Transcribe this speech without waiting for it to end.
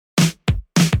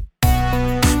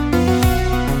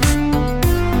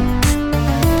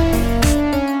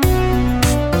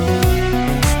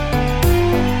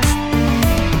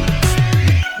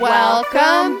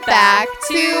Welcome back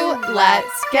to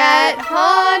Let's Get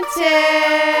Haunted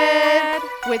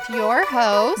with your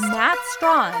host, Matt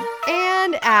Strawn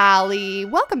and Allie.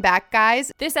 Welcome back,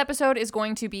 guys. This episode is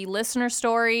going to be listener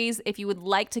stories. If you would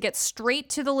like to get straight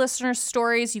to the listener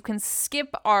stories, you can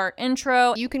skip our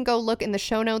intro. You can go look in the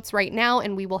show notes right now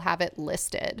and we will have it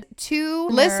listed. Two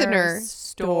listener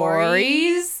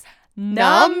stories.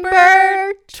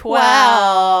 Number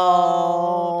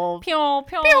 12. Pew,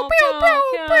 pew, Pew, pew, pew,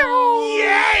 pew.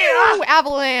 Yeah! Ooh,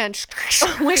 avalanche.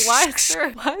 Wait, why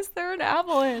is there an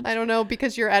avalanche? I don't know,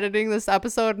 because you're editing this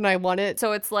episode and I want it.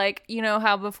 So it's like, you know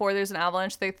how before there's an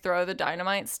avalanche, they throw the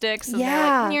dynamite sticks? And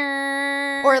Yeah.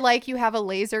 They're like, Or like you have a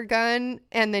laser gun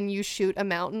and then you shoot a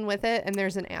mountain with it and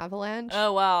there's an avalanche.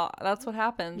 oh, wow. That's what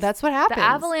happens. That's what happens. The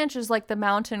avalanche is like the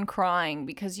mountain crying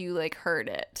because you like heard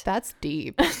it. That's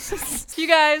deep. You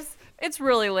guys, it's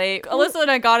really late. Alyssa and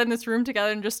I got in this room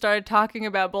together and just started talking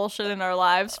about bullshit in our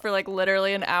lives for like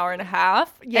literally an hour and a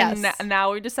half. Yes. And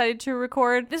now we decided to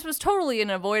record. This was totally an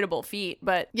avoidable feat,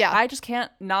 but Yeah. I just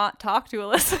can't not talk to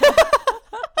Alyssa.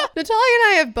 Natalia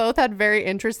and I have both had very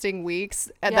interesting weeks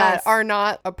that Yes. are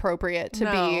not appropriate to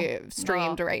No. be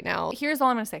streamed No. right now. Here's all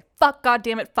I'm going to say. Fuck,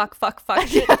 goddammit, fuck,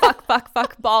 shit,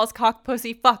 fuck, balls, cock,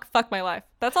 pussy, fuck my life.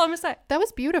 That's all I'm going to say. That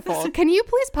was beautiful. Can you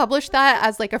please publish that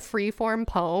as like a free-form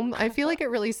poem? I feel like it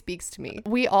really speaks to me.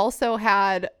 We also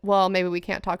had, well, maybe we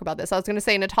can't talk about this. I was going to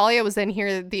say Natalia was in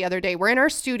here the other day. We're in our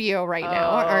studio right now,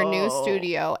 our new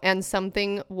studio, and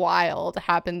something wild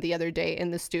happened the other day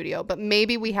in the studio. But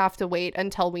maybe we have to wait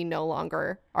until we no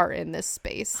longer are in this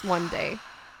space one day.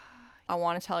 I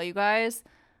want to tell you guys,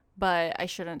 but I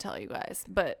shouldn't tell you guys.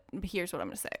 But here's what I'm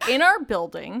going to say. In our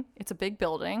building, it's a big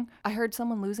building, I heard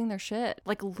someone losing their shit.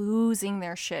 Like losing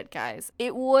their shit, guys.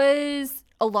 It was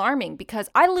alarming because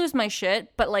I lose my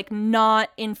shit, but like not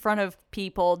in front of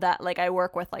people that like I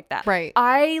work with like that. Right.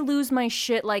 I lose my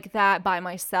shit like that by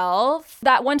myself.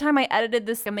 That one time I edited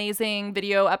this amazing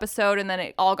video episode and then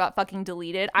it all got fucking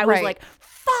deleted. I was Right. like,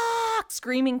 fuck,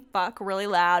 screaming fuck really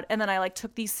loud. And then I like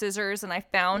took these scissors and I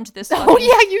found this Oh fucking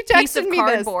yeah, you piece of texted me this.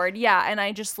 cardboard. Yeah. And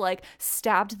I just like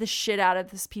stabbed the shit out of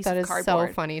this piece That of is cardboard.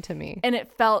 so funny to me. And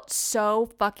it felt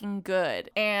so fucking good.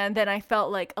 And then I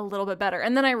felt like a little bit better.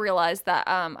 And then I realized that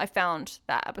I found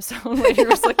that episode later. It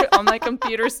was like on my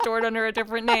computer stored under a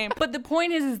different name. But the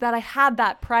point is that I had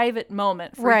that private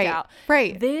moment freak out.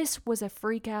 Right. This was a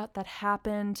freak out that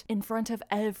happened in front of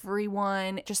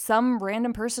everyone. Just some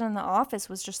random person in the office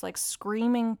was just like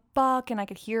screaming fuck and I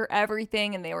could hear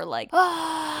everything and they were like,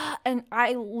 ah, and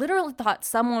I literally thought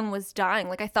someone was dying.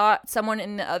 Like I thought someone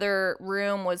in the other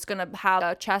room was gonna have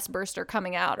a chest burster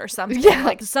coming out or something. Yeah.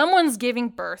 Like someone's giving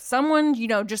birth. Someone, you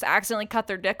know, just accidentally cut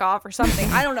their dick off or something.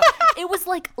 I don't know. It was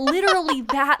like literally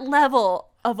that level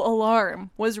of alarm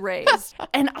was raised.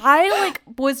 And I like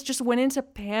went into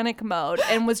panic mode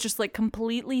and was just like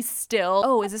completely still.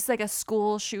 Oh, is this like a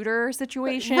school shooter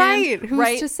situation? Right. Who's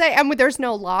right? to say? And there's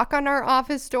no lock on our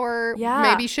office door. Yeah.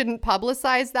 Maybe shouldn't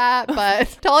publicize that.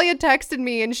 But Talia texted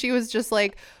me and she was just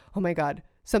like, oh my God,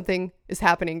 something is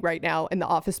happening right now in the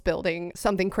office building.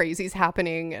 Something crazy's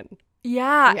happening. And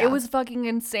Yeah, Yeah. it was fucking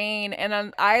insane.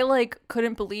 And I like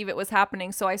couldn't believe it was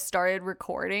happening. So I started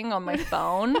recording on my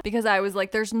phone because I was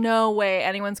like, there's no way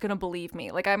anyone's going to believe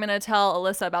me. Like I'm going to tell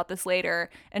Alyssa about this later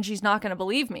and she's not going to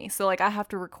believe me. So like I have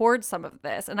to record some of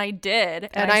this. And I did.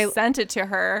 And I sent it to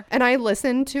her. And I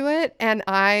listened to it and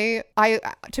I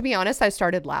to be honest, I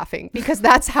started laughing because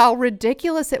that's how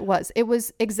ridiculous it was. It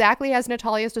was exactly as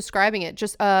Natalia's describing it.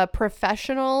 Just a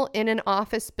professional in an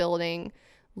office building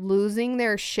losing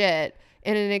their shit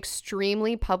in an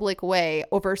extremely public way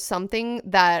over something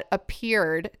that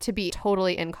appeared to be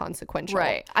totally inconsequential.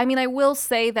 Right. I mean, I will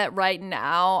say that right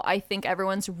now, I think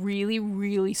everyone's really,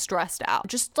 really stressed out.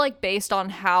 Just like based on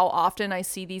how often I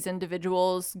see these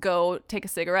individuals go take a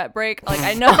cigarette break. Like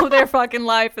I know their fucking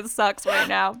life sucks right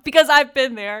now because I've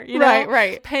been there, you know?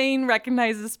 Right. Pain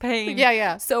recognizes pain.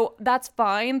 Yeah. So that's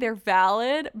fine. They're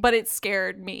valid, but it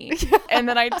scared me. And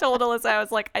then I told Alyssa, I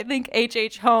was like, I think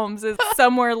H.H. Holmes is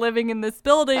somewhere living in this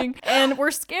building and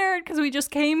we're scared because we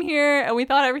just came here and we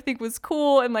thought everything was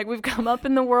cool and like we've come up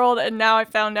in the world and now I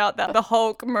found out that the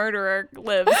Hulk murderer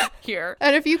lives here.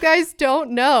 And if you guys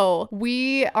don't know,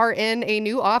 we are in a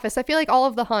new office. I feel like all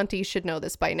of the haunties should know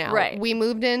this by now. Right. We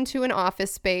moved into an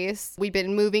office space. We've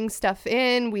been moving stuff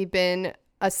in. We've been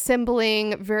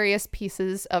assembling various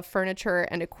pieces of furniture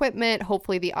and equipment.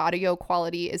 Hopefully the audio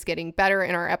quality is getting better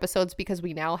in our episodes because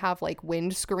we now have like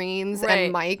wind screens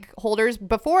and mic holders.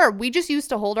 Before, we just used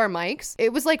to hold our mics.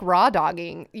 It was like raw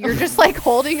dogging. You're just like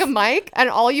holding a mic and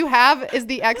all you have is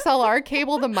the XLR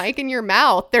cable, the mic in your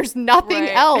mouth. There's nothing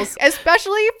else,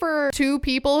 especially for two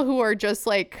people who are just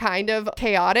like kind of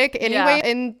chaotic anyway.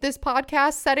 In this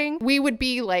podcast setting, we would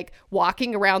be like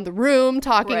walking around the room,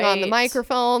 talking on the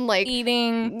microphone, like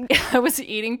eating. I was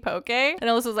eating poke, and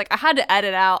Alyssa was like, I had to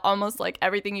edit out almost like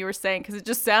everything you were saying because it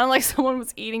just sounded like someone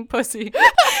was eating pussy. Because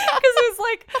it was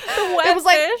like the wet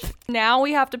fish. Like, now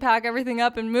we have to pack everything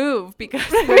up and move because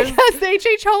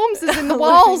H.H. Holmes is in the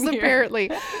walls apparently.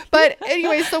 But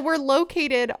anyway, so we're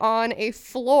located on a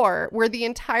floor where the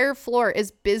entire floor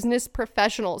is business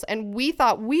professionals, and we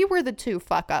thought we were the two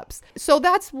fuck ups. So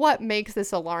that's what makes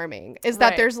this alarming, is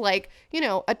that there's like, you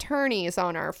know, attorneys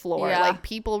on our floor, like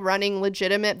people running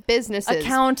legitimate businesses,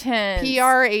 accountants,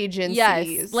 PR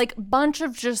agencies, like bunch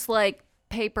of just like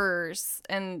papers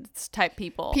and type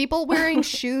people wearing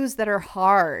shoes that are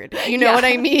hard, you know what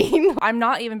I mean? I'm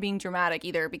not even being dramatic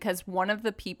either, because one of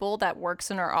the people that works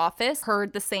in our office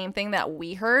heard the same thing that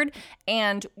we heard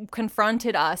and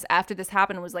confronted us after this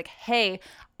happened and was like, hey,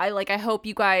 I hope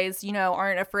you guys, you know,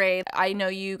 aren't afraid. I know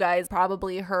you guys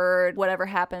probably heard whatever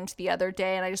happened the other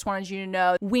day, and I just wanted you to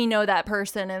know we know that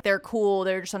person and they're cool.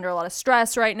 They're just under a lot of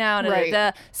stress right now.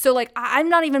 So like, I'm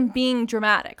not even being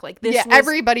dramatic. Like this,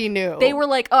 everybody knew. They were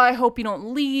like, oh, I hope you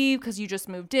don't leave because you just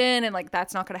moved in, and like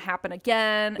that's not going to happen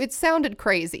again. It sounded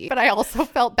crazy, but I also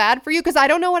felt bad for you because I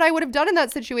don't know what I would have done in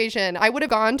that situation. I would have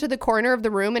gone to the corner of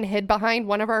the room and hid behind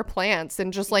one of our plants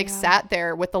and just like sat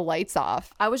there with the lights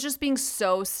off. I was just being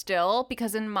so still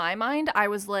because in my mind I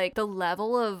was like, the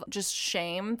level of just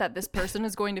shame that this person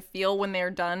is going to feel when they're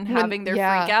done having their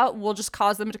freak out will just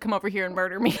cause them to come over here and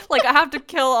murder me. Like I have to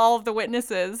kill all of the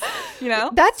witnesses, you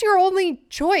know? That's your only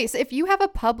choice. If you have a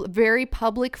very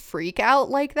public freak out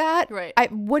like that,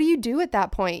 what do you do at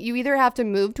that point? You either have to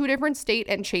move to a different state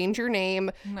and change your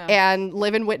name and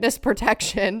live in witness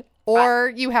protection,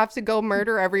 or you have to go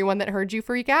murder everyone that heard you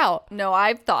freak out. No,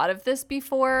 I've thought of this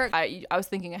before. I was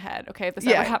thinking ahead, okay, if this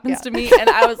ever happens to me. And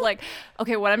I was like,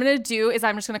 okay, what I'm going to do is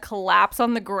I'm just going to collapse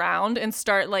on the ground and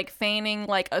start like feigning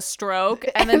like a stroke.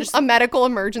 And then just a medical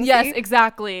emergency. Yes,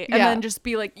 exactly. And then just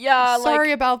be like,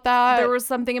 sorry about that. There was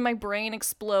something in my brain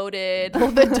exploded. Oh,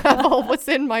 the devil was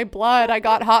in my blood. I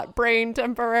got hot brain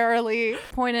temporarily.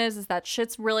 Point is that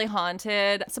shit's really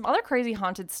haunted. Some other crazy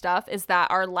haunted stuff is that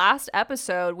our last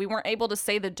episode, we weren't able to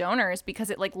say the donors because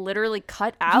it like literally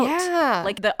cut out. Yeah.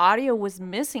 Like the audio was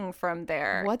missing from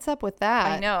there. What's up with that?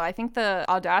 I know. I think the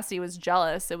Audacity was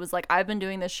jealous. It was like, I've been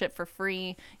doing this shit for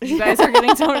free. You guys are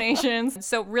getting donations.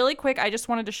 So really quick, I just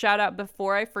wanted to shout out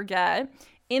before I forget.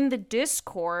 In the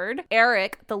Discord,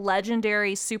 Eric, the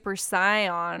legendary Super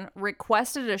Scion,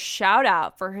 requested a shout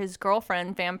out for his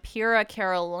girlfriend, Vampira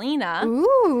Carolina.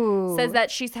 Ooh. Says that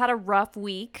she's had a rough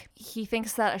week. He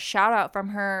thinks that a shout out from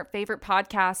her favorite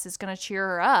podcast is going to cheer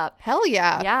her up. Hell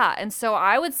yeah. Yeah. And so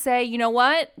I would say, you know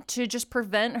what? To just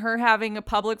prevent her having a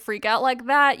public freak out like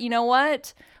that, you know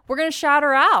what? We're going to shout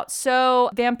her out. So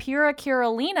Vampira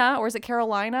Carolina, or is it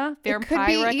Carolina?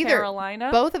 Vampira Carolina.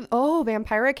 Both of,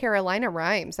 Vampira Carolina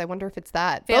rhymes. I wonder if it's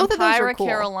that. Both of those are cool.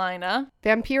 Carolina.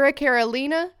 Vampira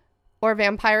Carolina or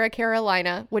Vampira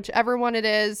Carolina, whichever one it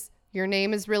is. Your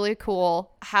name is really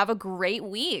cool. Have a great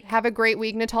week. Have a great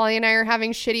week. Natalia and I are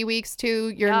having shitty weeks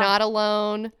too. You're not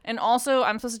alone. And also,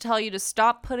 I'm supposed to tell you to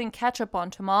stop putting ketchup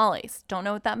on tamales. Don't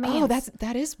know what that means. Oh,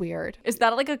 that is weird. Is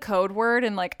that like a code word?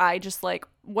 And like, I just like,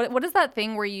 what is that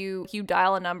thing where you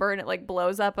dial a number and it like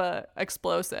blows up a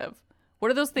explosive? What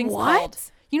are those things called?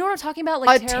 You know what I'm talking about?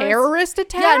 Like a terrorist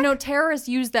attack? Yeah, no, terrorists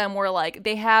use them where like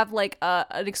they have like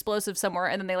an explosive somewhere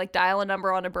and then they like dial a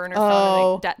number on a burner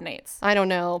phone and it detonates. I don't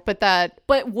know, but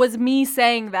was me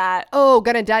saying that. Oh,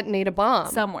 gonna detonate a bomb.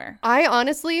 Somewhere. I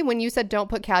honestly, when you said don't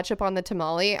put ketchup on the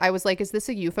tamale, I was like, is this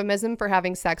a euphemism for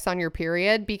having sex on your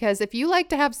period? Because if you like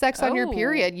to have sex on your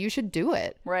period, you should do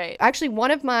it. Right. Actually,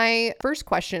 one of my first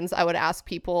questions I would ask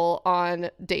people on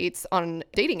dates, on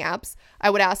dating apps, I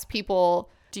would ask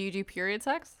people, do you do period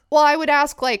sex? Well, I would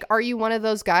ask, like, are you one of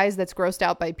those guys that's grossed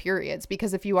out by periods?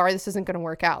 Because if you are, this isn't going to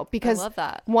work out. Because I love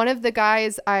that. One of the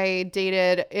guys I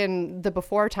dated in the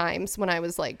before times when I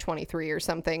was like 23 or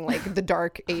something, like the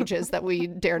dark ages that we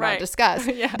dare not discuss.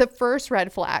 The first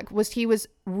red flag was he was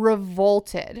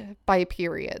revolted by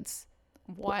periods.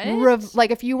 What?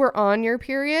 Like if you were on your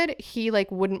period, he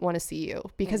like wouldn't want to see you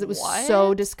because it was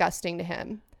so disgusting to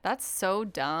him. That's so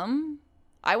dumb.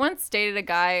 I once dated a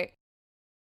guy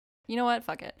You know what?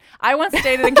 Fuck it. I once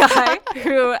dated a guy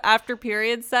who, after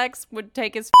period sex, would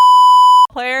take his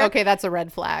player. Okay, that's a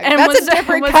red flag. And That's was- a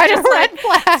different was kind of just, red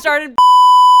flag. Started.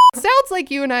 Sounds like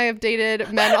you and I have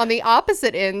dated men on the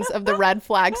opposite ends of the red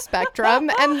flag spectrum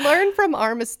and learned from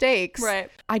our mistakes. Right.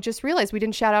 I just realized we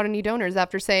didn't shout out any donors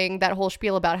after saying that whole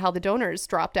spiel about how the donors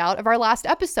dropped out of our last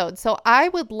episode. So I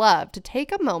would love to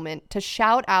take a moment to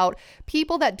shout out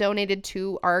people that donated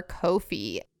to our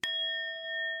Ko-fi.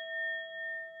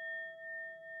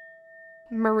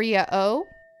 Maria O,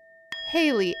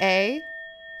 Haley A,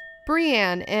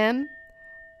 Brianne M,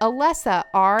 Alessa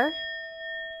R,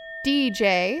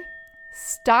 DJ,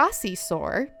 Stassi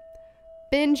Sor,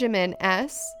 Benjamin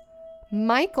S,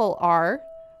 Michael R,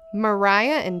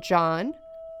 Mariah and John,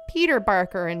 Peter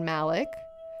Barker and Malik,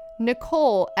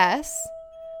 Nicole S,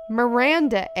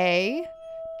 Miranda A,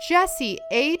 Jesse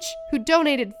H, who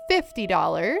donated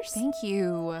 $50, Thank you.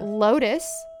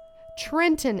 Lotus,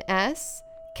 Trenton S,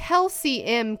 Kelsey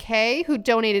MK, who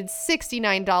donated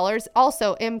 $69.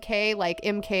 Also MK, like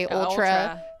MK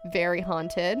Ultra, very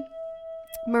haunted.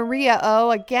 Maria O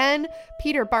again,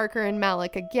 Peter Barker and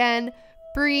Malik again,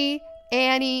 Bree,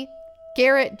 Annie,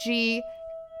 Garrett G,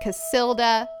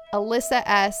 Casilda, Alyssa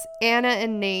S, Anna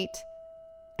and Nate.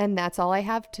 And that's all I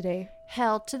have today.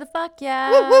 Hell to the fuck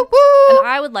yeah. Woo, woo, woo. And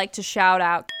I would like to shout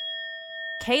out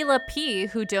Kayla P,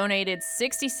 who donated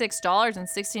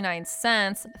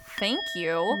 $66.69. Thank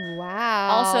you. Wow.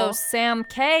 Also, Sam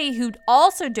K, who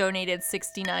also donated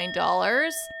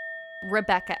 $69.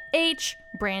 Rebecca H,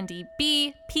 Brandy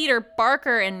B, Peter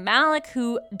Barker, and Malik,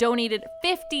 who donated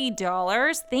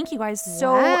 $50. Thank you guys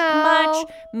so Wow.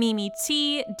 much. Mimi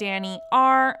T, Danny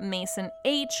R, Mason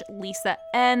H, Lisa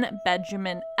N,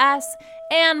 Benjamin S,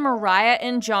 and Mariah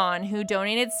and John, who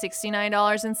donated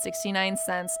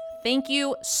 $69.69. Thank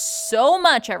you so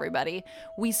much, everybody.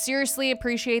 We seriously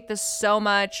appreciate this so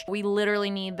much. We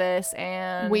literally need this,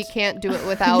 and we can't do it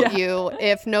without Yeah. you.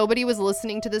 If nobody was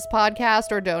listening to this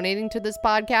podcast or donating to this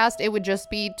podcast, it would just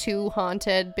be two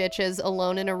haunted bitches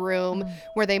alone in a room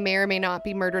where they may or may not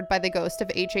be murdered by the ghost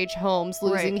of H.H. Holmes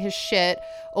losing Right. his shit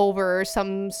over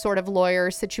some sort of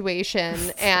lawyer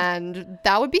situation. And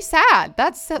that would be sad.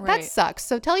 That Right. sucks.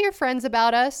 So tell your friends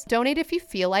about us. Donate if you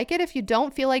feel like it. If you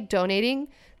don't feel like donating,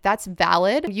 that's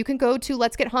valid. You can go to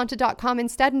letsgethaunted.com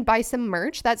instead and buy some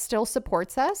merch that still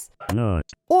supports us. Nut.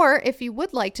 Or if you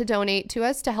would like to donate to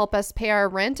us to help us pay our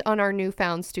rent on our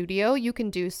newfound studio, you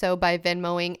can do so by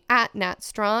Venmoing at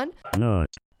Natstrawn, Nut.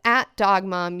 at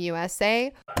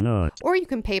DogMomUSA, Nut. or you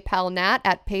can PayPal Nat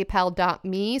at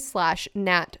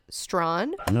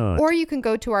paypal.me/NatStrawn, Nut. or you can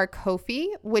go to our Ko-fi,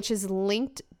 which is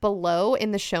linked below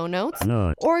in the show notes,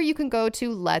 Nut. or you can go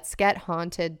to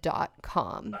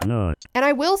letsgethaunted.com. Nut. And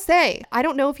I will say, I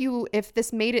don't know if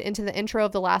this made it into the intro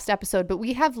of the last episode, but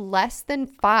we have less than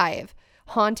 5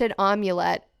 haunted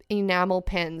amulet enamel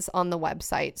pins on the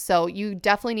website. So you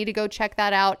definitely need to go check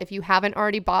that out. If you haven't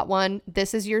already bought one,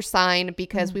 this is your sign,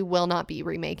 because we will not be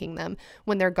remaking them.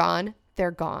 When they're gone,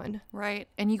 they're gone. right.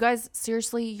 And you guys,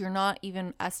 seriously, you're not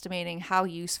even estimating how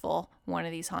useful one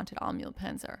of these haunted amulet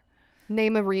pins are.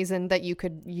 Name a reason that you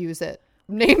could use it.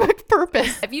 Name a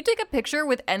purpose. If you take a picture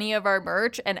with any of our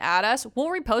merch and add us, we'll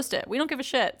repost it. We don't give a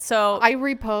shit. So I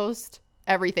repost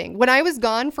everything. When I was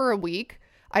gone for a week,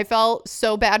 I felt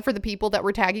so bad for the people that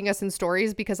were tagging us in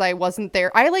stories because I wasn't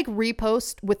there. I like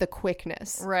repost with a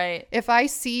quickness. right. If I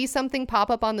see something pop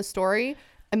up on the story,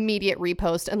 immediate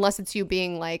repost, unless it's you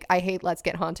being like, I hate Let's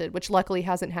Get Haunted, which luckily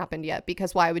hasn't happened yet,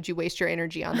 because why would you waste your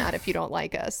energy on that if you don't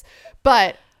like us?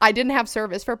 But I didn't have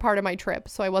service for part of my trip,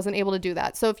 so I wasn't able to do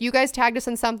that. So if you guys tagged us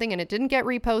in something and it didn't get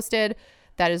reposted,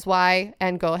 that is why,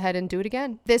 and go ahead and do it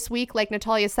again. This week, like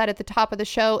Natalia said at the top of the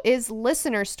show, is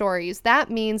listener stories. That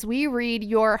means we read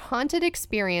your haunted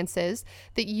experiences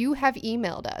that you have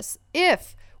emailed us.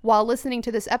 If while listening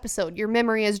to this episode, your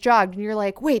memory is jogged and you're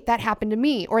like, wait, that happened to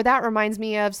me. Or that reminds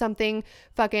me of something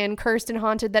fucking cursed and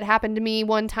haunted that happened to me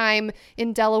one time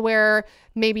in Delaware,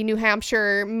 maybe New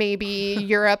Hampshire, maybe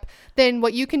Europe. Then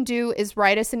what you can do is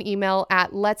write us an email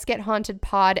at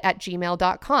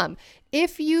letsgethauntedpod@gmail.com.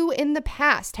 If you in the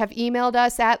past have emailed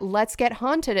us at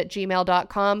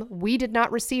letsgethaunted@gmail.com, we did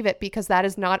not receive it because that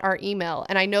is not our email.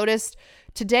 And I noticed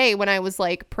today when I was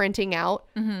like printing out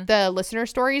the listener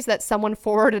stories that someone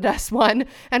forwarded us one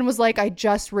and was like, I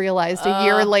just realized a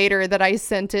year later that I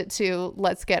sent it to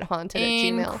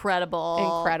letsgethaunted@gmail.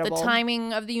 Incredible. Incredible. The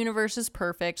timing of the universe is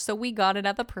perfect, so we got it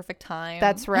at the perfect time.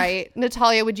 That's right.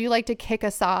 Natalia, would you like to kick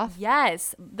us off?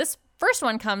 Yes. This First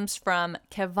one comes from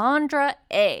Kevandra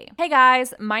A. Hey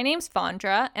guys, my name's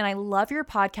Fandra, and I love your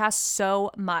podcast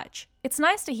so much. It's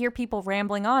nice to hear people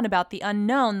rambling on about the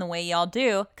unknown the way y'all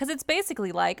do, because it's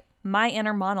basically like my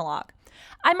inner monologue.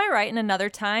 I might write in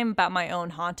another time about my own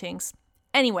hauntings.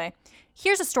 Anyway,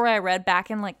 here's a story I read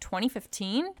back in like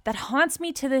 2015 that haunts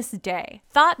me to this day.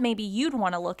 Thought maybe you'd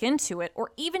want to look into it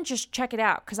or even just check it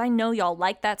out because I know y'all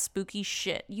like that spooky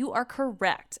shit. You are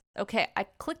correct. Okay, I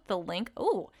clicked the link.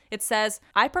 Ooh, it says,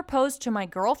 I proposed to my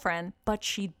girlfriend, but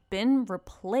she'd been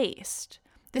replaced.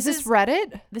 This is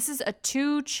Reddit? This is a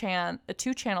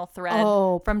two-channel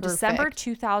thread from December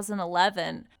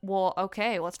 2011. Well,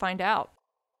 okay, let's find out.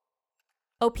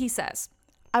 OP says,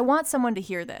 I want someone to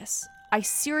hear this. I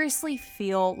seriously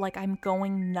feel like I'm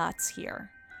going nuts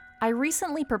here. I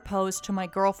recently proposed to my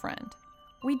girlfriend.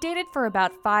 We dated for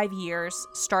about 5 years,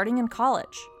 starting in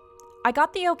college. I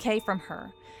got the okay from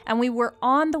her, and we were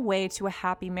on the way to a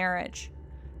happy marriage.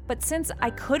 But since I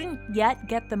couldn't yet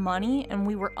get the money and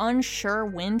we were unsure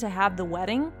when to have the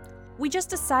wedding, we just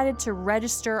decided to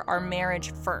register our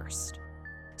marriage first.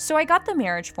 So I got the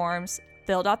marriage forms,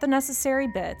 filled out the necessary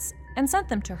bits, and sent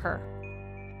them to her.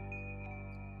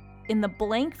 In the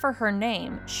blank for her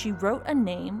name, she wrote a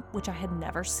name which I had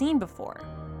never seen before.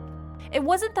 It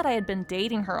wasn't that I had been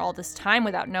dating her all this time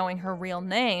without knowing her real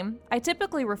name. I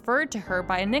typically referred to her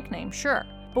by a nickname, sure.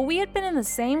 But we had been in the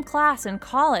same class in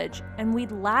college, and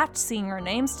we'd laughed seeing our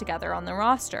names together on the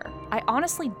roster. I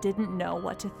honestly didn't know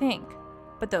what to think,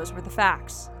 but those were the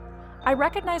facts. I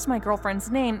recognized my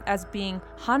girlfriend's name as being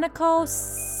Hanako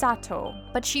Sato,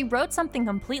 but she wrote something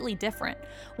completely different.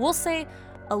 We'll say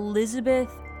Elizabeth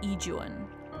Ijuan.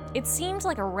 It seemed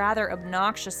like a rather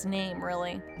obnoxious name,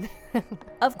 really.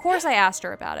 Of course I asked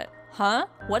her about it. Huh?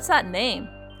 What's that name?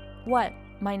 What,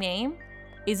 my name?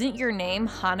 Isn't your name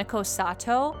Hanako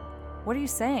Sato? What are you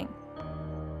saying?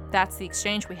 That's the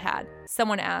exchange we had.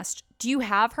 Someone asked, do you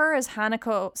have her as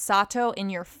Hanako Sato in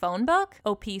your phone book?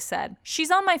 OP said,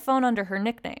 she's on my phone under her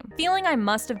nickname. Feeling I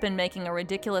must have been making a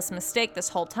ridiculous mistake this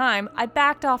whole time, I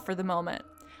backed off for the moment.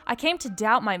 I came to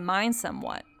doubt my mind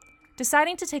somewhat.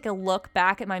 Deciding to take a look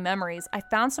back at my memories, I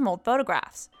found some old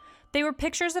photographs. They were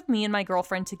pictures of me and my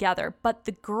girlfriend together, but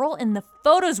the girl in the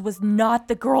photos was not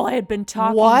the girl I had been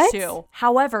talking to.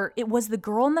 However, it was the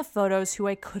girl in the photos who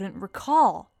I couldn't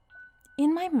recall.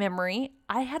 In my memory,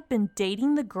 I had been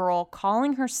dating the girl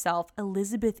calling herself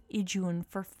Elizabeth Ijuan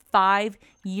for 5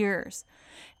 years.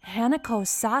 Hanako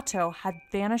Sato had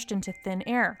vanished into thin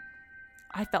air.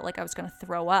 I felt like I was going to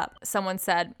throw up. Someone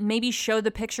said, maybe show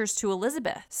the pictures to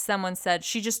Elizabeth. Someone said,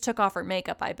 she just took off her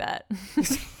makeup, I bet.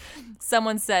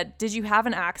 Someone said, did you have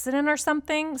an accident or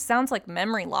something? Sounds like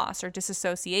memory loss or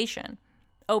disassociation.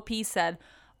 OP said,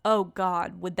 oh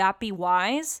God, would that be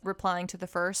wise? Replying to the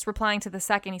first. Replying to the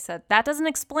second, he said, that doesn't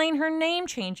explain her name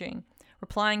changing.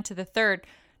 Replying to the third,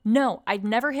 no, I'd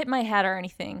never hit my head or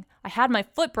anything. I had my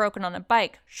foot broken on a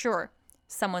bike, sure.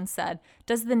 Someone said,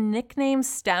 does the nickname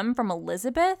stem from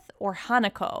Elizabeth or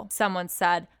Hanako? Someone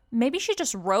said, maybe she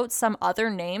just wrote some other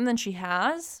name than she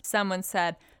has? Someone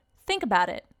said, think about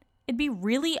it. It'd be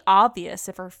really obvious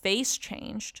if her face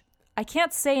changed. I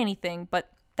can't say anything,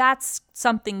 but that's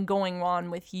something going on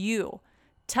with you.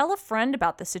 Tell a friend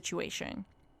about the situation.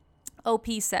 OP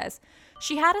says,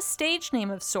 she had a stage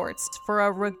name of sorts for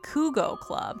a Rakugo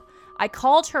club. I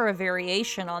called her a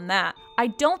variation on that. I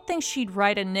don't think she'd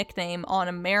write a nickname on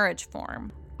a marriage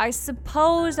form. I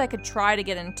suppose I could try to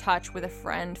get in touch with a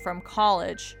friend from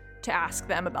college to ask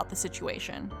them about the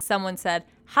situation. Someone said,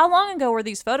 how long ago were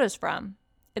these photos from?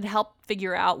 It helped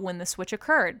figure out when the switch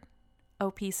occurred.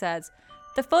 OP says,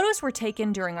 the photos were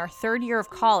taken during our 3rd year of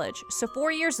college, so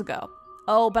 4 years ago.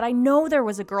 Oh, but I know there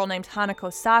was a girl named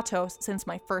Hanako Sato since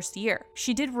my 1st year.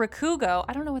 She did Rakugo.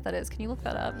 I don't know what that is. Can you look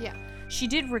that up? Yeah. She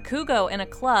did Rakugo in a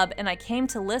club, and I came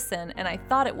to listen, and I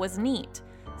thought it was neat.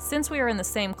 Since we were in the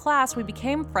same class, we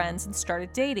became friends and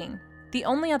started dating. The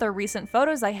only other recent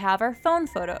photos I have are phone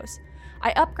photos.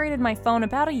 I upgraded my phone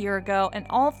about a year ago, and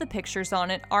all of the pictures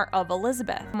on it are of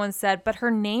Elizabeth. Someone said, but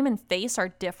her name and face are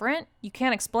different? You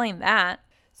can't explain that.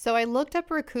 So I looked up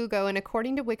Rakugo, and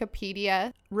according to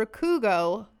Wikipedia,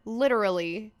 Rakugo,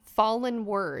 literally fallen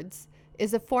words,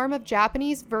 is a form of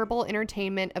Japanese verbal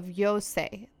entertainment of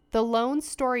yosei. The lone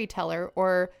storyteller,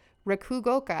 or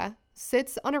rakugoka,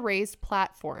 sits on a raised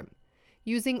platform.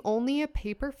 Using only a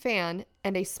paper fan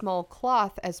and a small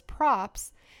cloth as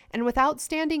props, and without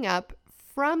standing up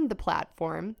from the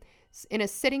platform in a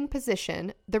sitting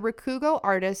position, the Rakugo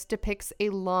artist depicts a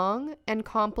long and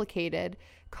complicated,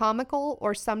 comical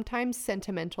or sometimes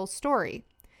sentimental story.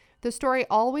 The story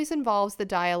always involves the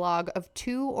dialogue of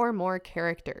 2 or more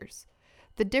characters.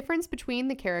 The difference between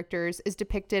the characters is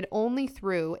depicted only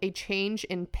through a change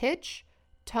in pitch,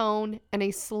 tone, and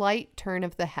a slight turn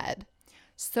of the head.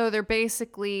 So they're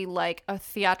basically like a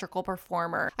theatrical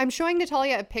performer. I'm showing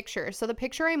Natalia a picture. So the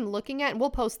picture I'm looking at, and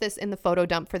we'll post this in the photo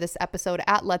dump for this episode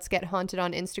at Let's Get Haunted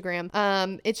on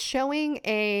Instagram. It's showing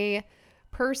a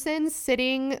person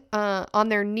sitting on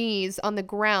their knees on the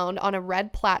ground on a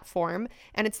red platform,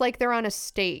 and it's like they're on a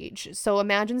stage. So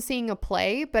imagine seeing a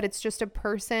play, but it's just a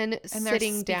person And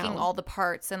sitting they're down. speaking all the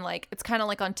parts, and like it's kind of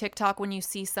like on TikTok when you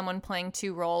see someone playing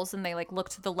two roles and they like look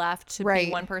to the left to Right.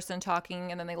 be one person talking,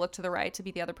 and then they look to the right to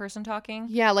be the other person talking.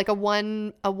 Yeah, like a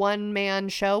one man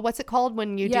show. What's it called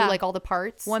when you do Yeah. like all the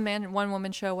parts? One man, one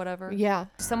woman show, whatever. Yeah.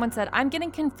 Someone said, I'm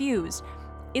getting confused.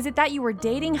 Is it that you were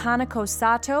dating Hanako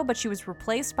Sato, but she was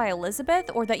replaced by Elizabeth,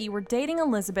 or that you were dating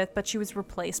Elizabeth, but she was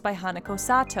replaced by Hanako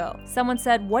Sato? Someone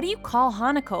said, what do you call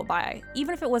Hanako by?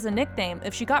 Even if it was a nickname,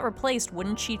 if she got replaced,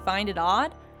 wouldn't she find it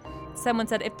odd? Someone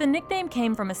said, if the nickname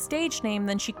came from a stage name,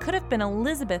 then she could have been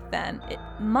Elizabeth then. It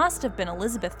must have been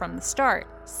Elizabeth from the start.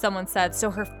 Someone said, so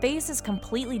her face is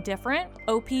completely different?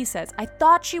 OP says, I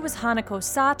thought she was Hanako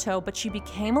Sato, but she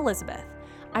became Elizabeth.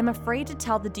 I'm afraid to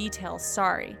tell the details,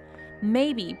 sorry.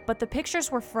 Maybe, but the pictures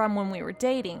were from when we were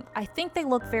dating. I think they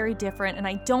look very different, and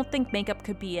I don't think makeup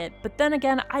could be it, but then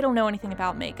again, I don't know anything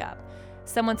about makeup.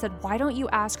 Someone said, why don't you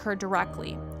ask her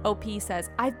directly? OP says,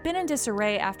 I've been in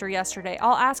disarray after yesterday.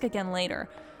 I'll ask again later.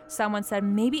 Someone said,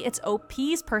 maybe it's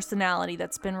OP's personality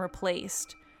that's been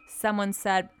replaced. Someone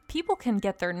said, people can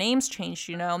get their names changed,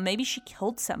 you know. Maybe she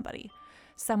killed somebody.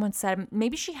 Someone said,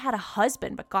 maybe she had a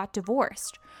husband but got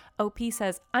divorced. OP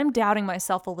says, I'm doubting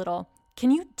myself a little. Can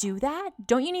you do that?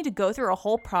 Don't you need to go through a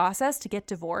whole process to get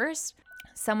divorced?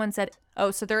 Someone said,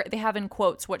 oh, so they have in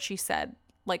quotes what she said.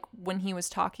 Like when he was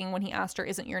talking, when he asked her,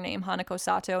 isn't your name Hanako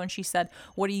Sato? And she said,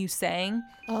 what are you saying?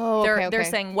 Oh, okay, They're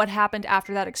okay. saying what happened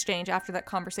after that exchange, after that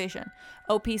conversation.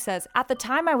 OP says, at the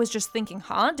time I was just thinking,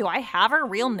 do I have her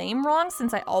real name wrong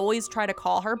since I always try to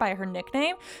call her by her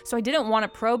nickname? So I didn't want to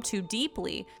probe too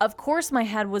deeply. Of course my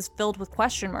head was filled with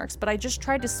question marks, but I just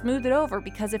tried to smooth it over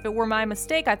because if it were my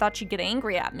mistake, I thought she'd get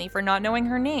angry at me for not knowing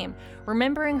her name.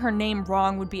 Remembering her name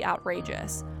wrong would be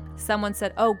outrageous. Someone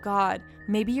said, oh God,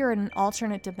 maybe you're in an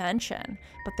alternate dimension,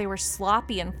 but they were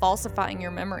sloppy and falsifying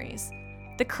your memories.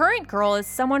 The current girl is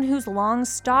someone who's long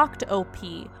stalked OP,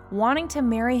 wanting to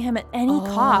marry him at any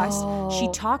cost. She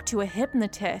talked to a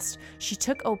hypnotist. She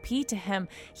took OP to him.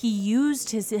 He used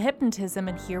his hypnotism,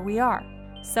 and here we are.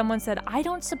 Someone said, I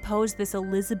don't suppose this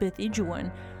Elizabeth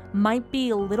Idjuan might be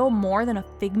a little more than a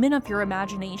figment of your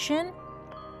imagination?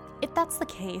 If that's the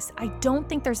case, I don't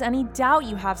think there's any doubt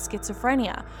you have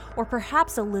schizophrenia, or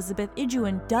perhaps Elizabeth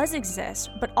Idjuan does exist,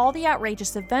 but all the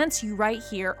outrageous events you write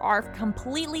here are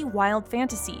completely wild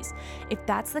fantasies. If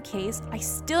that's the case, I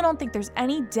still don't think there's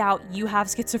any doubt you have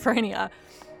schizophrenia.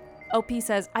 OP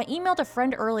says, I emailed a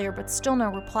friend earlier, but still no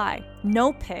reply.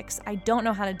 No pics. I don't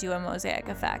know how to do a mosaic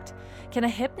effect. Can a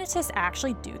hypnotist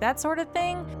actually do that sort of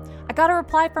thing? I got a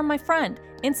reply from my friend.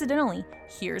 Incidentally,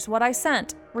 here's what I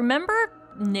sent. Remember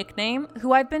nickname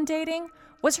who I've been dating?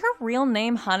 Was her real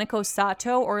name Hanako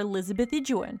Sato or Elizabeth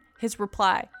Idjuan? His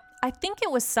reply, I think it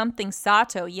was something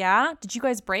Sato, yeah? Did you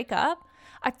guys break up?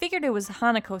 I figured it was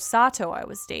Hanako Sato I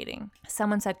was dating.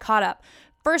 Someone said, caught up.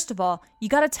 First of all, you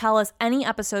gotta tell us any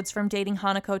episodes from dating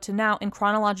Hanako to now in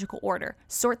chronological order.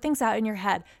 Sort things out in your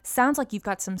head. Sounds like you've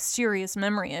got some serious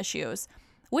memory issues.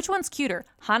 Which one's cuter,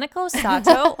 Hanako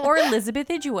Sato or Elizabeth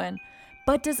Idjuan?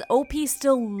 But does OP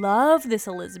still love this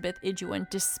Elizabeth Idjuan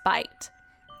despite?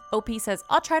 OP says,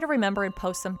 I'll try to remember and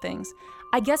post some things.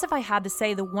 I guess if I had to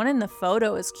say, the one in the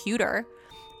photo is cuter.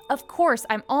 Of course,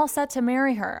 I'm all set to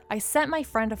marry her. I sent my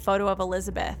friend a photo of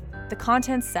Elizabeth. The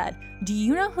contents said, do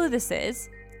you know who this is?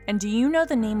 And do you know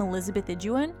the name Elizabeth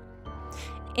Idjuan?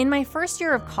 In my first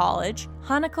year of college,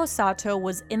 Hanako Sato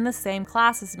was in the same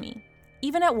class as me.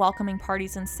 Even at welcoming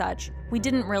parties and such, we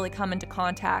didn't really come into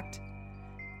contact.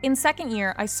 In second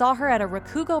year, I saw her at a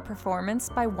Rakugo performance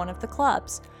by one of the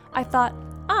clubs. I thought,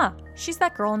 she's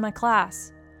that girl in my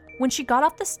class. When she got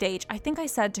off the stage, I think I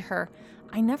said to her,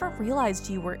 I never realized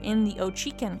you were in the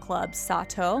Ochiken Club,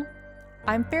 Sato.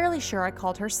 I'm fairly sure I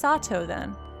called her Sato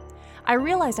then. I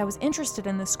realized I was interested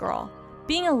in this girl.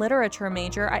 Being a literature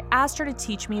major, I asked her to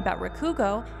teach me about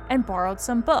Rakugo and borrowed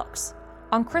some books.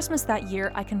 On Christmas that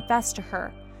year, I confessed to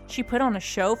her. She put on a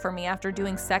show for me after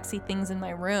doing sexy things in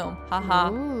my room.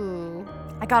 Haha. Ooh.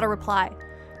 I got a reply.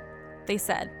 They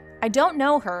said, I don't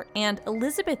know her, and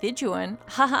Elizabeth Idjuan,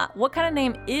 haha, what kind of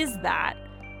name is that?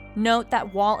 Note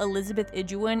that while Elizabeth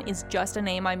Idjuan is just a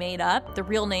name I made up, the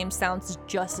real name sounds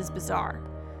just as bizarre.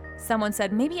 Someone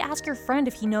said, maybe ask your friend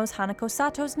if he knows Hanako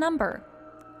Sato's number.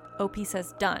 OP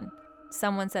says, done.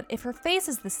 Someone said, if her face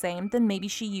is the same, then maybe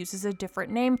she uses a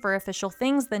different name for official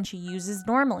things than she uses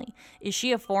normally. Is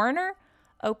she a foreigner?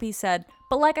 OP said,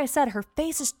 but like I said, her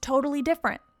face is totally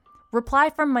different. Reply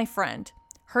from my friend.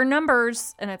 Her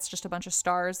numbers, and it's just a bunch of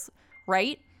stars,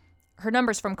 right? Her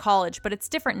number's from college, but it's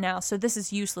different now, so this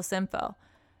is useless info.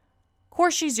 Of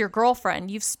course she's your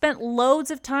girlfriend. You've spent loads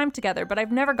of time together, but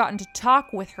I've never gotten to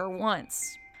talk with her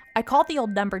once. I called the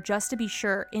old number just to be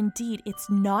sure. Indeed, it's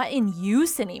not in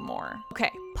use anymore. Okay,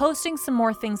 posting some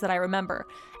more things that I remember.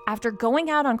 After going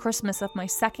out on Christmas of my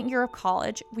second year of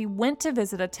college, we went to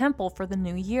visit a temple for the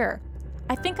new year.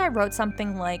 I think I wrote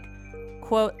something like,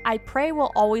 quote, I pray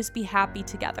we'll always be happy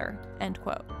together, end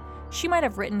quote. She might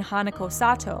have written Hanako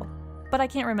Sato, but I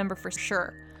can't remember for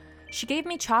sure. She gave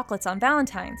me chocolates on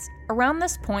Valentine's. Around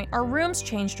this point, our rooms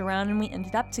changed around and we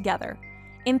ended up together.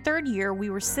 In third year, we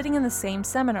were sitting in the same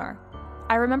seminar.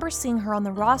 I remember seeing her on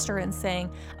the roster and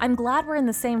saying, I'm glad we're in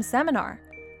the same seminar.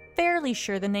 Fairly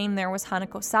sure the name there was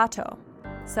Hanako Sato.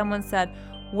 Someone said,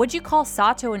 what'd you call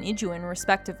Sato and Ijuin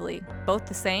respectively? Both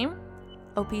the same?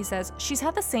 OP says, she's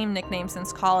had the same nickname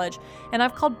since college, and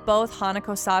I've called both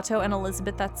Hanako Sato and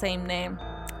Elizabeth that same name.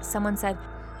 Someone said,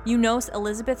 you know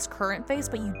Elizabeth's current face,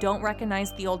 but you don't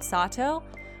recognize the old Sato?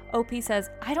 OP says,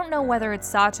 I don't know whether it's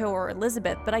Sato or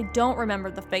Elizabeth, but I don't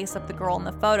remember the face of the girl in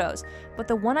the photos. But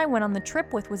the one I went on the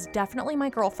trip with was definitely my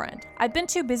girlfriend. I've been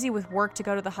too busy with work to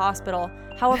go to the hospital.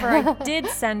 However, I did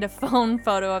send a phone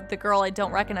photo of the girl I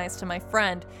don't recognize to my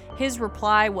friend. His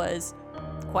reply was,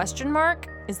 question mark?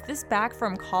 Is this back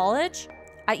from college?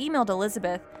 I emailed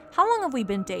Elizabeth, how long have we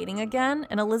been dating again?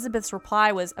 And Elizabeth's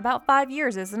reply was, about 5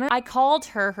 years, isn't it? I called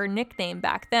her nickname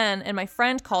back then, and my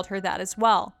friend called her that as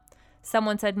well.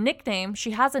 Someone said, nickname?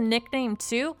 She has a nickname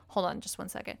too? Hold on just 1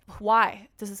 second. Why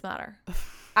does this matter?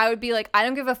 I would be like, I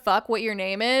don't give a fuck what your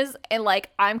name is. And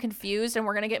like, I'm confused and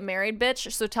we're going to get married,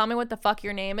 bitch. So tell me what the fuck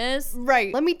your name is.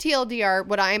 Right. Let me TLDR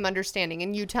what I'm understanding.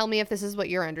 And you tell me if this is what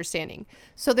you're understanding.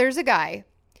 So there's a guy.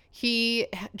 He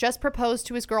just proposed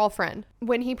to his girlfriend.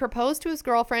 When he proposed to his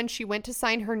girlfriend, she went to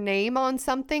sign her name on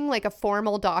something like a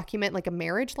formal document, like a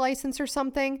marriage license or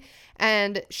something.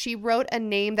 And she wrote a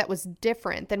name that was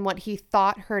different than what he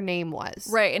thought her name was.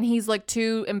 Right. And he's like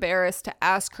too embarrassed to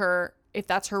ask her if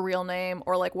that's her real name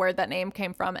or like where that name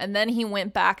came from. And then he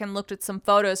went back and looked at some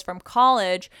photos from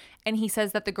college, and he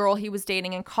says that the girl he was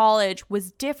dating in college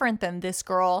was different than this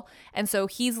girl. And so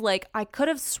he's like, I could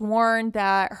have sworn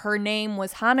that her name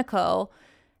was Hanako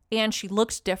and she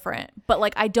looked different, but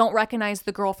like I don't recognize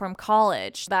the girl from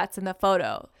college that's in the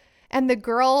photo. And the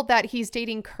girl that he's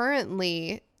dating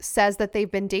currently says that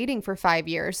they've been dating for 5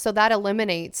 years. So that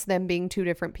eliminates them being two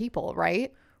different people,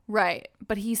 right? Right.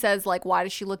 But he says, like, why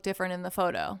does she look different in the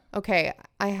photo? Okay,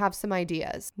 I have some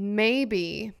ideas.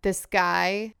 Maybe this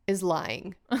guy is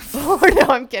lying. Oh, no,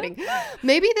 I'm kidding.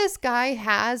 Maybe this guy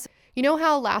has, you know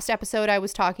how last episode I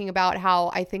was talking about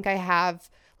how I think I have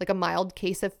like a mild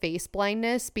case of face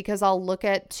blindness because I'll look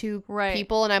at two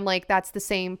people and I'm like, that's the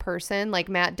same person, like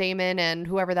Matt Damon and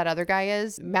whoever that other guy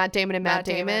is. Matt Damon and Matt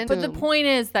Damon. But the point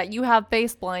is that you have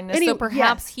face blindness. So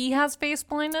perhaps he has face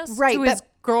blindness to his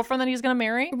girlfriend that he's going to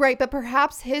marry. Right. But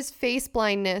perhaps his face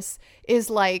blindness is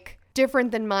like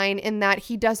different than mine in that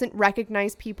he doesn't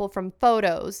recognize people from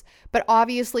photos. But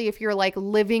obviously, if you're like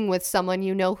living with someone,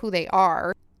 you know who they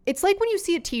are. It's like when you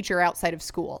see a teacher outside of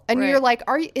school and you're like,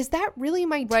 is that really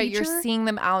my teacher? Right, you're seeing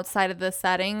them outside of the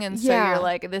setting. And so you're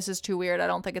like, this is too weird. I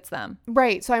don't think it's them.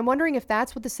 Right. So I'm wondering if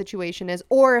that's what the situation is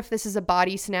or if this is a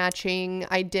body snatching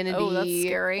identity. Oh, that's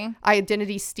scary.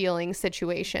 Identity stealing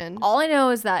situation. All I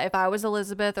know is that if I was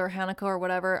Elizabeth or Hanako or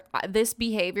whatever, this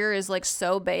behavior is like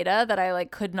so beta that I like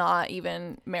could not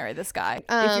even marry this guy.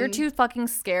 If you're too fucking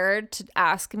scared to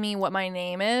ask me what my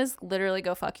name is, literally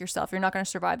go fuck yourself. You're not going to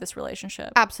survive this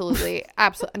relationship. Absolutely.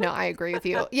 Absolutely. No, I agree with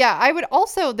you. Yeah, I would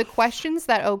also, the questions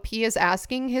that OP is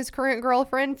asking his current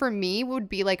girlfriend for me would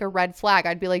be like a red flag.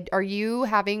 I'd be like, are you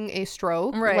having a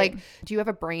stroke? Right. Like, do you have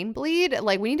a brain bleed?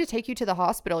 Like, we need to take you to the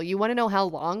hospital. You want to know how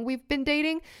long we've been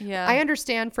dating? Yeah. I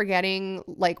understand forgetting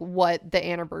like what the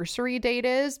anniversary date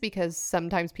is because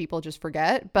sometimes people just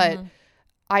forget, but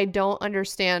I don't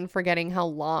understand forgetting how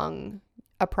long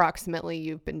approximately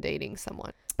you've been dating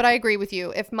someone. But I agree with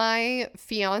you. If my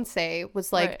fiance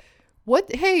was like,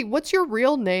 hey, what's your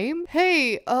real name?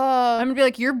 Hey, I'm gonna be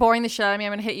like, you're boring the shit out of me.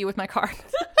 I'm gonna hit you with my car.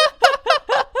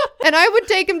 And I would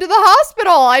take him to the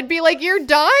hospital. I'd be like, you're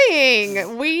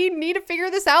dying. We need to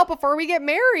figure this out before we get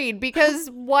married. Because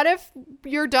what if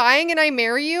you're dying and I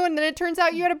marry you and then it turns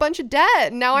out you had a bunch of debt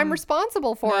and now I'm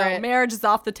responsible for it? Marriage is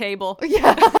off the table.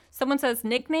 Yeah. Someone says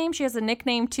nickname. She has a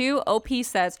nickname too. OP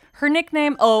says her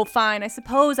nickname. Oh, fine. I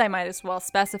suppose I might as well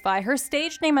specify. Her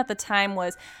stage name at the time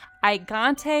was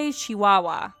Igante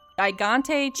Chihuahua.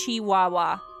 Igante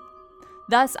Chihuahua.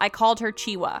 Thus, I called her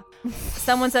Chiwa.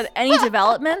 Someone said, any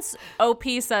developments? OP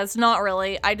says, not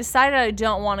really. I decided I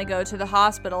don't want to go to the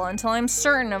hospital until I'm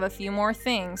certain of a few more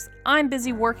things. I'm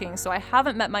busy working, so I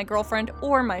haven't met my girlfriend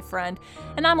or my friend,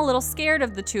 and I'm a little scared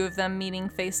of the two of them meeting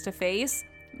face to face.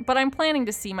 But I'm planning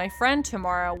to see my friend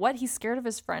tomorrow. What? He's scared of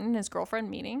his friend and his girlfriend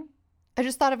meeting? I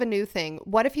just thought of a new thing.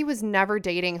 What if he was never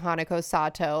dating Hanako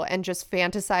Sato and just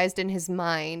fantasized in his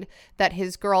mind that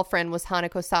his girlfriend was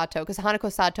Hanako Sato? Because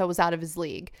Hanako Sato was out of his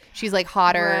league. She's like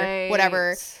hotter, Right.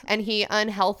 whatever. And he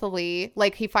unhealthily,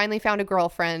 like he finally found a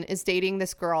girlfriend, is dating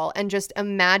this girl, and just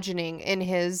imagining in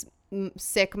his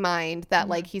sick mind that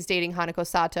like he's dating Hanako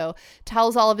Sato,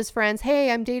 tells all of his friends,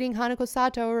 hey, I'm dating Hanako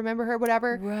Sato, remember her,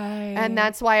 whatever. Right. And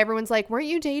that's why everyone's like, weren't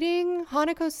you dating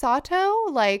Hanako Sato?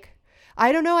 Like,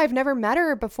 I don't know. I've never met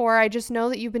her before. I just know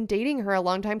that you've been dating her a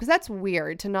long time. Because that's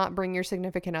weird to not bring your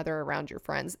significant other around your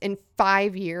friends in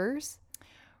 5 years.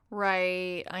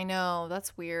 Right. I know.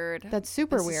 That's weird. That's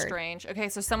super This is weird. strange. Okay,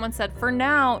 so someone said, for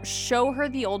now, show her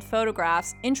the old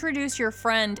photographs, introduce your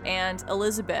friend and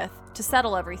Elizabeth to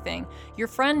settle everything. Your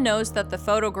friend knows that the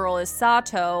photo girl is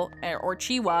Sato, or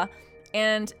Chiwa,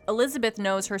 and Elizabeth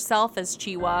knows herself as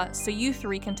Chiwa, so you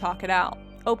three can talk it out.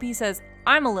 OP says,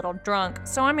 I'm a little drunk,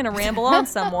 so I'm gonna ramble on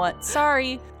somewhat.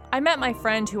 Sorry. I met my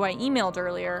friend who I emailed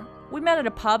earlier. We met at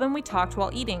a pub and we talked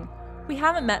while eating. We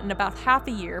haven't met in about half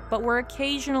a year, but we're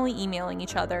occasionally emailing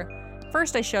each other.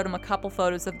 First, I showed him a couple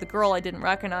photos of the girl I didn't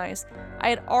recognize. I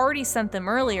had already sent them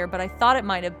earlier, but I thought it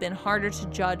might have been harder to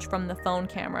judge from the phone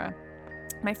camera.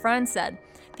 My friend said,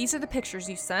 these are the pictures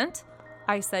you sent?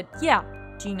 I said, yeah.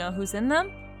 Do you know who's in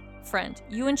them? Friend,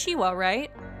 you and Chiwa,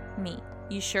 right? Me,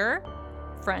 you sure?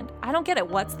 Friend, I don't get it.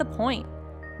 What's the point?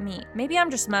 Me, maybe I'm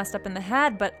just messed up in the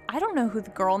head, but I don't know who the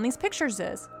girl in these pictures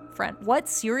is. Friend, what?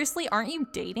 Seriously? Aren't you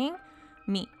dating?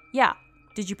 Me, yeah.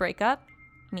 Did you break up?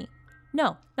 Me,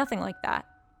 no, nothing like that.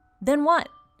 Then what?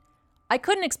 I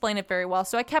couldn't explain it very well,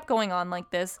 so I kept going on like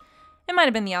this. It might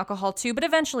have been the alcohol too, but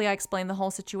eventually I explained the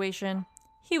whole situation.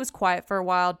 He was quiet for a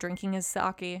while, drinking his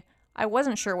sake. I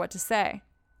wasn't sure what to say.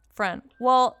 Friend,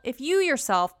 well, if you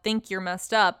yourself think you're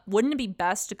messed up, wouldn't it be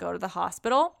best to go to the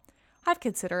hospital? I've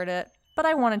considered it, but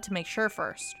I wanted to make sure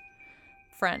first.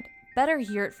 Friend, better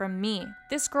hear it from me.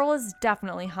 This girl is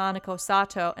definitely Hanako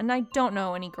Sato, and I don't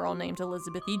know any girl named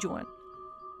Elizabeth Ijuan.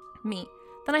 Me,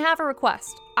 then I have a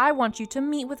request. I want you to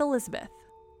meet with Elizabeth.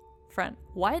 Friend,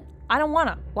 what? I don't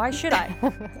wanna. Why should I?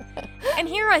 And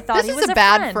here I thought This he is was a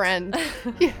bad friend.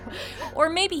 Yeah. Or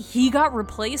maybe he got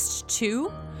replaced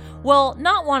too? Well,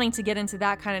 not wanting to get into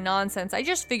that kind of nonsense, I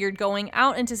just figured going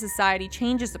out into society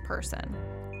changes a person.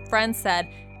 Friend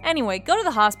said, anyway, go to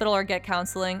the hospital or get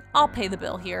counseling. I'll pay the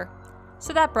bill here.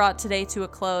 So that brought today to a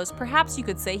close. Perhaps you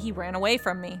could say he ran away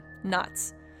from me.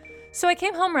 Nuts. So I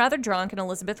came home rather drunk and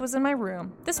Elizabeth was in my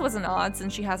room. This wasn't odd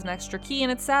since she has an extra key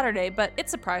and it's Saturday, but it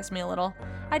surprised me a little.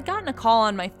 I'd gotten a call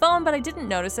on my phone, but I didn't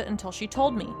notice it until she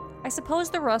told me. I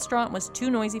suppose the restaurant was too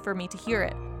noisy for me to hear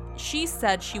it. She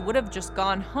said she would have just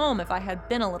gone home if I had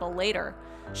been a little later.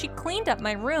 She cleaned up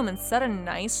my room and set a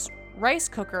nice rice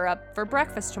cooker up for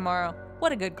breakfast tomorrow.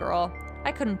 What a good girl.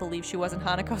 I couldn't believe she wasn't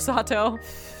Hanako Sato.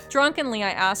 Drunkenly,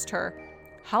 I asked her,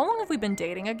 how long have we been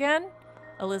dating again?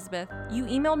 Elizabeth, you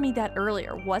emailed me that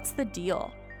earlier. What's the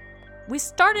deal? We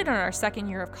started on our second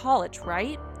year of college,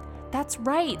 right? That's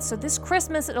right. So this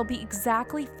Christmas, it'll be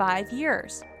exactly 5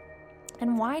 years.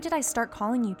 And why did I start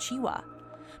calling you Chiwa?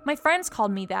 My friends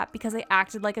called me that because I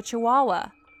acted like a Chihuahua.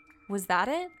 Was that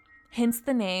it? Hence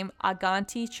the name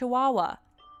Aganti Chihuahua.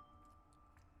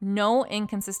 No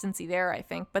inconsistency there, I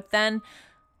think. But then,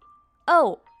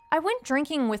 oh, I went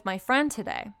drinking with my friend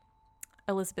today.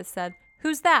 Elizabeth said,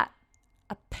 who's that?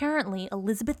 Apparently,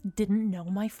 Elizabeth didn't know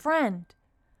my friend.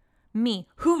 Me,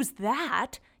 who's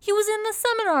that? He was in the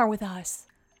seminar with us.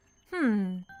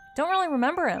 Don't really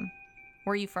remember him.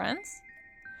 Were you friends?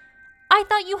 I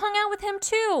thought you hung out with him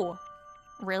too.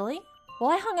 Really?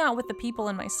 Well, I hung out with the people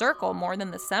in my circle more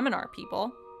than the seminar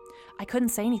people. I couldn't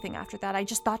say anything after that. I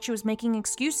just thought she was making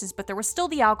excuses, but there was still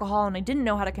the alcohol and I didn't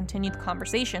know how to continue the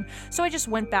conversation, so I just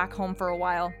went back home for a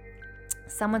while.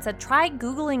 Someone said, try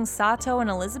Googling Sato and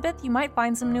Elizabeth. You might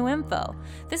find some new info.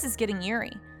 This is getting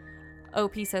eerie.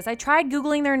 OP says, I tried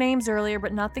Googling their names earlier,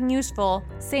 but nothing useful.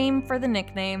 Same for the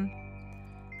nickname.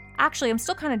 Actually, I'm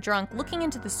still kind of drunk. Looking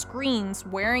into the screens,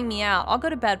 wearing me out. I'll go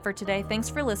to bed for today. Thanks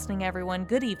for listening, everyone.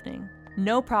 Good evening.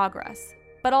 No progress.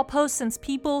 But I'll post since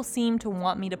people seem to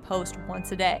want me to post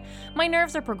once a day. My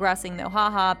nerves are progressing though,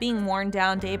 haha, being worn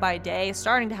down day by day,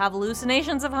 starting to have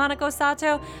hallucinations of Hanako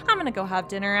Sato. I'm gonna go have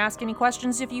dinner, ask any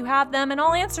questions if you have them, and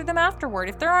I'll answer them afterward.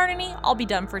 If there aren't any, I'll be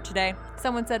done for today.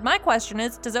 Someone said, my question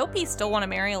is, does OP still want to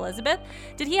marry Elizabeth?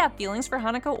 Did he have feelings for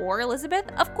Hanako or Elizabeth?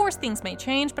 Of course things may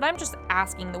change, but I'm just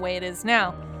asking the way it is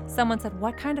now. Someone said,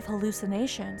 what kind of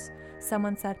hallucinations?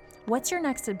 Someone said, what's your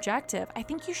next objective? I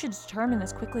think you should determine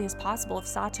as quickly as possible if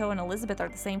Sato and Elizabeth are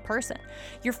the same person.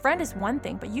 Your friend is one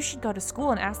thing, but you should go to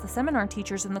school and ask the seminar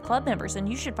teachers and the club members, and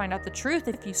you should find out the truth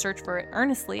if you search for it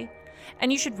earnestly.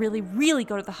 And you should really, really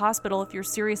go to the hospital if you're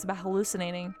serious about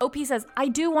hallucinating. OP says, I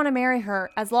do want to marry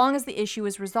her as long as the issue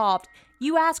is resolved.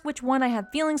 You ask which one I had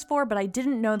feelings for, but I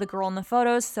didn't know the girl in the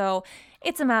photos, so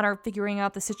it's a matter of figuring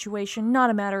out the situation, not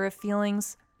a matter of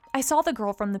feelings. I saw the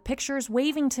girl from the pictures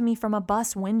waving to me from a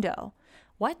bus window.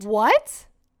 What?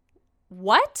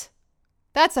 What?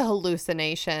 That's a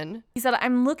hallucination. He said,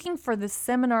 I'm looking for the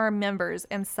seminar members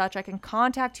and such I can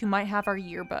contact who might have our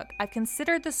yearbook. I've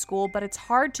considered the school, but it's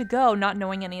hard to go not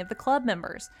knowing any of the club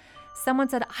members. Someone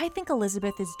said, I think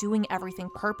Elizabeth is doing everything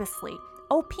purposely.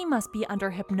 OP must be under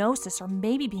hypnosis or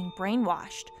maybe being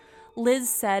brainwashed. Liz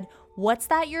said, what's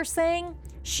that you're saying?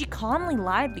 She calmly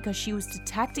lied because she was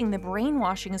detecting the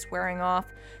brainwashing is wearing off.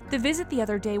 The visit the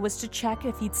other day was to check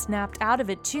if he'd snapped out of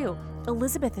it too.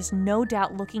 Elizabeth is no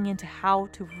doubt looking into how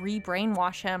to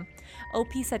re-brainwash him.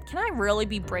 OP said, can I really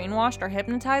be brainwashed or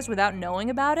hypnotized without knowing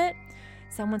about it?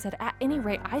 Someone said, at any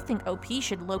rate, I think OP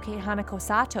should locate Hanako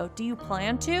Sato. Do you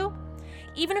plan to?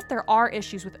 Even if there are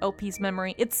issues with OP's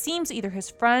memory, it seems either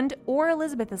his friend or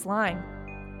Elizabeth is lying.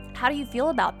 How do you feel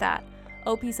about that?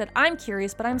 OP said, I'm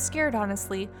curious, but I'm scared,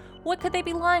 honestly. What could they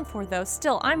be lying for, though?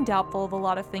 Still, I'm doubtful of a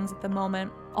lot of things at the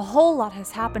moment. A whole lot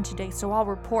has happened today, so I'll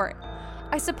report.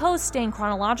 I suppose staying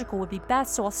chronological would be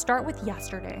best, so I'll start with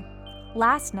yesterday.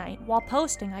 Last night, while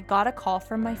posting, I got a call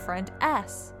from my friend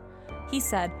S. He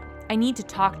said, I need to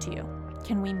talk to you.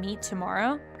 Can we meet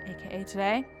tomorrow, aka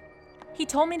today? He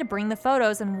told me to bring the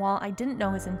photos, and while I didn't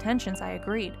know his intentions, I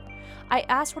agreed. I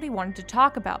asked what he wanted to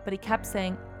talk about, but he kept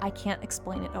saying, I can't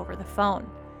explain it over the phone.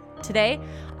 Today,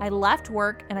 I left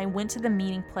work and I went to the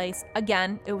meeting place.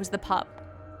 Again, it was the pub.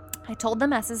 I told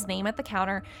them S's name at the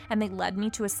counter and they led me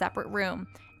to a separate room.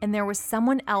 And there was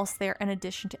someone else there in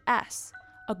addition to S,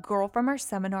 a girl from our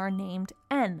seminar named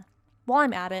N. While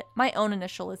I'm at it, my own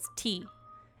initial is T.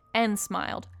 N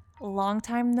smiled. Long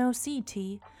time no see,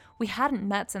 T. We hadn't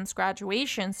met since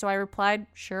graduation, so I replied,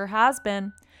 sure has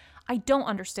been. I don't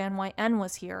understand why N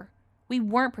was here. We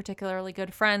weren't particularly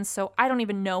good friends, so I don't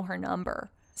even know her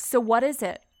number. So what is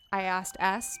it? I asked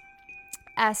S.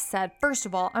 S said, first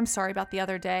of all, I'm sorry about the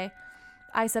other day.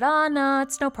 I said, no,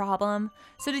 it's no problem.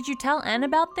 So did you tell N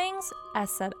about things?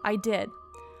 S said, I did.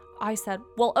 I said,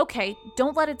 well, okay,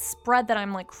 don't let it spread that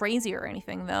I'm like crazy or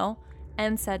anything though.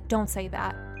 N said, don't say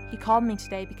that. He called me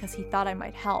today because he thought I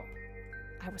might help.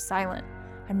 I was silent.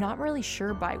 I'm not really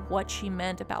sure by what she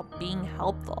meant about being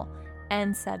helpful.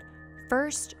 N said,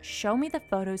 first, show me the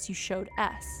photos you showed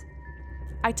S.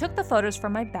 I took the photos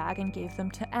from my bag and gave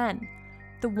them to N.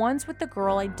 The ones with the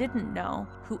girl I didn't know,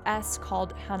 who S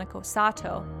called Hanako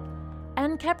Sato.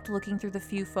 N kept looking through the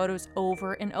few photos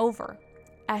over and over.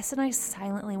 S and I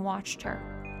silently watched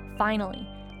her. Finally,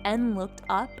 N looked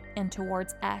up and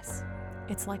towards S.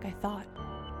 It's like I thought.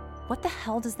 What the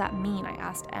hell does that mean? I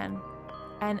asked N.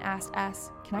 N asked S,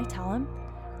 can I tell him?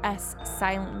 S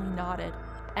silently nodded.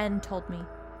 N told me,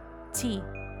 T,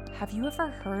 have you ever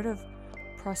heard of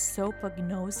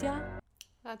prosopagnosia?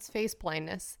 That's face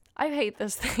blindness. I hate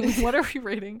this thing. What are we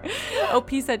reading?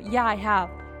 OP said, yeah, I have,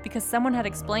 because someone had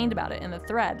explained about it in the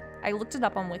thread. I looked it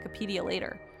up on Wikipedia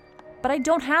later. But I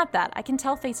don't have that. I can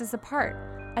tell faces apart.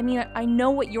 I mean, I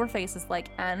know what your face is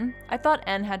like, N. I thought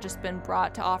N had just been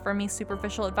brought to offer me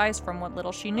superficial advice from what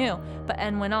little she knew. But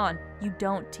N went on, you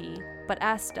don't, T, but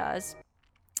S does.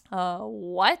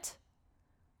 What?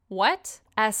 What?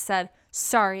 S said,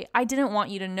 sorry, I didn't want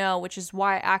you to know, which is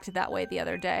why I acted that way the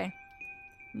other day.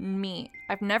 Me,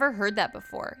 I've never heard that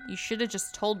before. You should have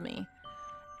just told me.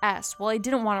 S, well, I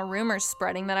didn't want a rumor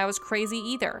spreading that I was crazy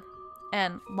either.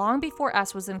 And long before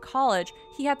S was in college,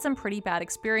 he had some pretty bad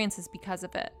experiences because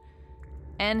of it.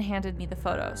 N handed me the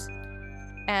photos.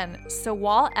 And so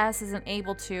while S isn't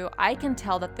able to, I can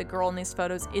tell that the girl in these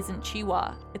photos isn't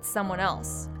Chiwa, it's someone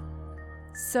else.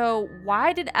 So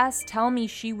why did S tell me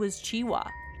she was Chiwa?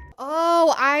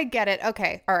 Oh, I get it.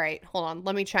 Okay. All right. Hold on.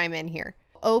 Let me chime in here.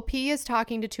 OP is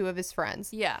talking to two of his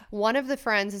friends. Yeah. One of the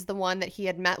friends is the one that he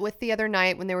had met with the other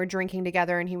night when they were drinking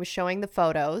together and he was showing the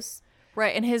photos.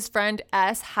 Right, and his friend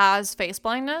S has face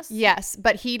blindness? Yes,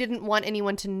 but he didn't want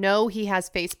anyone to know he has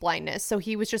face blindness. So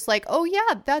he was just like, oh,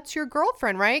 yeah, that's your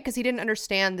girlfriend, right? Because he didn't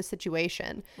understand the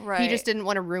situation. Right. He just didn't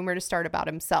want a rumor to start about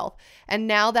himself. And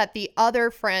now that the other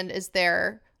friend is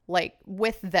there, like,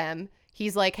 with them,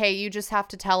 he's like, hey, you just have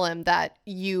to tell him that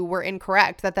you were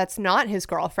incorrect, that that's not his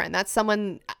girlfriend. That's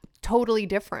someone totally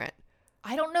different.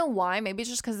 I don't know why. Maybe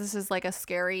it's just because this is like a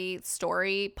scary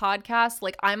story podcast.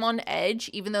 Like, I'm on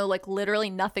edge, even though like literally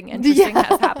nothing interesting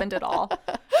has happened at all.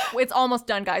 It's almost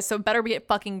done, guys. So it better be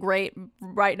fucking great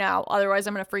right now. Otherwise,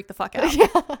 I'm going to freak the fuck out.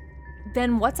 Yeah.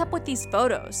 Then what's up with these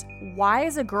photos? Why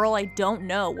is a girl I don't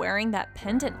know wearing that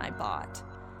pendant I bought?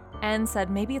 N said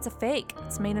maybe it's a fake.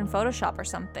 It's made in Photoshop or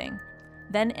something.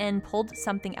 Then N pulled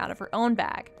something out of her own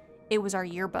bag. It was our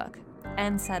yearbook.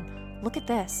 N said, look at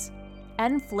this.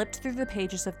 N flipped through the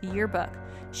pages of the yearbook.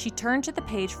 She turned to the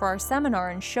page for our seminar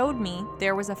and showed me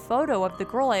there was a photo of the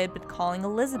girl I had been calling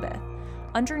Elizabeth.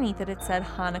 Underneath it said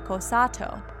Hanako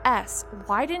Sato. S,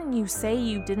 why didn't you say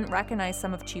you didn't recognize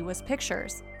some of Chiwa's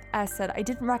pictures? S said, I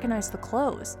didn't recognize the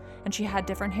clothes, and she had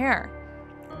different hair.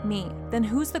 Me, then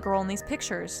who's the girl in these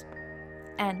pictures?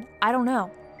 N, I don't know.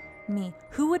 Me,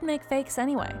 who would make fakes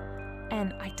anyway?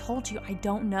 N, I told you I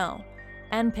don't know.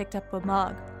 N picked up a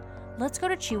mug. Let's go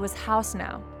to Chiwa's house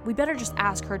now. We better just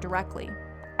ask her directly.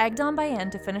 Egged on by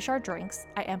N to finish our drinks,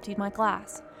 I emptied my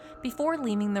glass. Before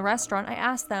leaving the restaurant, I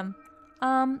asked them,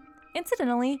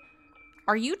 incidentally,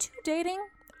 are you two dating?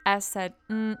 S said,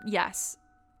 yes.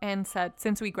 N said,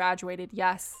 since we graduated,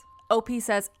 yes. OP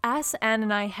says, S, N,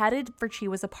 and I headed for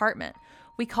Chiwa's apartment.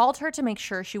 We called her to make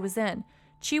sure she was in.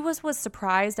 Chiwa was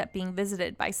surprised at being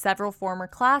visited by several former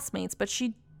classmates, but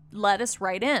she let us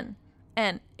right in.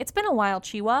 N, it's been a while,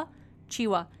 Chiwa.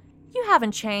 Chiwa, you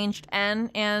haven't changed, N,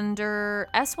 and,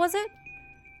 S, was it?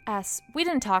 S, we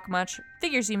didn't talk much.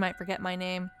 Figures you might forget my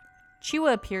name.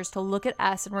 Chiwa appears to look at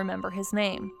S and remember his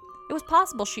name. It was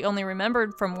possible she only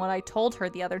remembered from what I told her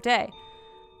the other day.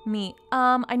 Me,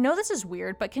 I know this is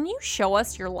weird, but can you show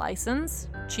us your license?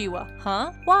 Chiwa,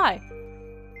 huh? Why?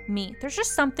 Me, there's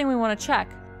just something we want to check.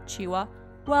 Chiwa,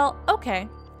 well, okay.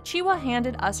 Chiwa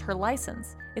handed us her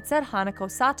license. It said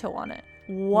Hanako Sato on it.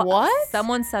 What?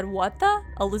 Someone said, what the?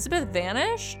 Elizabeth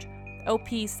vanished? OP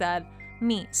said,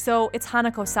 me, so it's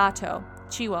Hanako Sato.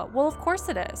 Chiwa, well, of course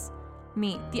it is.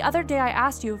 Me, the other day I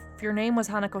asked you if your name was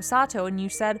Hanako Sato and you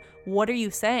said, what are you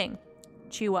saying?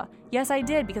 Chiwa, yes, I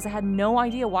did, because I had no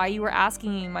idea why you were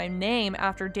asking me my name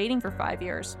after dating for 5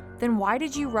 years. Then why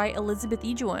did you write Elizabeth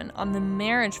Ijuin on the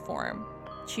marriage form?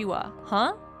 Chiwa,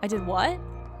 huh? I did what?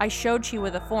 I showed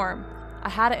Chiwa the form. I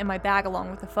had it in my bag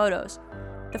along with the photos.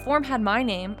 The form had my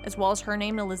name, as well as her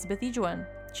name, Elizabeth Ijuin.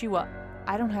 Chiwa,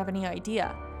 I don't have any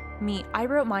idea. Me, I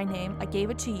wrote my name, I gave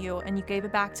it to you, and you gave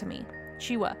it back to me.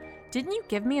 Chiwa, didn't you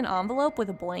give me an envelope with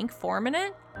a blank form in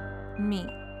it? Me,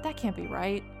 that can't be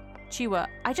right. Chiwa,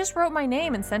 I just wrote my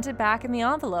name and sent it back in the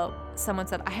envelope. Someone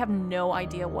said, I have no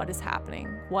idea what is happening.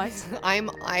 What?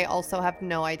 I also have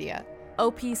no idea.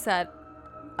 OP said,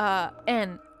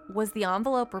 N, was the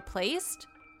envelope replaced?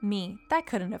 Me, that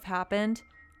couldn't have happened.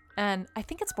 And I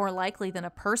think it's more likely than a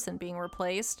person being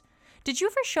replaced. Did you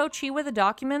ever show Chiwa the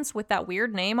documents with that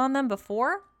weird name on them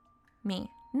before? Me,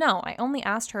 no, I only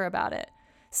asked her about it.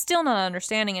 Still not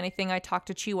understanding anything, I talked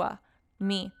to Chiwa.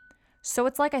 Me, so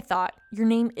it's like I thought, your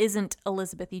name isn't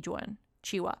Elizabeth Ijuin.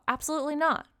 Chiwa, absolutely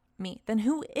not. Me, then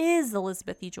who is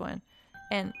Elizabeth Ijuin?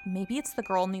 And maybe it's the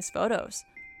girl in these photos.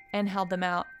 And held them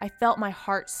out. I felt my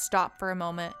heart stop for a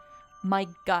moment. My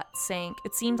gut sank.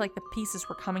 It seemed like the pieces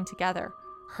were coming together.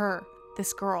 Her,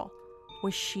 this girl.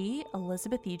 Was she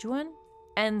Elizabeth Ijuin?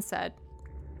 N said,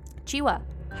 Chiwa,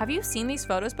 have you seen these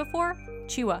photos before?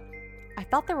 Chiwa, I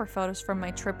thought there were photos from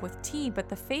my trip with T, but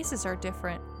the faces are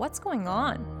different. What's going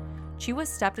on? Chiwa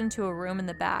stepped into a room in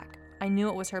the back. I knew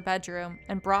it was her bedroom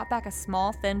and brought back a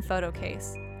small, thin photo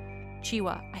case.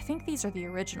 Chiwa, I think these are the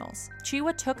originals.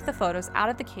 Chiwa took the photos out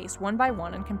of the case one by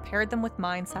one and compared them with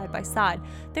mine side by side.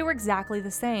 They were exactly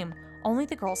the same, only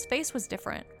the girl's face was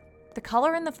different. The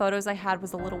color in the photos I had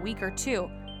was a little weaker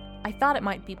too. I thought it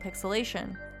might be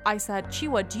pixelation. I said,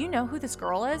 Chiwa, do you know who this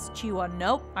girl is? Chiwa,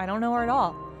 nope, I don't know her at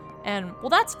all. And, well,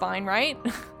 that's fine, right?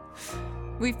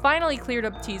 We finally cleared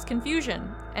up T's confusion,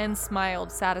 and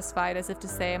smiled, satisfied, as if to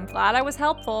say, I'm glad I was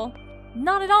helpful.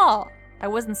 Not at all. I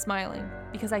wasn't smiling,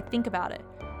 because I think about it.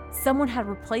 Someone had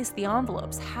replaced the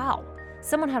envelopes. How?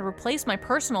 Someone had replaced my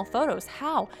personal photos.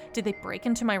 How? Did they break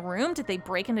into my room? Did they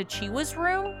break into Chiwa's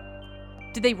room?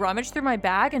 Did they rummage through my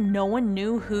bag and no one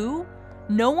knew who?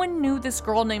 No one knew this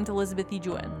girl named Elizabeth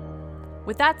Ijuin.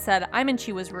 With that said, I'm in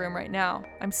Chiwa's room right now.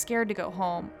 I'm scared to go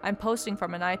home. I'm posting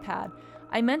from an iPad.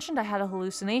 I mentioned I had a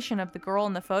hallucination of the girl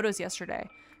in the photos yesterday.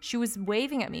 She was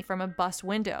waving at me from a bus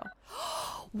window.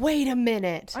 Wait a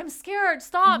minute. I'm scared.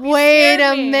 Stop. You Wait scared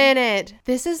a me. minute.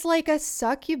 This is like a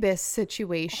succubus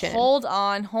situation. Hold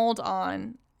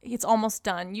on. It's almost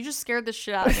done. You just scared the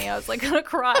shit out of me. I was like gonna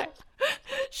cry.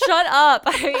 Shut up.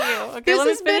 I hate you. Okay, This let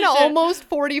me has been finish it. almost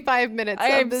 45 minutes I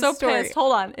of am this so story. pissed.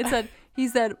 Hold on. He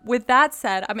said, with that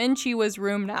said, I'm in Chiwa's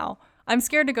room now. I'm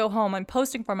scared to go home. I'm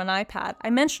posting from an iPad. I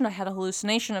mentioned I had a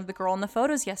hallucination of the girl in the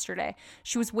photos yesterday.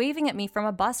 She was waving at me from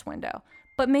a bus window.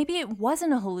 But maybe it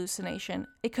wasn't a hallucination.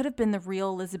 It could have been the real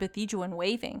Elizabeth Ejuan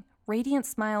waving, radiant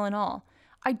smile and all.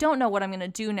 I don't know what I'm going to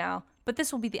do now, but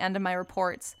this will be the end of my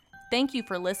reports. Thank you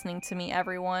for listening to me,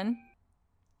 everyone.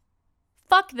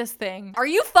 Fuck this thing. Are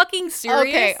you fucking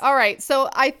serious? Okay, all right. So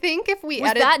I think if we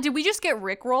edit did we just get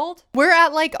rickrolled? we're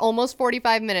at like almost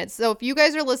 45 minutes. So if you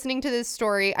guys are listening to this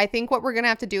story, I think what we're going to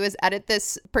have to do is edit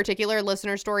this particular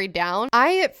listener story down.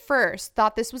 I at first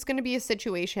thought this was going to be a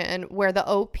situation where the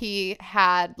OP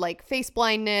had like face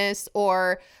blindness,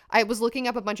 or I was looking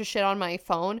up a bunch of shit on my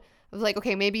phone. I was like,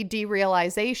 okay, maybe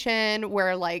derealization,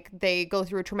 where like they go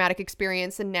through a traumatic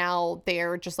experience and now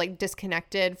they're just like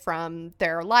disconnected from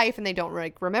their life and they don't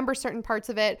like remember certain parts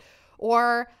of it.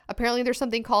 Or apparently there's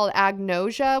something called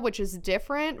agnosia, which is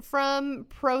different from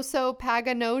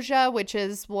prosopagnosia, which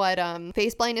is what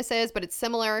face blindness is, but it's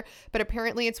similar. But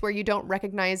apparently it's where you don't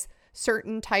recognize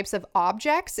certain types of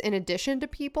objects in addition to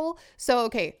people. So,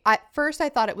 okay, at first I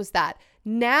thought it was that.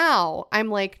 Now I'm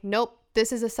like, nope.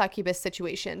 This is a succubus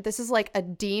situation. This is like a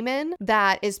demon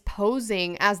that is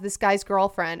posing as this guy's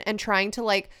girlfriend and trying to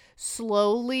like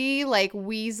slowly like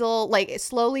weasel, like it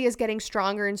slowly is getting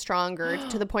stronger and stronger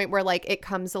to the point where like it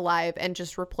comes alive and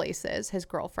just replaces his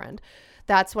girlfriend.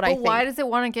 That's what I think. Why does it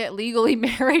want to get legally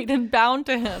married and bound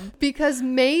to him? Because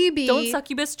maybe... Don't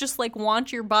succubus just like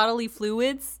want your bodily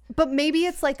fluids? But maybe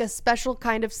it's like a special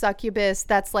kind of succubus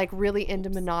that's like really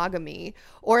into monogamy.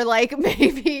 Or like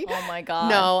maybe... Oh my God.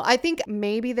 No, I think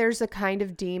maybe there's a kind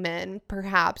of demon,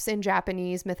 perhaps in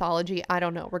Japanese mythology. I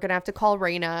don't know. We're going to have to call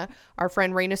Raina, our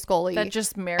friend Raina Scully. That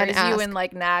just marries you and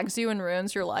like nags you and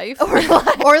ruins your life?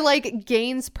 Or like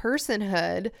gains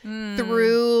personhood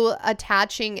through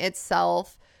attaching itself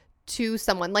to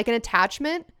someone, like an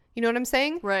attachment. You know what I'm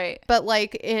saying? Right. But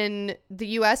like in the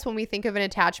US, when we think of an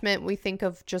attachment, we think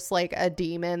of just like a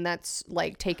demon that's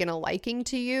like taken a liking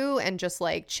to you and just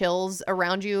like chills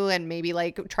around you and maybe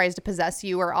like tries to possess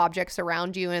you or objects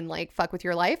around you and like fuck with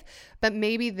your life. But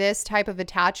maybe this type of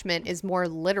attachment is more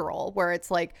literal, where it's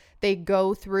like they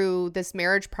go through this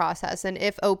marriage process. And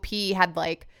if OP had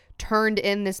like turned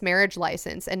in this marriage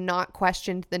license and not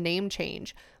questioned the name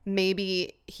change,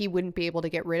 maybe he wouldn't be able to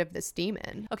get rid of this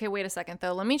demon. Okay, wait a second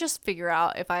though. Let me just figure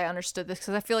out if I understood this,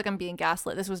 because I feel like I'm being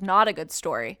gaslit. This was not a good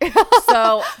story.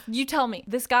 So you tell me.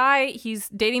 This guy, he's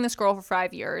dating this girl for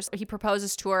 5 years. He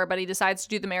proposes to her, but he decides to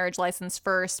do the marriage license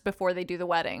first before they do the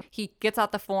wedding. He gets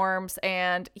out the forms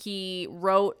and he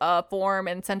wrote a form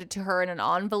and sent it to her in an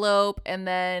envelope, and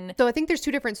then... So I think there's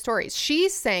two different stories.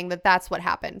 She's saying that that's what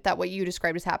happened, that what you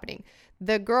described as happening.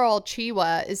 The girl,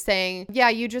 Chiwa, is saying, yeah,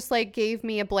 you just like gave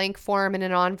me a blank form in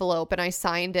an envelope and I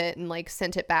signed it and like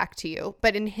sent it back to you.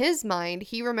 But in his mind,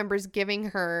 he remembers giving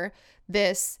her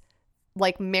this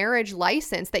like marriage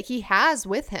license that he has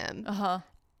with him.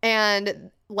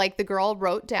 And like the girl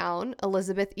wrote down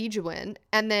Elizabeth Ejuan,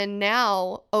 and then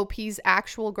now OP's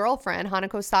actual girlfriend,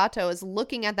 Hanako Sato, is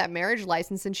looking at that marriage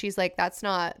license and she's like, that's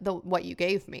not what you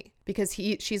gave me. Because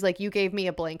she's like, you gave me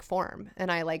a blank form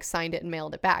and I like signed it and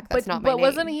mailed it back. That's not my name. But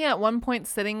wasn't he at one point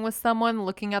sitting with someone,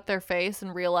 looking at their face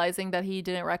and realizing that he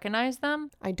didn't recognize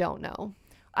them? I don't know.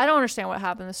 I don't understand what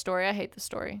happened in the story. I hate the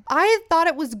story. I thought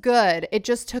it was good. It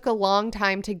just took a long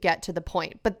time to get to the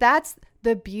point. But that's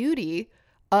the beauty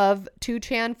of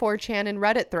 2chan, 4chan, and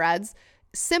Reddit threads.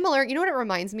 Similar, you know what it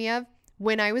reminds me of?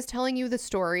 When I was telling you the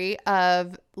story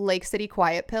of Lake City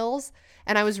Quiet Pills,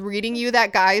 and I was reading you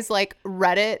that guy's like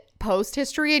Reddit post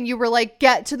history, and you were like,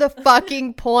 get to the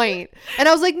fucking point. And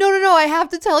I was like, no, I have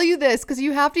to tell you this because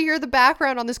you have to hear the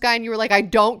background on this guy. And you were like, I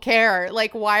don't care.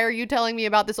 Like, why are you telling me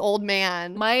about this old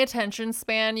man? My attention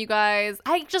span, you guys,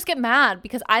 I just get mad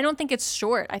because I don't think it's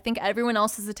short. I think everyone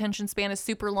else's attention span is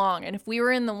super long. And if we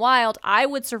were in the wild, I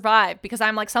would survive because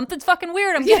I'm like, something's fucking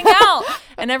weird. I'm getting out.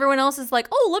 And everyone else is like,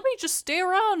 oh, let me just stay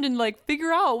around and like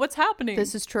figure out what's happening.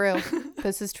 This is true.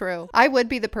 This is true. I would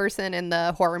be the person in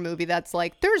the horror movie that's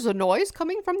like, there's a noise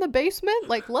coming from the basement.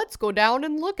 Like, let's go down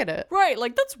and look at it. Right.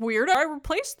 Like, that's weird. I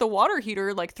replaced the water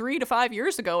heater like 3 to 5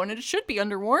 years ago and it should be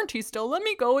under warranty still. Let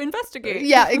me go investigate.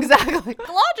 Yeah, exactly.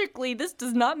 Logically, this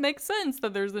does not make sense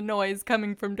that there's a noise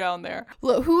coming from down there.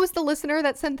 Look, who was the listener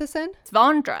that sent this in? It's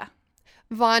Vandra.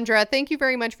 Vondra, thank you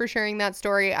very much for sharing that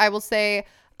story. I will say,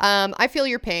 I feel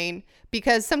your pain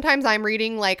because sometimes I'm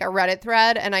reading like a Reddit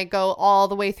thread and I go all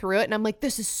the way through it and I'm like,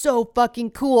 this is so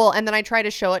fucking cool. And then I try to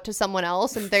show it to someone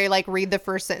else and they like read the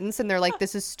first sentence and they're like,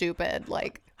 this is stupid.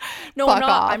 Like, no, fuck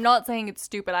off. I'm not saying it's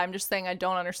stupid. I'm just saying I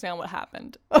don't understand what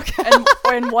happened. Okay.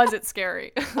 And was it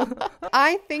scary?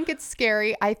 I think it's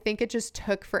scary. I think it just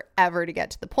took forever to get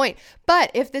to the point.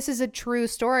 But if this is a true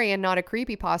story and not a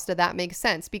creepypasta, that makes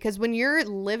sense. Because when you're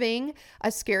living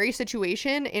a scary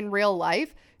situation in real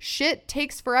life, shit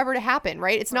takes forever to happen,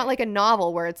 right? It's not like a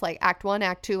novel where it's like act 1,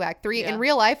 act 2, act 3. Yeah. In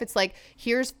real life, it's like,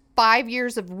 here's 5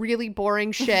 years of really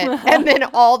boring shit. And then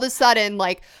all of a sudden,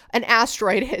 like an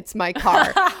asteroid hits my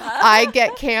car. I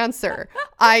get cancer.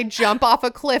 I jump off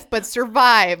a cliff but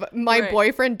survive. My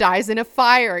boyfriend dies in a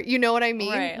fire. You know what I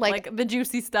mean? Right. Like the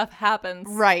juicy stuff happens.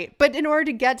 Right. But in order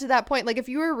to get to that point, like if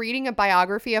you were reading a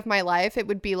biography of my life, it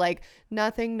would be like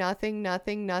nothing, nothing,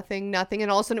 nothing, nothing, nothing.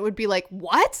 And all of a sudden it would be like,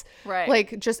 what? Right.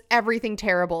 Like just everything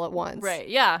terrible at once. Right.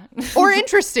 Yeah. Or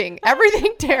interesting.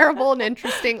 Everything terrible and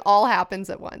interesting all happens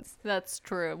at once. That's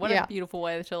true. What a beautiful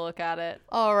way to look at it.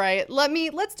 All right.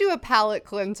 Let's do a palate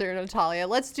cleanser, Natalia.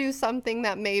 Let's do something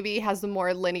that maybe has a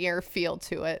more linear feel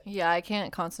to it. Yeah, I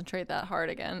can't concentrate that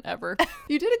hard again, ever.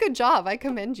 You did a good job. I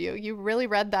commend you. You really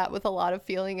read that with a lot of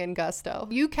feeling and gusto.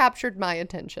 You captured my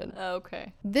attention.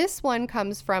 Okay. This one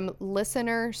comes from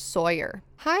listener Sawyer.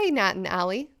 Hi, Nat and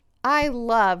Allie. I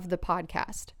love the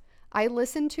podcast. I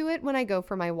listen to it when I go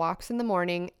for my walks in the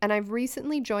morning, and I've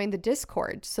recently joined the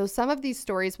Discord, so some of these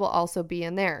stories will also be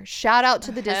in there. Shout out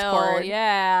to the Discord. Hell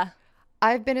yeah.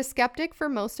 I've been a skeptic for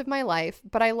most of my life,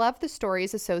 but I love the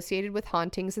stories associated with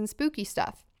hauntings and spooky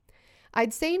stuff.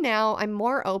 I'd say now I'm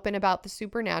more open about the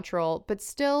supernatural, but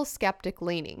still skeptic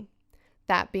leaning.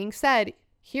 That being said,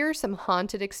 here are some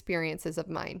haunted experiences of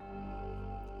mine.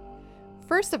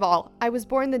 First of all, I was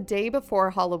born the day before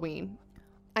Halloween.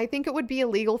 I think it would be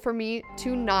illegal for me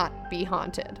to not be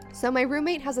haunted. So my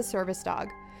roommate has a service dog.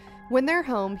 When they're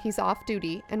home, he's off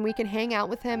duty and we can hang out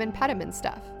with him and pet him and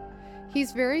stuff.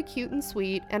 He's very cute and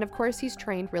sweet, and of course he's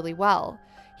trained really well.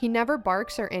 He never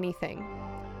barks or anything.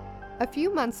 A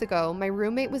few months ago, my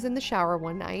roommate was in the shower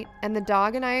one night and the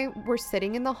dog and I were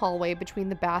sitting in the hallway between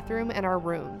the bathroom and our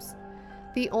rooms.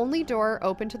 The only door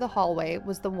open to the hallway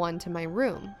was the one to my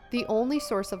room. The only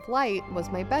source of light was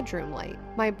my bedroom light.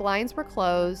 My blinds were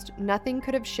closed. Nothing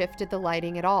could have shifted the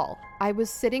lighting at all. I was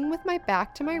sitting with my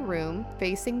back to my room,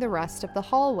 facing the rest of the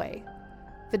hallway.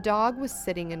 The dog was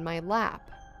sitting in my lap.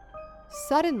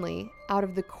 Suddenly, out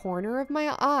of the corner of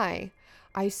my eye,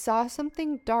 I saw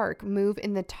something dark move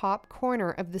in the top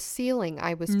corner of the ceiling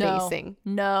I was facing.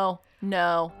 No.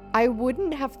 I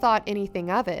wouldn't have thought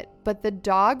anything of it, but the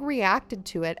dog reacted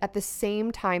to it at the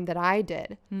same time that I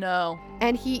did. No.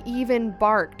 And he even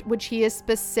barked, which he is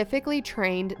specifically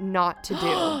trained not to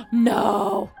do.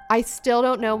 No. I still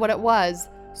don't know what it was.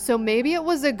 So maybe it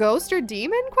was a ghost or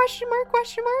demon? ?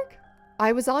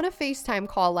 I was on a FaceTime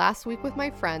call last week with my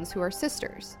friends who are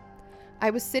sisters. I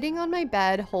was sitting on my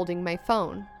bed holding my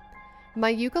phone. My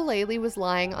ukulele was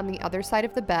lying on the other side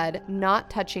of the bed, not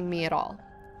touching me at all.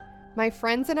 My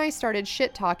friends and I started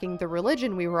shit-talking the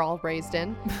religion we were all raised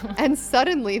in, and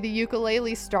suddenly the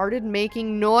ukulele started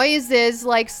making noises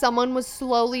like someone was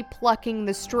slowly plucking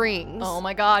the strings. Oh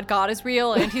my God, God is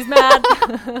real and he's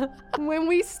mad. When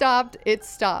we stopped, it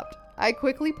stopped. I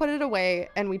quickly put it away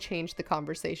and we changed the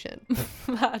conversation.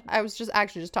 I was just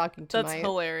talking to my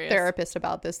therapist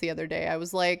about this the other day. I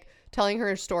was like telling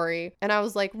her a story and I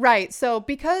was like, right, so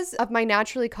because of my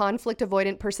naturally conflict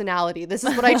avoidant personality, this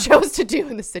is what I chose to do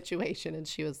in this situation. And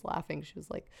she was laughing. She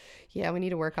was like, yeah, we need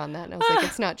to work on that. And I was like,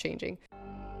 it's not changing.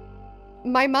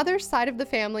 My mother's side of the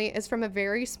family is from a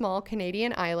very small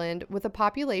Canadian island with a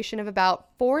population of about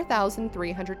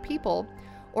 4,300 people,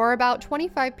 or about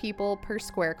 25 people per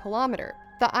square kilometer.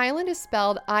 The island is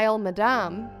spelled Isle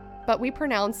Madame, but we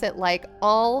pronounce it like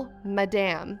All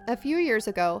Madame. A few years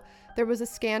ago, there was a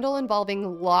scandal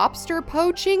involving lobster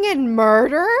poaching and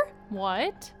murder.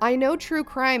 What? I know true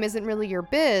crime isn't really your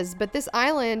biz, but this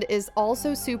island is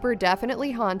also super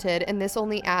definitely haunted, and this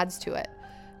only adds to it.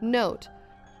 Note,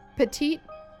 Petit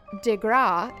de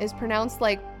Gras is pronounced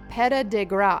like Peta de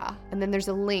Gras, and then there's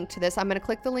a link to this. I'm going to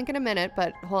click the link in a minute,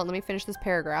 but hold on, let me finish this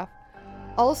paragraph.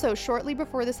 Also, shortly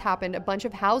before this happened, a bunch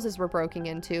of houses were broken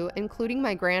into, including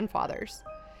my grandfather's.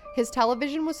 His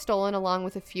television was stolen along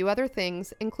with a few other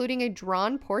things, including a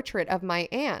drawn portrait of my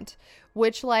aunt,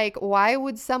 which, like, why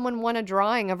would someone want a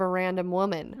drawing of a random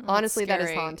woman? That's Honestly, scary. that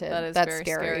is haunted. That is That's very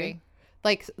scary.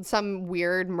 Like some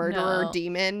weird murderer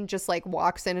demon just like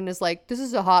walks in and is like, this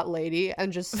is a hot lady,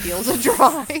 and just steals a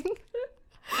drawing.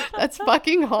 That's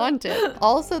fucking haunted.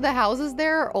 Also, the houses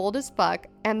there are old as fuck,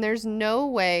 and there's no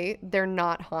way they're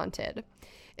not haunted.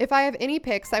 If I have any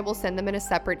pics, I will send them in a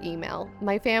separate email.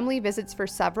 My family visits for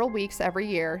several weeks every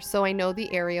year, so I know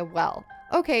the area well.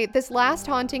 Okay, this last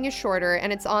haunting is shorter,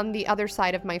 and it's on the other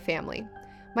side of my family.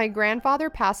 My grandfather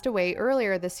passed away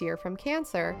earlier this year from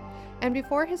cancer, and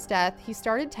before his death, he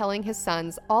started telling his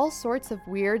sons all sorts of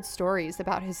weird stories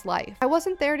about his life. I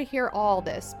wasn't there to hear all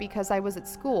this because I was at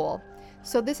school,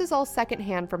 so this is all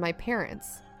secondhand from my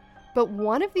parents. But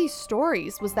one of these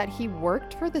stories was that he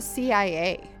worked for the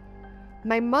CIA.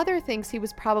 My mother thinks he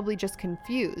was probably just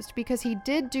confused because he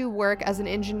did do work as an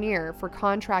engineer for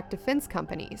contract defense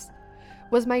companies.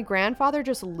 Was my grandfather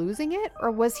just losing it,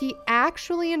 or was he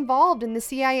actually involved in the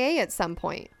CIA at some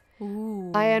point?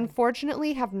 Ooh. I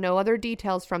unfortunately have no other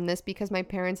details from this because my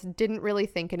parents didn't really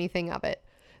think anything of it.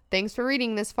 Thanks for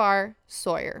reading this far,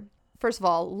 Sawyer. First of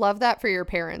all, love that for your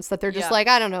parents, that they're just like,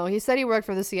 I don't know, he said he worked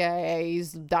for the CIA,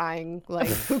 he's dying, like,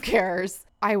 who cares?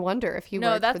 I wonder if he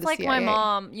worked for the CIA. No, that's like my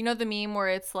mom. You know the meme where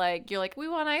it's like, you're like, we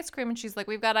want ice cream, and she's like,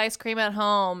 we've got ice cream at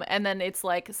home, and then it's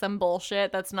like some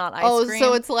bullshit that's not ice cream. Oh,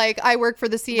 so it's like, I work for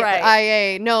the CIA.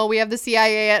 Right. No, we have the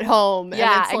CIA at home.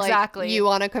 Yeah, and it's like exactly. you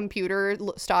on a computer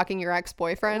stalking your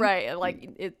ex-boyfriend. Right,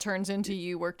 like it turns into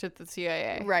you worked at the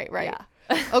CIA. Right. Yeah.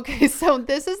 Okay, so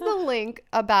this is the link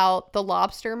about the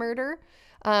lobster murder.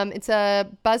 It's a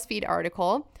BuzzFeed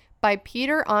article by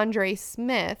Peter Andre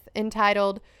Smith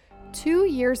entitled, 2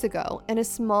 years ago, in a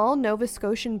small Nova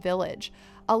Scotian village,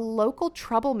 a local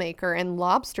troublemaker and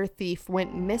lobster thief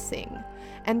went missing,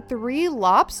 and 3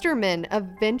 lobstermen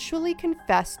eventually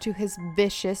confessed to his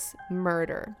vicious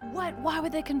murder. What? Why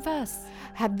would they confess?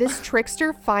 Had this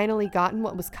trickster finally gotten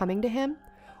what was coming to him?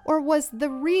 Or was the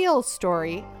real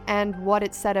story, and what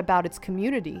it said about its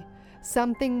community,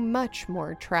 something much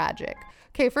more tragic?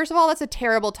 Okay, first of all, that's a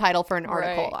terrible title for an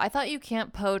article. Right. I thought you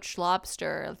can't poach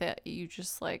lobster, that you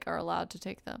just like are allowed to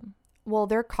take them. Well,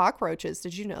 they're cockroaches.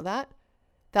 Did you know that?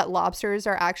 That lobsters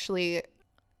are actually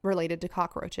related to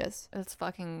cockroaches. It's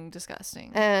fucking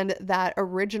disgusting. And that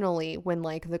originally, when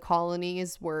like the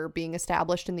colonies were being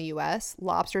established in the US,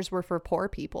 lobsters were for poor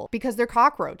people because they're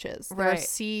cockroaches. They're Right.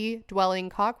 sea-dwelling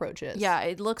cockroaches. Yeah,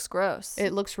 it looks gross.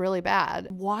 It looks really bad.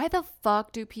 Why the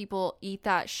fuck do people eat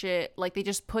that shit? Like, they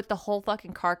just put the whole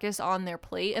fucking carcass on their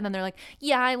plate, and then they're like,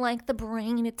 yeah, I like the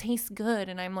brain, it tastes good.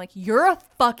 And I'm like, you're a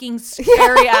fucking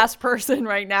scary ass person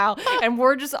right now, and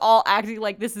we're just all acting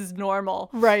like this is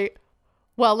normal. Right.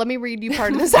 Well, let me read you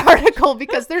part of this article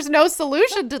because there's no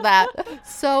solution to that.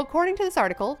 So, according to this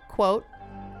article, quote,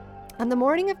 on the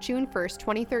morning of June 1st,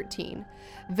 2013,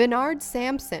 Vinard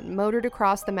Sampson motored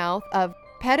across the mouth of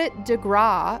Petit de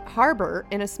Gras Harbor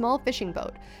in a small fishing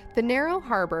boat. The narrow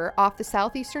harbor off the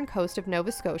southeastern coast of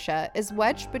Nova Scotia is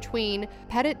wedged between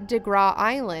Petit de Gras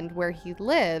Island, where he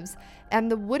lives, and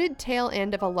the wooded tail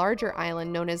end of a larger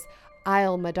island known as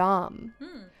Isle Madame.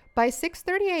 By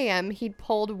 6:30 a.m., he'd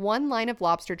pulled one line of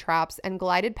lobster traps and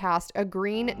glided past a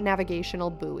green navigational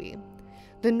buoy.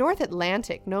 The North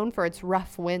Atlantic, known for its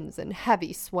rough winds and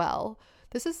heavy swell.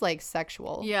 This is like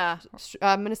sexual. Yeah.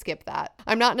 I'm going to skip that.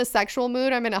 I'm not in a sexual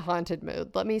mood. I'm in a haunted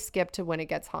mood. Let me skip to when it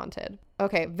gets haunted.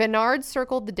 Okay. Vinard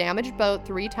circled the damaged boat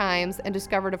 3 times and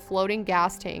discovered a floating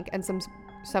gas tank and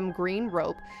some green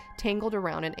rope tangled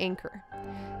around an anchor.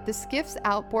 The skiff's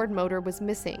outboard motor was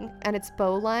missing, and its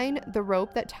bowline, the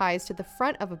rope that ties to the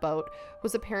front of a boat,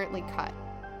 was apparently cut.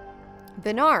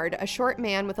 Vinard, a short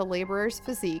man with a laborer's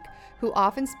physique, who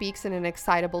often speaks in an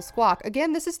excitable squawk.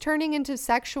 Again, this is turning into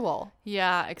sexual.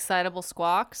 Yeah, excitable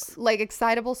squawks. Like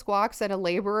excitable squawks and a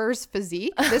laborer's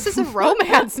physique. This is a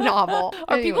romance novel.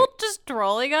 Are Anyway, people just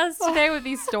trolling us today with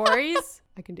these stories?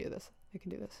 I can do this.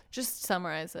 Just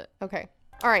summarize it. Okay.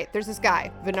 All right, there's this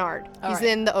guy, Vinard. He's right.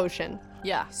 in the ocean,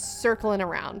 Yeah. circling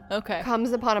around. Okay.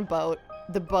 Comes upon a boat.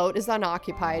 The boat is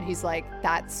unoccupied. He's like,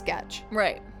 that's sketch.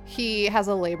 Right. He has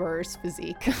a laborer's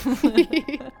physique.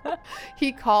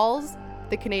 He calls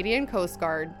the Canadian Coast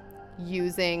Guard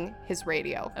using his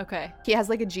radio. Okay. He has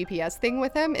like a GPS thing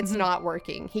with him. It's not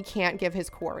working. He can't give his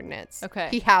coordinates. Okay.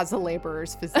 He has a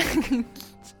laborer's physique.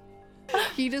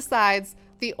 He decides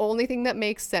the only thing that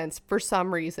makes sense for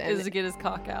some reason Is to get his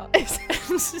cock out.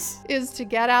 is to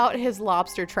get out his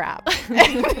lobster trap.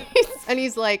 And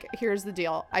he's like, here's the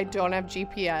deal. I don't have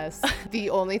GPS. The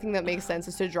only thing that makes sense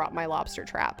is to drop my lobster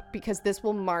trap because this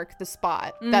will mark the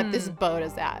spot that this boat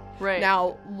is at. Right.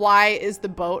 Now, why is the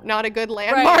boat not a good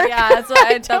landmark? Right, yeah, that's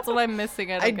what I'm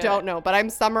missing. I don't know, but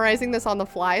I'm summarizing this on the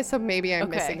fly, so maybe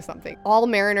I'm missing something. All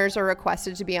mariners are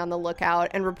requested to be on the lookout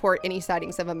and report any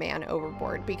sightings of a man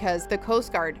overboard because the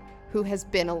Coast Guard, who has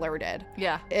been alerted,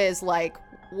 Yeah. is like,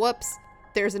 whoops,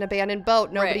 there's an abandoned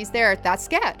boat, nobody's there. That's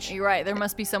sketch. You're right. There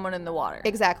must be someone in the water.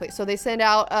 Exactly. So they send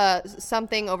out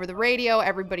something over the radio.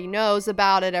 Everybody knows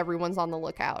about it. Everyone's on the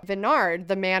lookout. Vinard,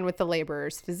 the man with the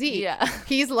laborer's physique,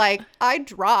 he's like, I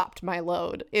dropped my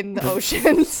load in the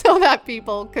ocean so that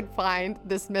people could find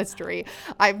this mystery.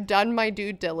 I've done my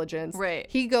due diligence. Right.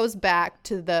 He goes back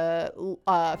to the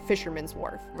fisherman's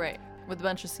wharf. Right. With a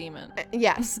bunch of semen.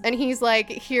 Yes. And he's like,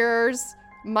 here's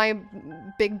my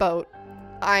big boat.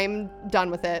 I'm done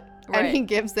with it. Right. And he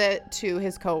gives it to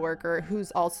his coworker,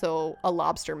 who's also a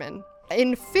lobsterman.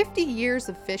 In 50 years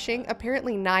of fishing,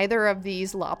 apparently neither of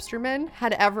these lobstermen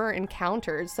had ever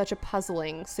encountered such a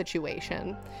puzzling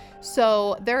situation.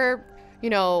 So they're,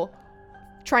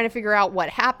 trying to figure out what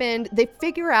happened. They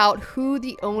figure out who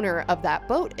the owner of that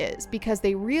boat is because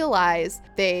they realize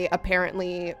they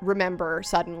apparently remember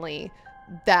suddenly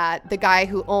that the guy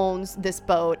who owns this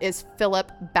boat is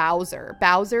Philip Bowser.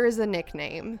 Bowser is a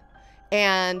nickname.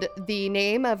 And the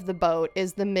name of the boat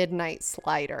is the Midnight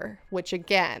Slider, which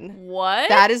again, what?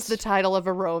 That is the title of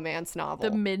a romance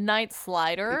novel. The Midnight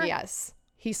Slider? Yes.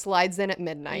 He slides in at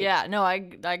midnight. Yeah, no, I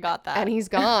got that. And he's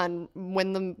gone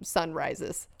when the sun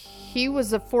rises. He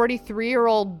was a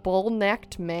 43-year-old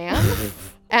bull-necked man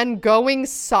and going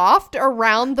soft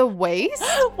around the waist.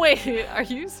 Wait, are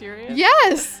you serious?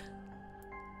 Yes.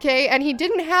 Okay, and he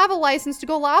didn't have a license to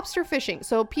go lobster fishing.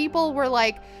 So people were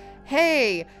like,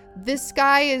 hey, this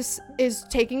guy is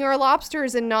taking our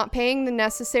lobsters and not paying the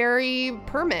necessary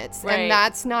permits. Right. And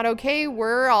that's not okay.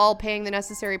 We're all paying the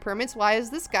necessary permits. Why is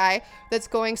this guy that's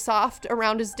going soft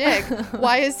around his dick,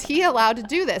 why is he allowed to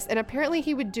do this? And apparently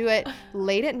he would do it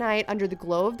late at night under the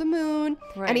glow of the moon.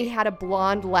 Right. And he had a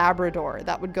blonde Labrador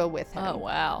that would go with him. Oh,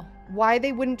 wow. Why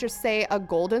they wouldn't just say a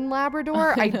golden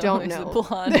Labrador, I don't know. It's a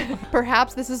blonde.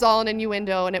 Perhaps this is all an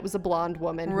innuendo and it was a blonde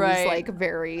woman Right. who's like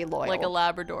very loyal. Like a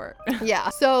Labrador. Yeah.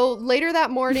 So later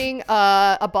that morning,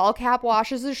 a ball cap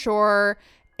washes ashore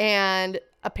and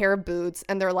a pair of boots.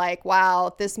 And they're like,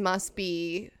 wow, this must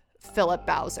be Philip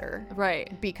Bowser.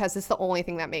 Right. Because it's the only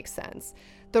thing that makes sense.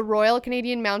 The Royal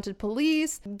Canadian Mounted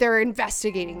Police, they're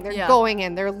investigating. They're going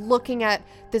in. They're looking at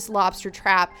this lobster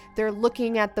trap. They're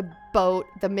looking at the boat,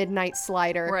 the Midnight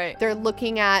Slider. Right. They're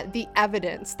looking at the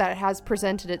evidence that has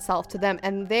presented itself to them.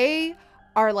 And they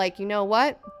are like, you know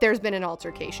what? There's been an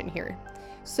altercation here.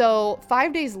 So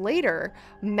 5 days later,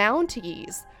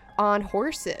 Mounties on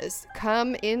horses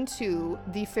come into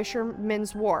the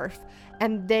fisherman's wharf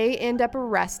and they end up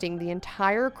arresting the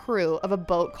entire crew of a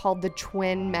boat called the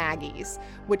Twin Maggies,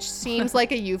 which seems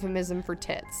like a euphemism for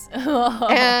tits.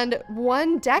 And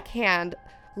one deckhand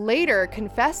later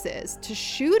confesses to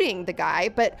shooting the guy,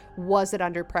 but was it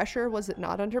under pressure? Was it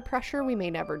not under pressure? We may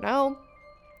never know.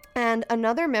 And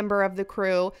another member of the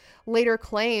crew later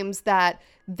claims that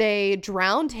they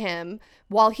drowned him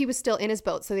while he was still in his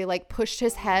boat. So they like pushed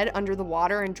his head under the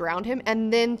water and drowned him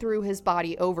and then threw his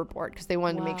body overboard because they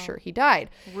wanted to make sure he died.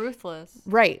 Ruthless.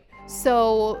 Right.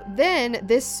 So then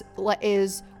this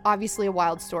is obviously a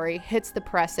wild story, hits the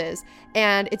presses,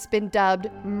 and it's been dubbed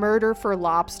Murder for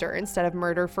Lobster instead of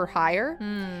Murder for Hire.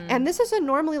 And this is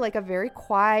normally like a very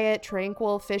quiet,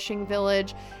 tranquil fishing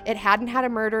village. It hadn't had a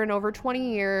murder in over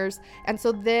 20 years. And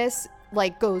so this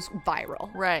like goes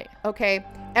viral. Right. Okay.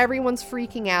 Everyone's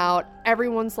freaking out.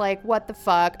 Everyone's like, what the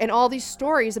fuck? And all these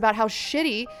stories about how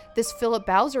shitty this Philip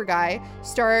Bowser guy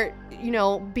start,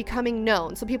 becoming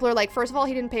known. So people are like, first of all,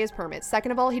 he didn't pay his permits.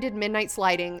 Second of all, he did midnight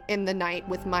sliding in the night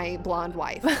with my blonde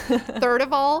wife. Third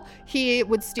of all, he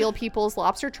would steal people's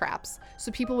lobster traps.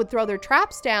 So people would throw their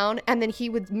traps down and then he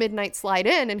would midnight slide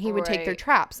in and he would take their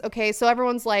traps. Okay. So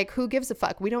everyone's like, who gives a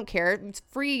fuck? We don't care. It's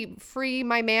free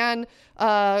my man,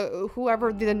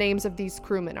 whoever the names of these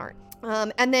crewmen are.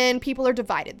 And then people are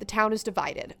divided. The town is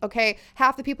divided. Okay.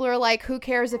 Half the people are like, who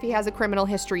cares if he has a criminal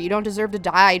history? You don't deserve to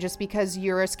die just because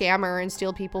you're a scammer and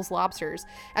steal people's lobsters.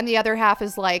 And the other half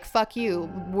is like, fuck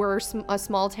you. We're a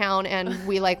small town and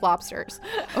we like lobsters.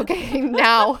 Okay.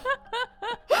 Now,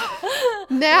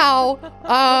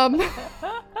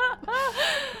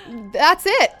 that's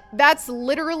it. That's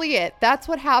literally it. That's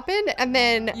what happened. And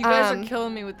then you guys are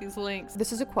killing me with these links.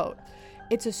 This is a quote.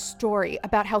 It's a story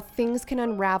about how things can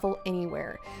unravel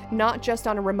anywhere, not just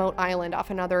on a remote island off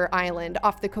another island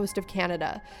off the coast of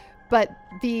Canada, but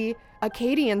the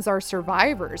Acadians are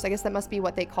survivors. I guess that must be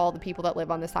what they call the people that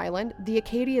live on this island. The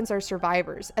Acadians are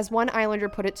survivors. As one islander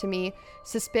put it to me,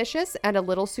 suspicious and a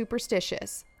little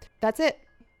superstitious. That's it.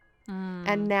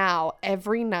 And now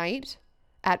every night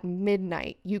at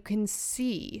midnight, you can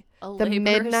see the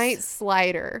Midnight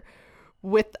Slider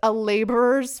with a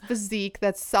laborer's physique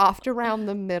that's soft around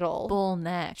the middle. Bull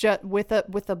neck. With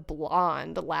a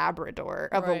blonde Labrador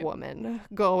of a woman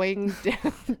going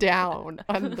down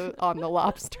on the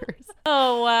lobsters.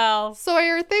 Oh, wow.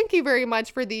 Sawyer, thank you very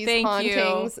much for these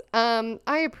hauntings. You.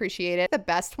 I appreciate it. The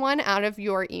best one out of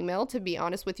your email, to be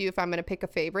honest with you, if I'm going to pick a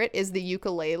favorite, is the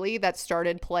ukulele that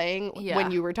started playing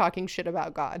when you were talking shit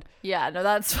about God. Yeah, no,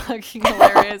 that's fucking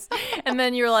hilarious. And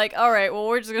then you're like, all right, well,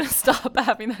 we're just going to stop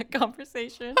having that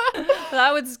conversation.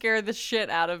 That would scare the shit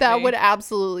out of me. That would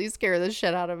absolutely scare the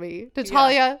shit out of me.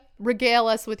 Natalia, regale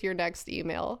us with your next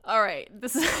email. All right,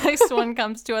 this next one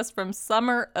comes to us from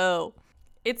Summer O.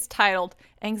 It's titled,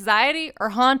 Anxiety or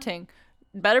Haunting?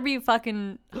 Better be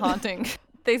fucking haunting.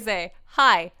 They say,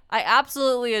 hi, I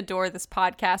absolutely adore this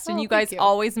podcast and you guys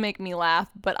always make me laugh,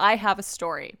 but I have a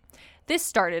story. This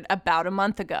started about a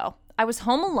month ago. I was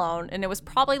home alone and it was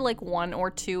probably like 1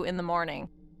 or 2 in the morning.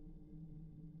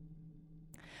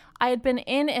 I had been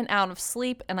in and out of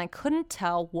sleep and I couldn't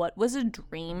tell what was a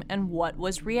dream and what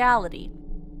was reality.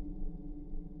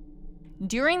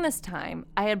 During this time,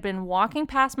 I had been walking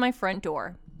past my front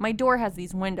door. My door has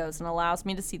these windows and allows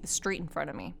me to see the street in front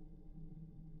of me.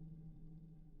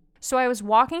 So I was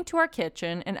walking to our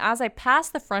kitchen, and as I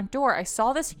passed the front door, I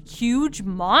saw this huge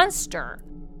monster.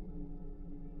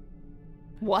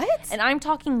 What? And I'm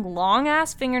talking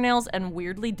long-ass fingernails and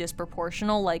weirdly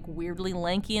disproportional, like weirdly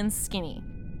lanky and skinny.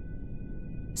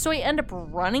 So I end up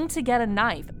running to get a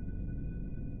knife.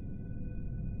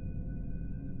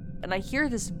 And I hear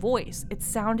this voice. It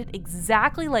sounded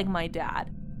exactly like my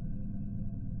dad.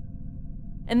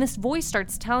 And this voice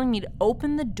starts telling me to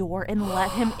open the door and let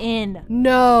him in.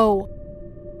 No.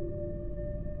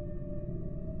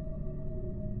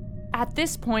 At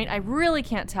this point, I really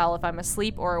can't tell if I'm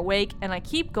asleep or awake, and I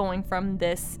keep going from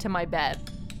this to my bed.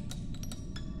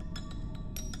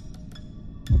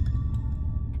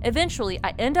 Eventually,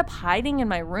 I end up hiding in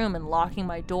my room and locking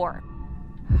my door.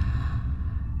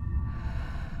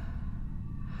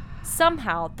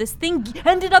 Somehow, this thing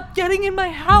ended up getting in my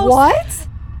house. What?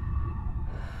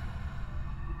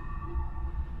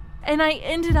 And I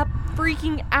ended up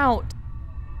freaking out.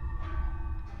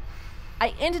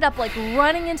 I ended up like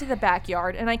running into the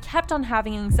backyard, and I kept on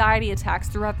having anxiety attacks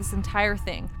throughout this entire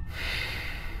thing.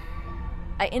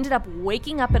 I ended up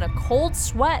waking up in a cold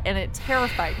sweat, and it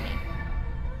terrified me.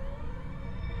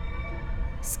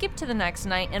 Skip to the next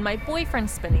night, and my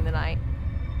boyfriend's spending the night.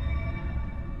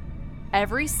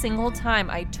 Every single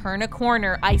time I turn a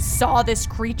corner, I saw this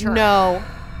creature. No.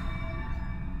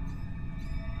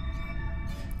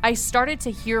 I started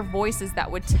to hear voices that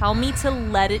would tell me to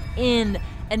let it in,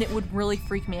 and it would really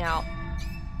freak me out.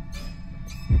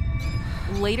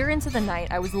 Later into the night,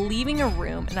 I was leaving a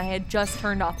room and I had just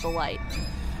turned off the light.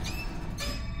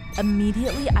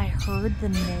 Immediately, I heard the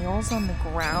nails on the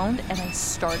ground and I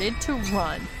started to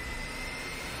run.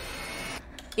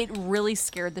 It really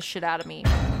scared the shit out of me.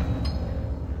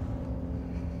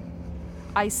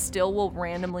 I still will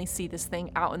randomly see this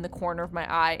thing out in the corner of my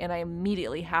eye, and I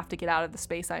immediately have to get out of the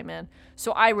space I'm in.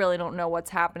 So I really don't know what's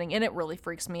happening, and it really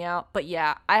freaks me out. But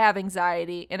yeah, I have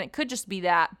anxiety, and it could just be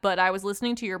that. But I was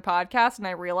listening to your podcast, and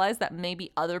I realized that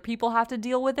maybe other people have to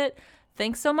deal with it.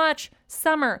 Thanks so much,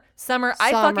 Summer.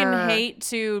 I fucking hate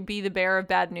to be the bearer of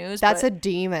bad news. That's a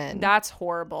demon. That's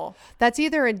horrible. That's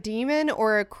either a demon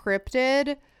or a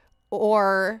cryptid,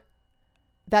 or...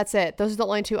 That's it. Those are the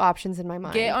only 2 options in my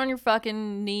mind. Get on your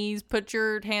fucking knees, put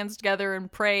your hands together,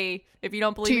 and pray. If you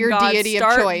don't believe to your in God, deity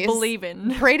start of choice.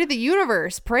 Believing. Pray to the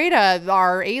universe. Pray to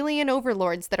our alien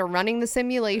overlords that are running the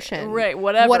simulation. Right,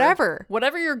 whatever.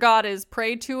 Whatever your God is,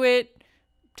 pray to it.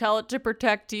 Tell it to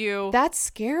protect you. That's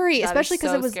scary, especially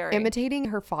because it was scary. Imitating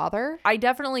her father. I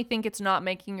definitely think it's not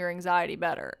making your anxiety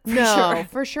better.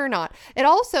 For sure not. It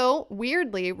also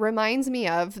weirdly reminds me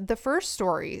of the first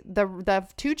story, the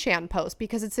 2chan post,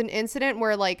 because it's an incident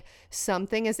where like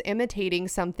something is imitating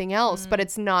something else, but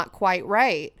it's not quite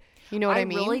right. You know what I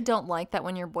mean? I really don't like that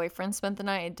when your boyfriend spent the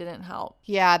night, it didn't help.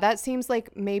 Yeah, that seems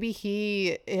like maybe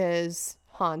he is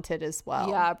haunted as well.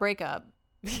 Yeah, break up.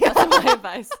 That's my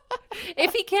advice.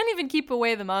 If he can't even keep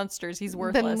away the monsters, he's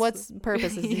worthless. Then what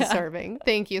purpose is he serving?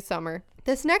 Thank you, Summer.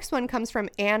 This next one comes from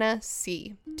Anna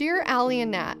C. Dear Allie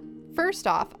and Nat, first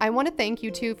off, I want to thank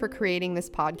you two for creating this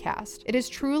podcast. It is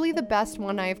truly the best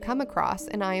one I have come across,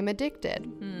 and I am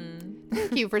addicted.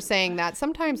 Thank you for saying that.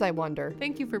 Sometimes I wonder.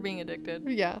 Thank you for being addicted.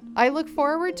 Yeah. I look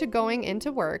forward to going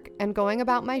into work and going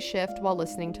about my shift while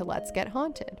listening to Let's Get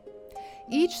Haunted.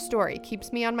 Each story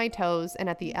keeps me on my toes and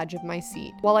at the edge of my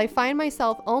seat, while I find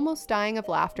myself almost dying of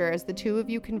laughter as the two of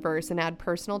you converse and add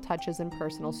personal touches and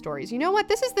personal stories. You know what?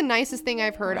 This is the nicest thing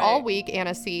I've heard all week,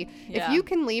 Anna C. Yeah. If you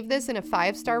can leave this in a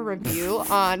 5-star review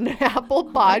on Apple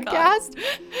Podcast,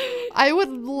 I would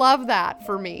love that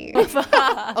for me.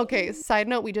 Okay, side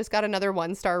note, we just got another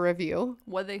 1-star review.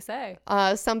 What'd they say?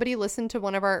 Somebody listened to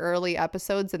one of our early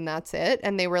episodes and that's it.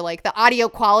 And they were like, the audio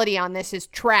quality on this is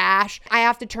trash. I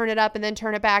have to turn it up and then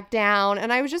turn it back down.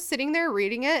 And I was just sitting there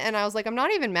reading it and I was like, I'm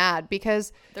not even mad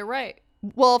because They're right.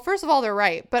 well, first of all, they're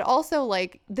right. But also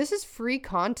like, this is free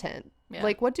content. Yeah.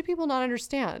 Like, what do people not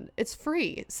understand? It's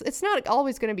free. It's not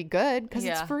always going to be good because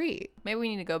it's Yeah. free. Maybe we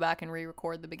need to go back and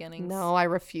re-record the beginnings. No, I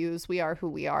refuse. We are who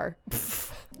we are.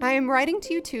 I am writing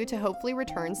to you two to hopefully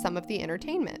return some of the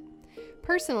entertainment.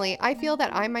 Personally, I feel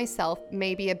that I myself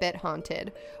may be a bit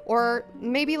haunted, or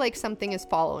maybe like something is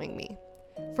following me.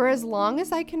 For as long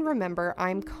as I can remember,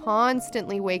 I'm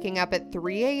constantly waking up at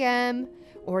 3 a.m.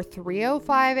 or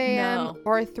 3:05 a.m. No.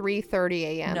 or 3:30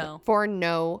 a.m. No. for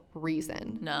no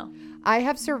reason. No. I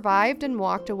have survived and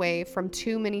walked away from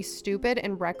too many stupid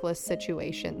and reckless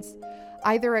situations.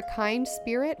 Either a kind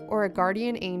spirit or a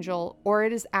guardian angel, or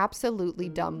it is absolutely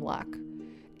dumb luck.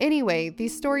 Anyway,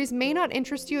 these stories may not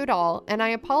interest you at all, and I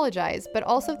apologize, but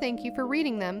also thank you for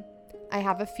reading them. I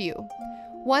have a few.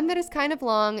 One that is kind of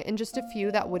long and just a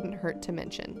few that wouldn't hurt to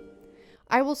mention.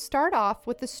 I will start off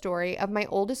with the story of my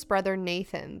oldest brother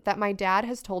Nathan that my dad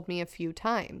has told me a few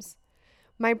times.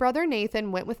 My brother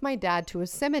Nathan went with my dad to a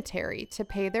cemetery to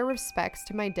pay their respects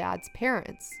to my dad's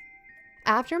parents.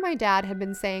 After my dad had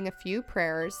been saying a few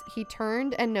prayers, he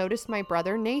turned and noticed my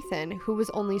brother Nathan, who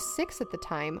was only 6 at the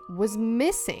time, was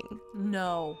missing.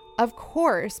 No. Of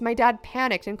course, my dad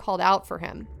panicked and called out for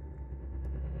him.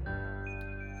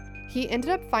 He ended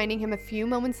up finding him a few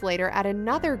moments later at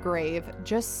another grave,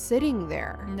 just sitting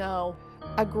there. No.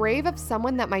 A grave of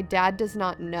someone that my dad does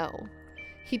not know.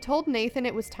 He told Nathan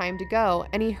it was time to go,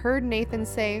 and he heard Nathan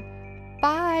say,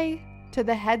 "Bye," to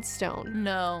the headstone.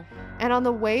 No. And on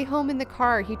the way home in the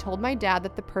car, he told my dad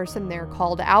that the person there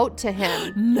called out to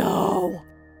him. No.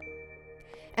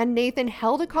 And Nathan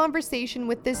held a conversation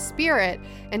with this spirit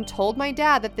and told my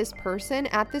dad that this person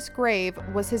at this grave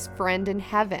was his friend in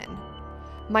heaven.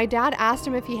 My dad asked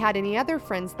him if he had any other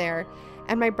friends there,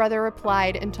 and my brother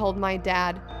replied and told my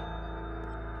dad,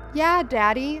 "Yeah,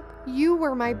 Daddy, you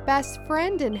were my best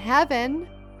friend in heaven."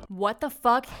 What the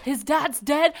fuck? His dad's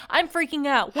dead? I'm freaking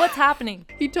out. What's happening?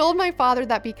 He told my father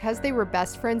that because they were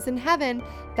best friends in heaven,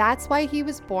 that's why he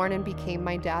was born and became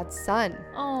my dad's son,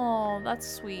 Oh, that's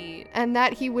sweet. and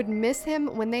that he would miss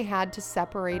him when they had to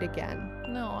separate again.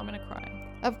 No, I'm gonna cry.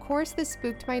 Of course, this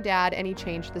spooked my dad and he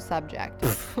changed the subject.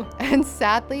 And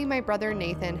sadly, my brother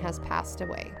Nathan has passed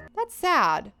away. That's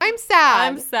sad. I'm sad.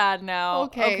 I'm sad now.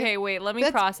 Okay. Okay, wait, let me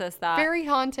That's process that. Very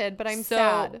haunted, but I'm so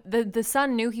sad. the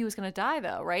son knew he was gonna die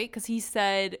though, right? Because he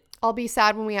said, I'll be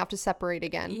sad when we have to separate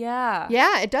again. yeah.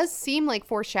 Yeah, it does seem like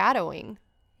foreshadowing.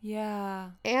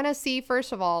 Yeah. Anna C.,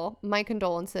 first of all, my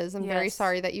condolences. I'm very Yes.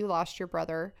 sorry that you lost your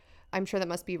brother. I'm sure that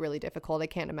must be really difficult. I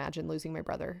can't imagine losing my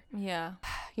brother. Yeah.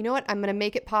 You know what? I'm going to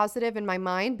make it positive in my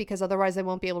mind because otherwise I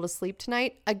won't be able to sleep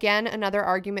tonight. Again, another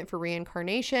argument for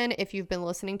reincarnation. If you've been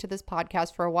listening to this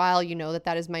podcast for a while, you know that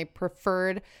that is my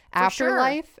preferred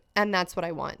afterlife, and that's what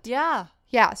I want. Yeah.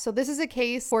 Yeah, so this is a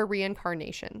case for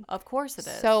reincarnation. Of course it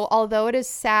is. So although it is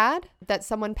sad that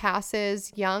someone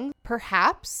passes young,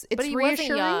 perhaps it's but he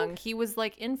reassuring. wasn't young. He was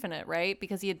like infinite, right?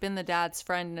 Because he had been the dad's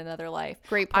friend in another life.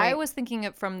 Great point. I was thinking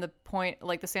it from the point,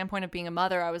 like the standpoint of being a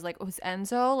mother. I was like, was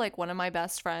Enzo like one of my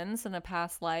best friends in a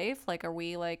past life? Like, are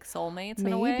we like soulmates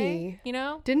in a way? Maybe. You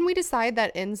know? Didn't we decide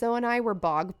that Enzo and I were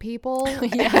bog people?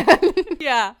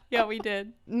 Yeah. Yeah, we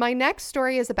did. My next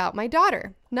story is about my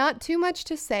daughter. Not too much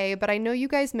to say, but I know you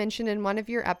guys mentioned in one of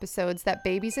your episodes that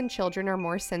babies and children are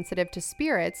more sensitive to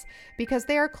spirits because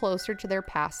they are closer to their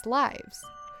past lives.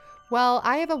 Well,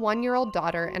 I have a 1-year-old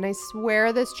daughter, and I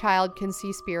swear this child can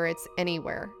see spirits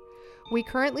anywhere. We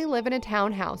currently live in a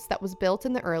townhouse that was built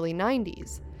in the early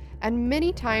 90s. And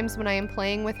many times when I am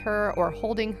playing with her or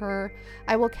holding her,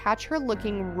 I will catch her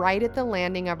looking right at the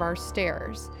landing of our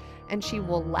stairs, and she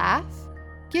will laugh,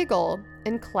 giggle,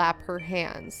 and clap her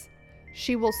hands.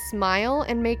 She will smile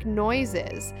and make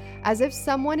noises as if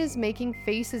someone is making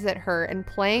faces at her and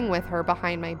playing with her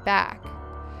behind my back.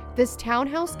 This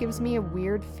townhouse gives me a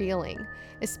weird feeling,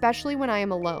 especially when I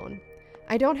am alone.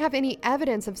 I don't have any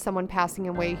evidence of someone passing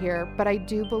away here, but I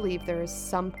do believe there is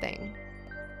something.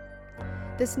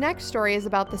 This next story is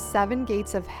about the 7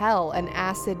 Gates of Hell and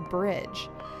Acid Bridge.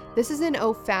 This is in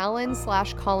O'Fallon /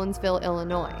 Collinsville,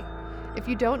 Illinois. If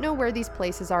you don't know where these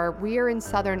places are, we are in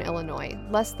southern Illinois,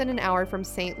 less than an hour from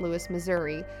St. Louis,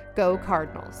 Missouri. Go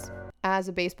Cardinals. As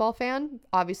a baseball fan,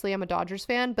 obviously I'm a Dodgers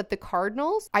fan, but the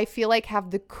Cardinals, I feel like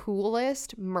have the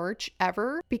coolest merch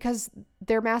ever because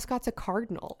their mascot's a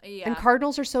cardinal. Yeah. And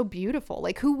cardinals are so beautiful.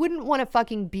 Like, who wouldn't want a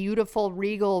fucking beautiful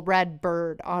regal red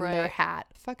bird on their hat?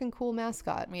 Fucking cool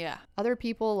mascot. Yeah. Other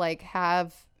people like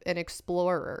have an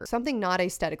explorer, something not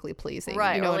aesthetically pleasing.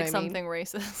 Right. You know or what like I mean? something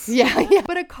racist. Yeah.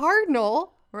 But a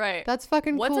cardinal, Right. that's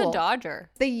fucking What's cool. a Dodger?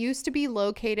 They used to be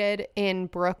located in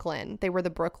Brooklyn. They were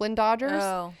the Brooklyn Dodgers.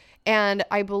 Oh. And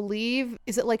I believe,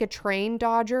 is it like a train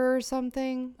dodger or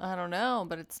something? I don't know,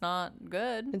 but it's not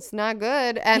good. It's not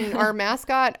good. And our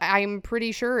mascot, I'm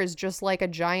pretty sure, is just like a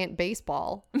giant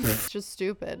baseball. It's just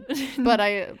stupid.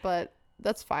 But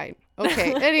that's fine.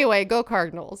 Okay. Anyway, go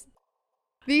Cardinals.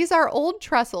 These are old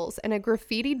trestles and a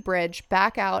graffitied bridge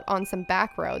back out on some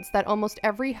back roads that almost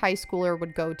every high schooler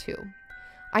would go to.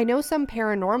 I know some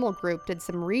paranormal group did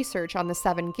some research on the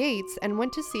 7 gates and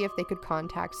went to see if they could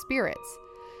contact spirits.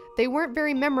 They weren't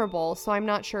very memorable, so I'm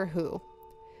not sure who.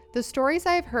 The stories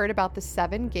I have heard about the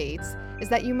 7 gates is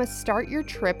that you must start your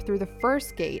trip through the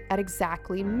first gate at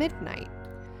exactly midnight.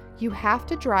 You have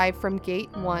to drive from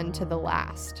gate 1 to the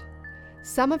last.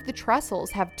 Some of the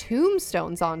trestles have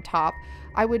tombstones on top.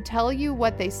 I would tell you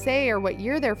what they say or what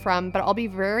year they're from, but I'll be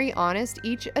very honest,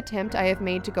 each attempt I have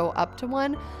made to go up to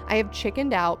one, I have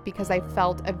chickened out because I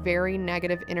felt a very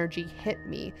negative energy hit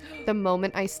me the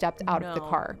moment I stepped out of the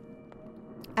car.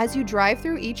 As you drive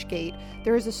through each gate,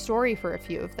 there is a story for a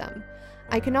few of them.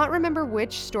 I cannot remember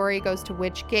which story goes to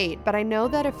which gate, but I know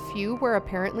that a few were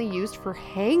apparently used for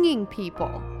hanging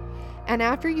people. And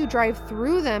after you drive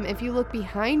through them, if you look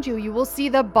behind you, you will see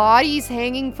the bodies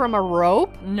hanging from a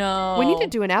rope. No. We need to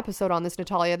do an episode on this,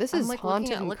 Natalia. This is like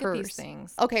haunted and look cursed. at these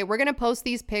things. Okay, we're going to post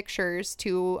these pictures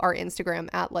to our Instagram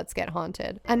at Let's Get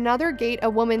Haunted. Another gate, a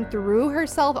woman threw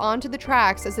herself onto the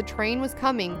tracks as a train was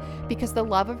coming because the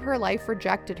love of her life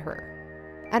rejected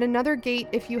her. At another gate,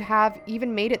 if you have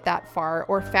even made it that far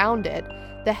or found it,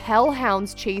 the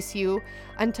hellhounds chase you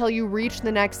until you reach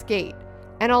the next gate.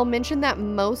 And I'll mention that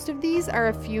most of these are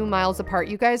a few miles apart.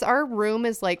 You guys, our room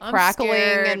is like crackling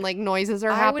and like noises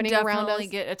are happening around us. I would definitely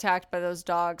get attacked by those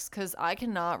dogs because I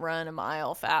cannot run a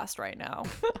mile fast right now.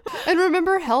 And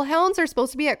remember, hellhounds are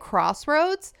supposed to be at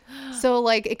crossroads. So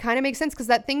like it kind of makes sense because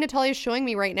that thing Natalia is showing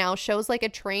me right now shows like a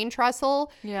train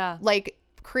trestle. Yeah. Like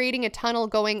creating a tunnel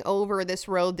going over this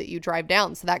road that you drive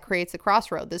down. So that creates a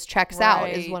crossroad. This checks out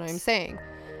is what I'm saying.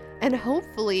 And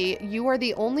hopefully you are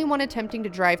the only one attempting to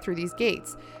drive through these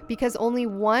gates because only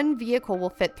one vehicle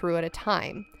will fit through at a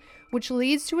time, which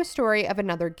leads to a story of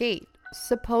another gate.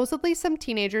 Supposedly some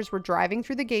teenagers were driving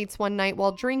through the gates one night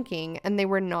while drinking and they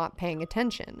were not paying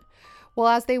attention. Well,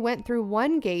 as they went through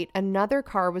one gate, another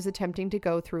car was attempting to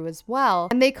go through as well,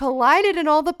 and they collided and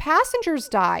all the passengers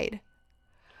died.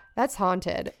 That's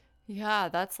haunted. Yeah,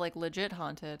 that's like legit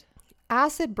haunted.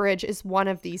 Acid Bridge is one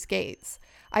of these gates.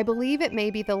 I believe it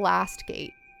may be the last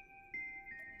gate.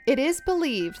 It is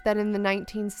believed that in the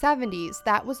 1970s,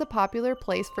 that was a popular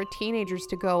place for teenagers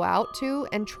to go out to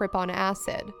and trip on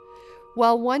acid.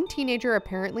 Well, one teenager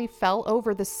apparently fell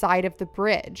over the side of the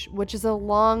bridge, which is a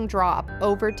long drop,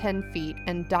 over 10 feet,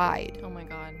 and died. Oh my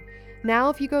God.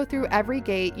 Now, if you go through every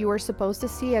gate, you are supposed to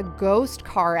see a ghost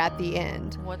car at the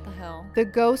end. What the hell? The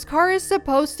ghost car is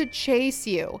supposed to chase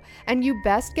you, and you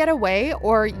best get away,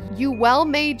 or you well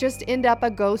may just end up a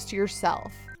ghost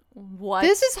yourself. What?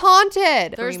 This is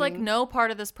haunted. There's like no part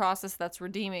of this process that's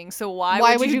redeeming. So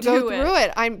why would you go do through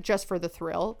it? I'm just for the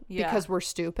thrill. Yeah. Because we're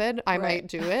stupid. I might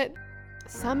do it.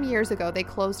 Some years ago, they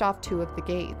closed off 2 of the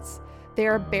gates. They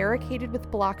are barricaded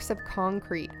with blocks of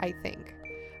concrete, I think.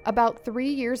 About 3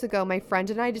 years ago, my friend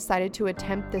and I decided to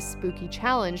attempt this spooky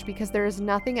challenge because there is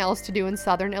nothing else to do in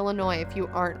Southern Illinois if you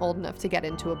aren't old enough to get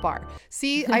into a bar.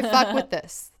 See, I fuck with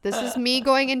this. This is me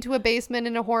going into a basement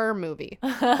in a horror movie.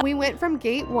 We went from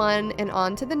gate 1 and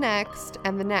on to the next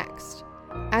and the next.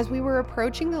 As we were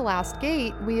approaching the last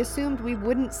gate, we assumed we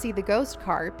wouldn't see the ghost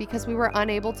car because we were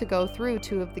unable to go through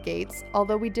 2 of the gates,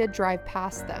 although we did drive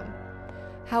past them.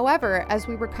 However, as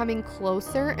we were coming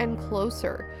closer and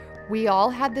closer, we all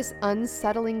had this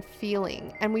unsettling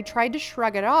feeling, and we tried to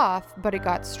shrug it off, but it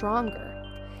got stronger.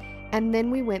 And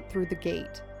then we went through the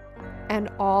gate, and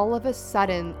all of a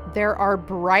sudden, there are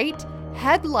bright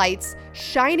headlights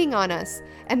shining on us,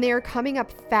 and they are coming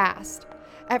up fast.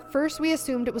 At first, we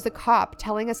assumed it was a cop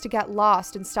telling us to get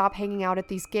lost and stop hanging out at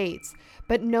these gates,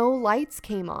 but no lights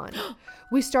came on.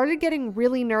 We started getting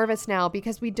really nervous now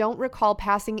because we don't recall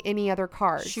passing any other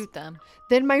cars. Shoot them.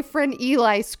 Then my friend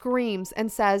Eli screams and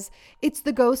says, "It's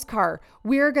the ghost car.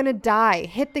 We're gonna die.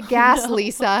 Hit the gas,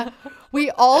 Lisa." We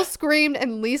all screamed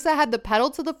and Lisa had the pedal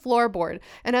to the floorboard.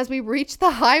 And as we reached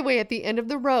the highway at the end of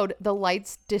the road, the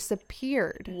lights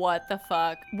disappeared. What the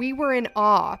fuck? We were in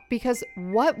awe because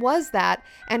what was that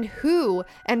and who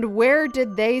and where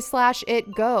did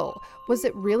they/it go? Was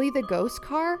it really the ghost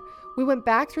car? We went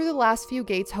back through the last few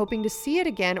gates hoping to see it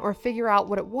again or figure out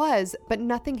what it was, but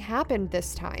nothing happened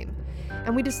this time.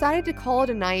 And we decided to call it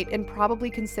a night and probably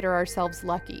consider ourselves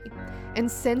lucky. And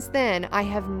since then, I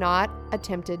have not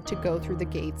attempted to go through the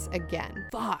gates again.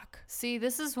 Fuck. See,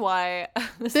 this is why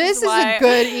This is a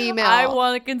good email. I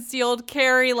want a concealed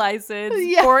carry license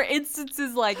Yeah. for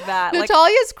instances like that.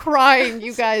 Natalia's crying,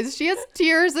 you guys. She has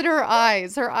tears in her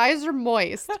eyes. Her eyes are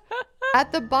moist.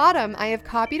 At the bottom, I have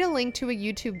copied a link to a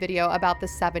YouTube video about the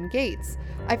 7 gates.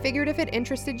 I figured if it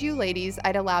interested you ladies,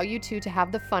 I'd allow you two to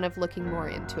have the fun of looking more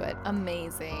into it.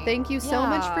 Amazing. Thank you so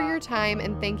much for Yeah. your time,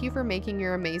 and thank you for making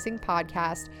your amazing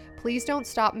podcast. Please don't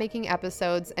stop making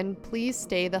episodes, and please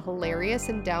stay the hilarious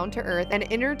and down-to-earth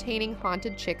and entertaining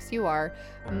haunted chicks you are.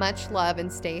 Much love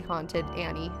and stay haunted,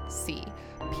 Annie C.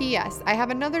 P.S. I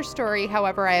have another story,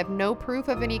 however, I have no proof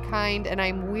of any kind, and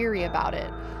I'm weary about it.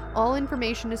 All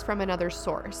information is from another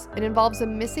source. It involves a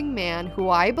missing man who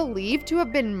I believe to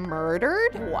have been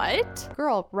murdered. What?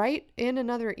 Girl, write in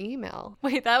another email.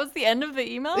 Wait, that was the end of the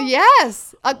email?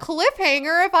 Yes, a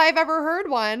cliffhanger if I've ever heard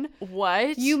one.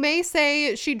 What? You may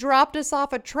say she dropped us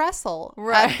off a trestle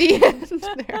Right. at the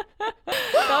end there.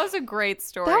 That was a great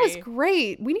story. That was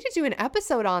great. We need to do an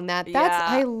episode on that. Yeah.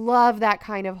 I love that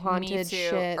kind of Me haunted too.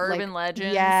 shit. Urban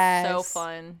legends. Yes. So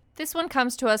fun. This one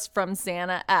comes to us from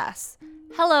Xana S.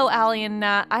 Hello, Allie and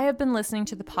Nat. I have been listening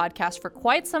to the podcast for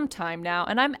quite some time now,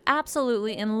 and I'm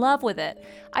absolutely in love with it.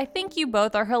 I think you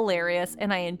both are hilarious,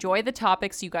 and I enjoy the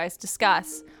topics you guys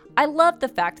discuss. I love the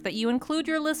fact that you include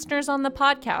your listeners on the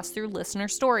podcast through listener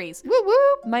stories. Woo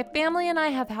woo. My family and I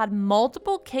have had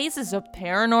multiple cases of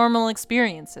paranormal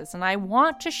experiences, and I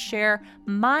want to share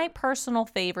my personal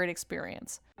favorite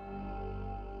experience.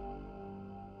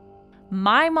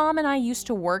 My mom and I used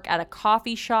to work at a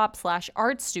coffee shop /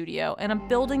 art studio in a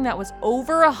building that was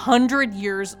over 100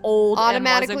 years old.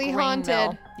 Automatically and was a grain haunted.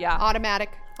 mill. Yeah.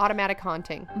 Automatic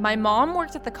haunting. My mom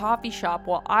worked at the coffee shop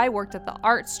while I worked at the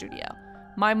art studio.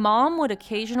 My mom would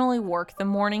occasionally work the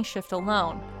morning shift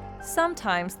alone.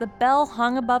 Sometimes the bell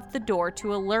hung above the door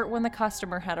to alert when the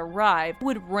customer had arrived,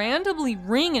 would randomly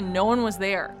ring and no one was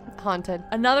there. Haunted.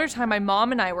 Another time, my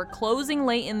mom and I were closing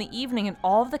late in the evening and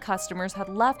all of the customers had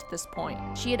left at this point.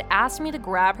 She had asked me to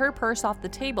grab her purse off the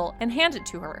table and hand it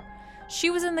to her.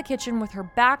 She was in the kitchen with her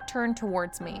back turned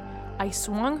towards me. I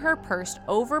swung her purse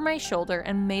over my shoulder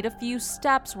and made a few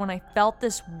steps when I felt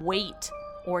this weight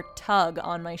or tug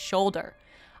on my shoulder.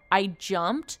 I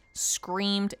jumped,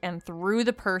 screamed, and threw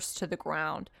the purse to the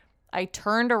ground. I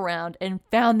turned around and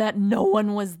found that no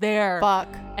one was there. Fuck.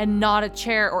 And not a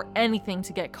chair or anything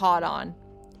to get caught on.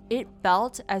 It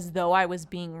felt as though I was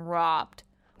being robbed.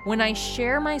 When I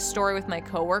share my story with my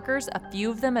coworkers, a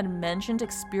few of them had mentioned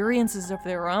experiences of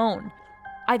their own.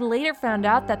 I later found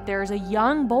out that there's a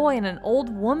young boy and an old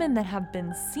woman that have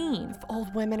been seen. If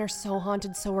old women are so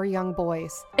haunted, so are young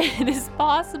boys. It is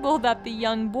possible that the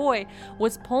young boy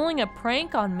was pulling a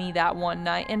prank on me that one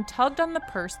night and tugged on the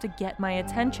purse to get my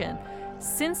attention.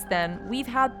 Since then, we've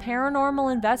had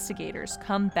paranormal investigators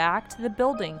come back to the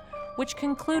building, which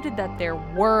concluded that there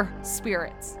were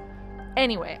spirits.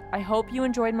 Anyway, I hope you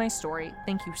enjoyed my story.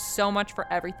 Thank you so much for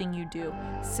everything you do.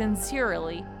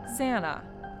 Sincerely, Xana.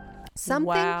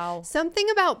 Something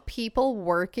about people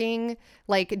working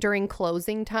like during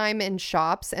closing time in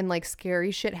shops and like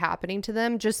scary shit happening to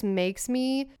them just makes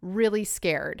me really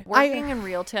scared. Working in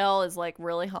retail is like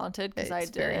really haunted because I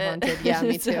did very it. haunted. Yeah,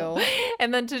 me too.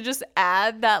 And then to just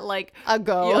add that like A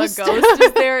ghost. a ghost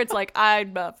is there, it's like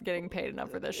I'm not getting paid enough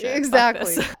for this shit. Fuck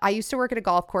Exactly. this. I used to work at a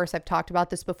golf course. I've talked about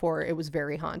this before. It was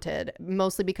very haunted,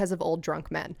 mostly because of old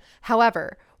drunk men.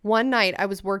 However, one night I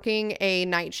was working a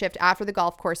night shift after the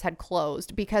golf course had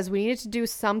closed because we needed to do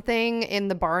something in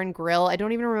the bar and grill. I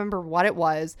don't even remember what it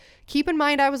was. Keep in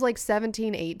mind, I was like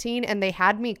 17, 18 and they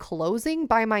had me closing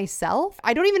by myself.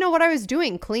 I don't even know what I was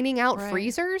doing, cleaning out Right.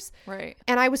 freezers. Right.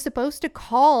 And I was supposed to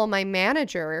call my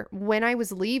manager when I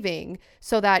was leaving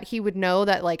so that he would know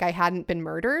that like I hadn't been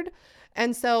murdered.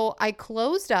 And so I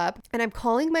closed up and I'm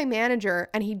calling my manager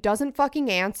and he doesn't fucking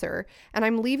answer. And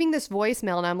I'm leaving this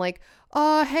voicemail and I'm like,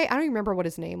 hey, I don't even remember what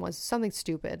his name was. Something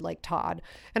stupid, like Todd.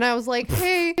 And I was like,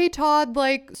 hey, Todd,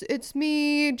 like, it's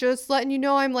me. Just letting you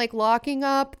know I'm like locking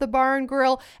up the bar and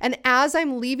grill. And as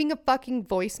I'm leaving a fucking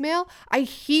voicemail, I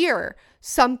hear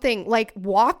something like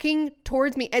walking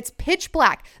towards me. It's pitch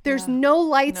black. There's no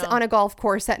lights on a golf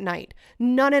course at night.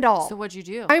 None at all. So what'd you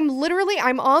do? I'm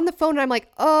on the phone and I'm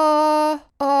like,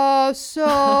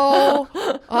 so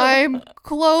I'm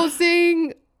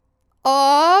closing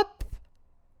up.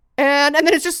 And then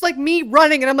it's just like me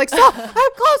running and I'm like, so I'm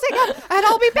closing up and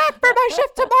I'll be back for my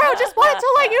shift tomorrow. Just wanted to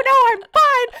let you know I'm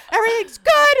fine. Everything's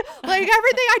good. Like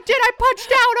everything I did, I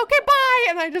punched out. Okay, bye.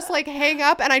 And I just like hang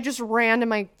up and I just ran to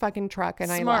my fucking truck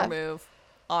and I left. Smart move,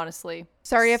 honestly.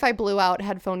 Sorry if I blew out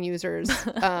headphone users'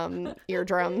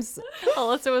 eardrums.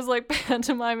 Alyssa was like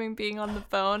pantomiming being on the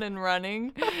phone and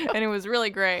running, and it was really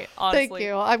great, honestly. Thank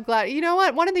you. I'm glad. You know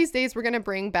what? One of these days we're going to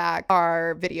bring back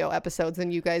our video episodes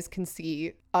and you guys can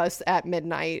see us at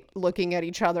midnight looking at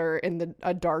each other in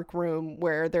a dark room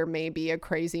where there may be a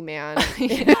crazy man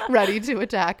ready to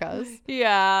attack us.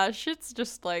 Yeah, shit's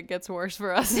just like gets worse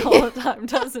for us all the time,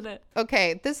 doesn't it?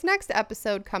 Okay, this next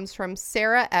episode comes from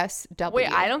Sarah S.W.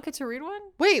 Wait, I don't get to read one?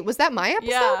 Wait, was that my episode?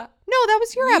 Yeah. No, that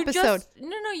was your episode.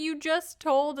 You just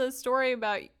told a story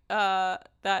about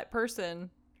that person.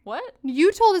 What?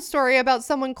 You told a story about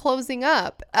someone closing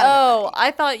up.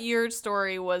 I thought your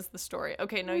story was the story.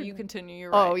 Okay, no, you continue.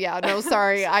 You're right. Oh, yeah. No,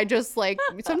 sorry. I just like,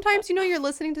 sometimes, you're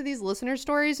listening to these listener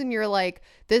stories and you're like,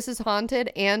 this is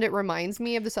haunted and it reminds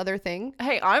me of this other thing.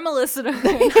 Hey, I'm a listener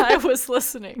and I was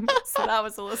listening. So that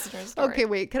was a listener story. Okay,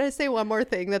 wait. Can I say one more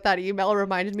thing that email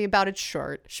reminded me about? It's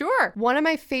short. Sure. One of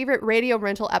my favorite radio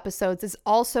rental episodes is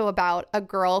also about a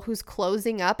girl who's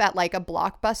closing up at like a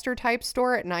Blockbuster type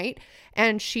store at night.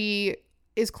 And she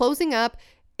is closing up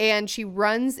and she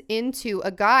runs into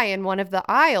a guy in one of the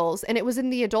aisles, and it was in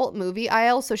the adult movie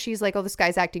aisle. So she's like, oh, this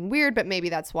guy's acting weird, but maybe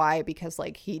that's why, because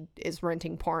like he is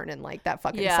renting porn and like that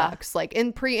fucking sucks. Like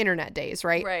in pre-internet days,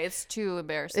 right? Right. It's too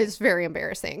embarrassing. It's very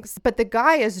embarrassing. But the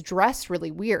guy is dressed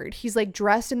really weird. He's like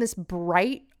dressed in this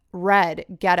bright red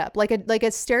getup, like a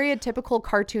stereotypical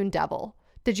cartoon devil.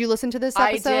 Did you listen to this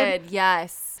episode? I did,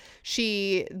 yes.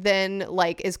 She then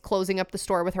like is closing up the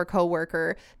store with her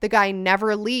coworker. The guy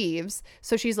never leaves.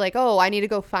 So she's like, oh, I need to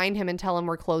go find him and tell him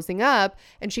we're closing up.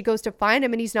 And she goes to find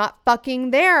him and he's not fucking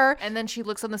there. And then she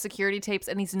looks on the security tapes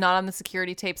and he's not on the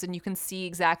security tapes, and you can see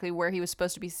exactly where he was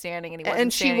supposed to be standing, and he wasn't.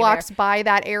 And she walks by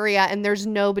that area and there's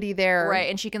nobody there.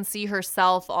 Right. And she can see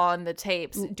herself on the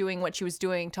tapes doing what she was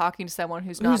doing, talking to someone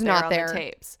who's not there on the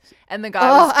tapes. And the guy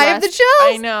was dressed, I have the chills.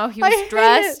 I know. He was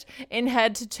dressed in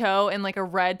head to toe in like a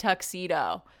red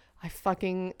tuxedo.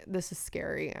 This is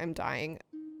scary. I'm dying.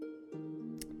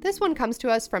 This one comes to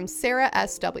us from Sarah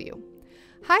S.W.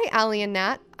 Hi, Allie and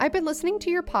Nat. I've been listening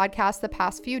to your podcast the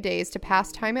past few days to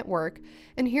pass time at work,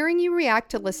 and hearing you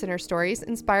react to listener stories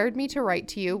inspired me to write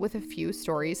to you with a few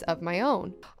stories of my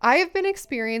own. I have been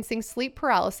experiencing sleep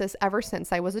paralysis ever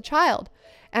since I was a child,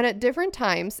 and at different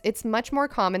times it's much more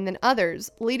common than others,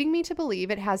 leading me to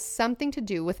believe it has something to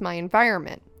do with my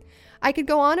environment. I could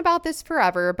go on about this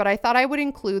forever, but I thought I would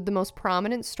include the most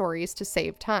prominent stories to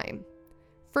save time.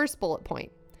 First bullet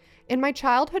point. In my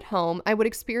childhood home, I would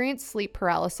experience sleep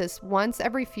paralysis once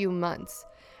every few months,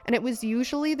 and it was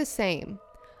usually the same.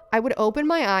 I would open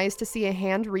my eyes to see a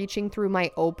hand reaching through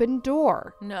my open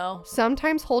door. No.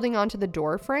 Sometimes holding onto the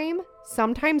door frame,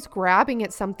 sometimes grabbing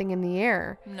at something in the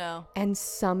air. No. And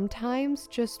sometimes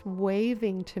just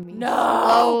waving to me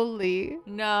slowly.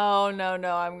 No,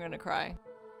 I'm gonna cry.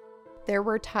 There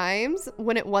were times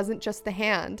when it wasn't just the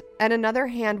hand, and another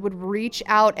hand would reach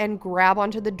out and grab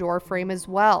onto the door frame as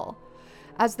well.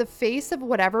 As the face of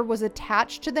whatever was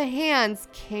attached to the hands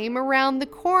came around the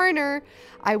corner,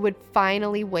 I would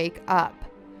finally wake up.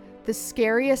 The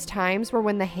scariest times were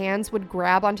when the hands would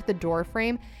grab onto the door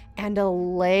frame and a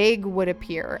leg would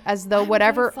appear, as though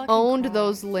whatever owned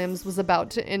those limbs was about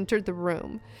to enter the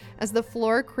room. As the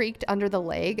floor creaked under the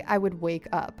leg, I would wake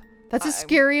up. That's the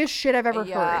scariest shit I've ever heard.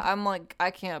 Yeah, I'm like,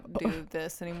 I can't do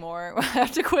this anymore. I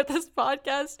have to quit this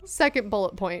podcast. Second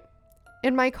bullet point.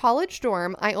 In my college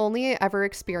dorm, I only ever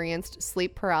experienced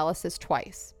sleep paralysis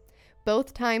twice.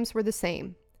 Both times were the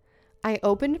same. I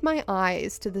opened my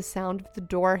eyes to the sound of the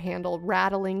door handle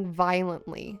rattling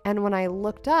violently, and when I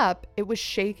looked up, it was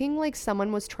shaking like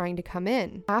someone was trying to come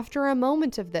in. After a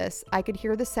moment of this, I could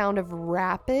hear the sound of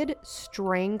rapid,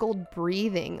 strangled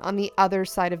breathing on the other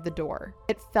side of the door.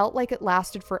 It felt like it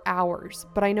lasted for hours,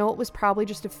 but I know it was probably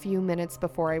just a few minutes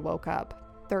before I woke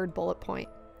up. Third bullet point.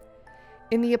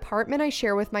 In the apartment I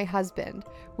share with my husband,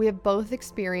 we have both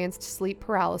experienced sleep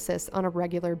paralysis on a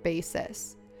regular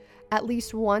basis. at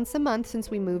least once a month since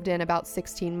we moved in about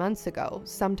 16 months ago,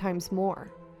 sometimes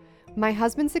more. My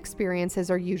husband's experiences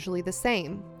are usually the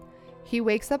same. He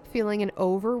wakes up feeling an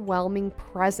overwhelming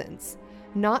presence,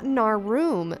 not in our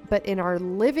room, but in our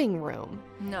living room.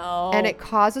 No. And it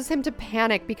causes him to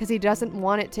panic because he doesn't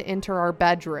want it to enter our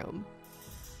bedroom.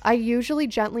 I usually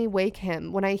gently wake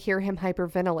him when I hear him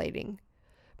hyperventilating.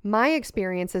 My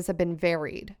experiences have been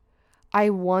varied. I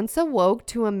once awoke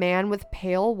to a man with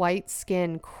pale white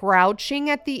skin crouching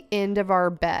at the end of our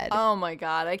bed. Oh my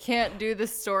God, I can't do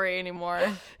this story anymore.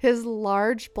 His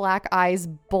large black eyes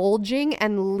bulging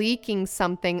and leaking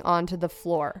something onto the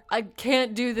floor. I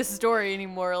can't do this story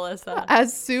anymore, Alyssa.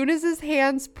 As soon as his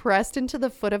hands pressed into the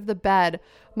foot of the bed,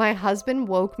 my husband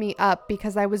woke me up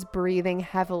because I was breathing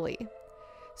heavily.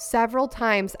 Several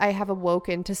times I have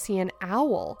awoken to see an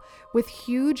owl with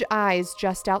huge eyes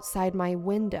just outside my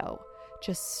window,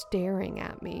 just staring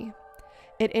at me.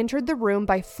 It entered the room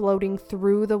by floating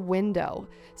through the window,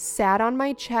 sat on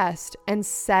my chest, and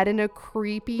said in a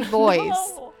creepy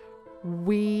voice, No.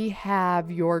 "We have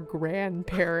your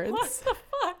grandparents." What the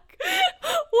fuck?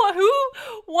 What? Who?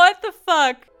 What the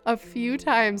fuck? A few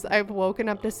times I've woken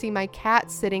up to see my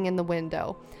cat sitting in the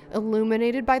window,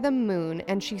 illuminated by the moon,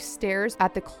 and she stares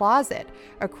at the closet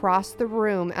across the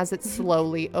room as it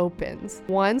slowly opens.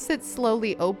 Once it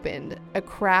slowly opened, a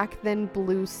crack then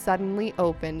blew suddenly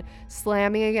open,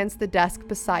 slamming against the desk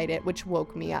beside it, which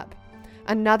woke me up.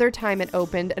 Another time it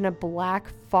opened and a black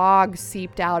fog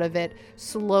seeped out of it,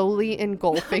 slowly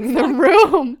engulfing the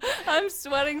room. I'm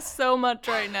sweating so much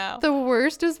right now. The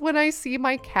worst is when I see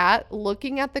my cat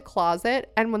looking at the closet,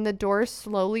 and when the door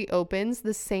slowly opens,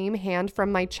 the same hand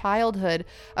from my childhood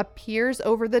appears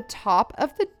over the top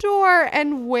of the door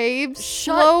and waves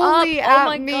Shut slowly up. at Oh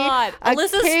my me. God.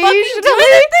 Alyssa's fucking doing Occasionally,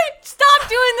 the thing. Stop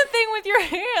doing the thing with your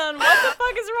hand. What the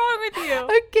fuck is wrong with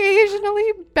you?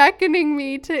 occasionally beckoning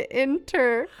me to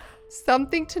enter.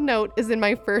 Something to note is in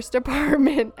my first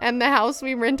apartment and the house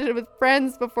we rented with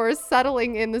friends before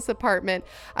settling in this apartment,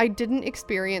 I didn't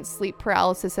experience sleep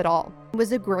paralysis at all. It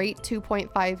was a great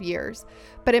 2.5 years.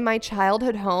 But in my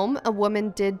childhood home, a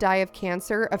woman did die of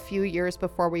cancer a few years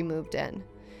before we moved in.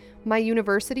 My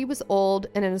university was old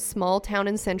and in a small town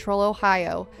in central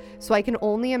Ohio, so I can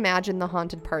only imagine the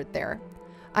haunted part there.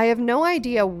 I have no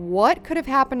idea what could have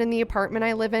happened in the apartment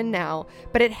I live in now,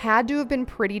 but it had to have been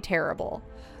pretty terrible.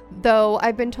 Though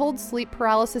I've been told sleep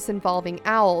paralysis involving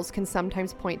owls can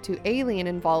sometimes point to alien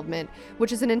involvement,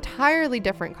 which is an entirely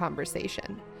different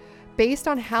conversation. Based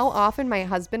on how often my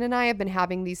husband and I have been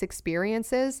having these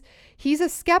experiences, he's a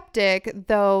skeptic,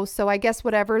 though, so I guess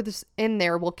whatever's in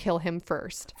there will kill him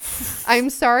first. I'm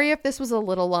sorry if this was a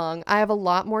little long. I have a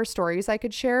lot more stories I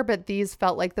could share, but these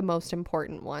felt like the most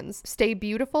important ones. Stay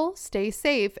beautiful, stay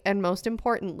safe, and most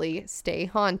importantly, stay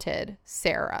haunted.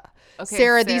 Sarah. Okay,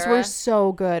 Sarah, these Sarah. were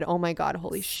so good. Oh my God,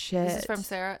 holy shit. This is from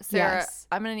Sarah. Sarah, Yes.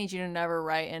 I'm gonna need you to never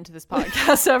write into this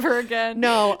podcast ever again.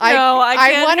 No, I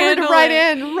can't want her to handle write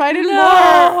it. in more.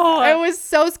 No. It was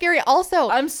so scary. Also,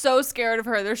 I'm so scared of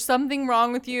her. There's something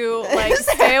wrong with you. Like,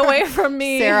 stay away from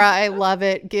me. Sarah, I love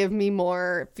it. Give me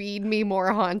more. Feed me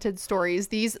more haunted stories.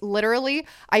 These literally,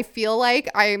 I feel like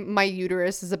my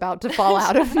uterus is about to fall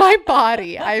out of my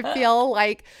body. I feel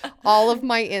like all of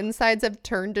my insides have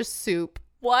turned to soup.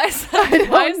 Why is that,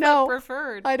 why is know. that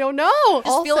preferred? I don't know. I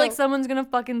just feel like someone's gonna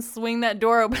fucking swing that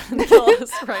door open and kill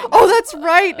us right now. Oh, that's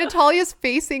right. Natalia's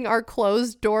facing our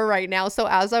closed door right now. So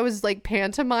as I was like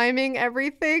pantomiming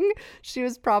everything, she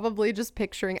was probably just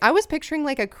I was picturing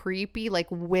like a creepy, like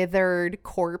withered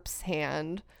corpse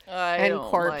hand. I and don't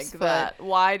corpse like foot. that.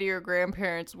 Why do your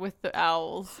grandparents with the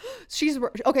owls?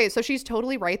 Okay, so she's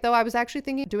totally right though. I was actually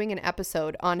thinking of doing an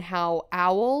episode on how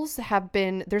owls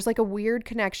there's like a weird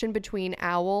connection between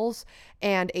owls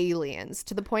and aliens,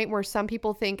 to the point where some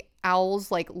people think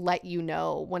owls like let you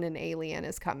know when an alien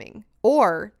is coming,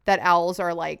 or that owls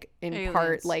are like in Aliens.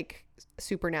 part like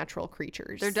supernatural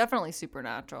creatures. They're definitely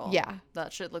supernatural. Yeah.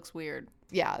 That shit looks weird.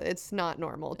 Yeah, it's not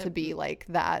normal to be like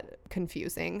that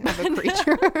confusing of a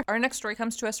creature. Our next story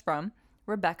comes to us from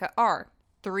Rebecca R.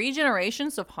 3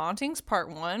 Generations of Hauntings, Part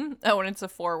 1. Oh, and it's a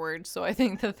forward, so I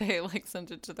think that they like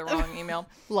sent it to the wrong email.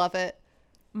 Love it.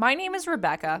 My name is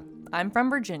Rebecca. I'm from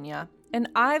Virginia, and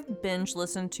I've binge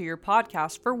listened to your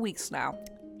podcast for weeks now.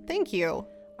 Thank you.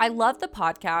 I love the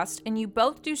podcast, and you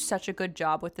both do such a good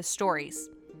job with the stories.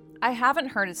 I haven't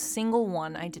heard a single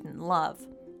one I didn't love.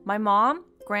 My mom,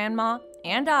 grandma,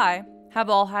 and I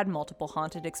have all had multiple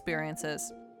haunted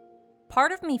experiences.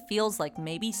 Part of me feels like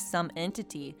maybe some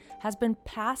entity has been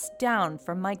passed down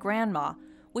from my grandma,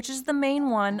 which is the main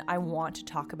one I want to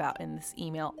talk about in this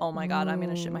email. Oh my God, I'm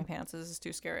gonna shit my pants. This is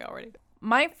too scary already.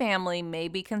 My family may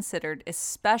be considered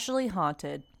especially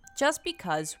haunted just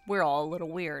because we're all a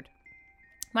little weird.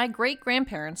 My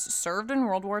great-grandparents served in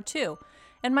World War II,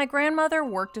 and my grandmother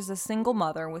worked as a single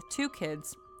mother with 2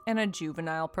 kids and a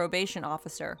juvenile probation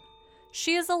officer.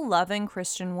 She is a loving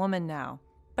Christian woman now,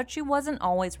 but she wasn't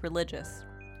always religious.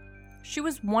 She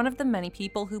was one of the many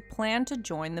people who planned to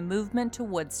join the movement to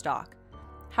Woodstock.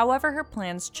 However, her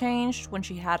plans changed when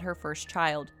she had her first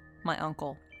child, my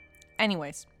uncle.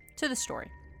 Anyways, to the story.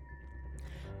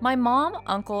 My mom,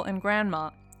 uncle, and grandma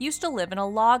used to live in a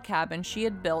log cabin she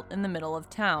had built in the middle of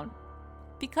town.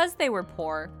 Because they were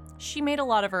poor, she made a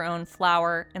lot of her own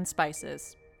flour and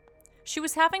spices. She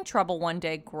was having trouble one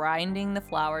day grinding the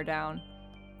flour down.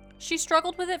 She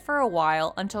struggled with it for a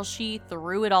while until she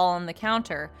threw it all on the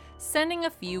counter, sending a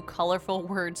few colorful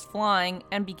words flying,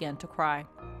 and began to cry.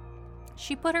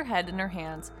 She put her head in her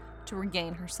hands to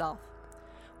regain herself.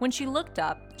 When she looked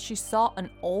up, she saw an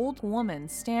old woman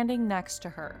standing next to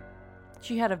her.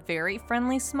 She had a very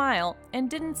friendly smile and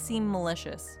didn't seem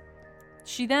malicious.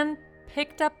 She then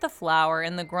picked up the flour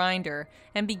in the grinder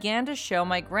and began to show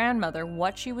my grandmother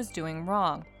what she was doing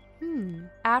wrong.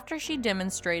 After she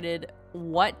demonstrated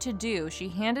what to do, she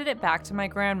handed it back to my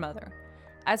grandmother.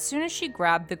 As soon as she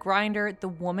grabbed the grinder, the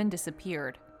woman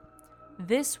disappeared.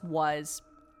 This was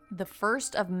the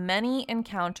first of many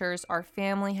encounters our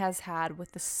family has had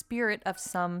with the spirit of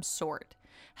some sort.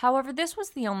 However, this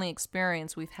was the only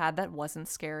experience we've had that wasn't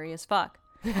scary as fuck.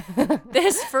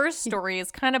 This first story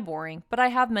is kind of boring, but I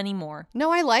have many more.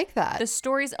 No, I like that. The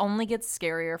stories only get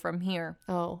scarier from here.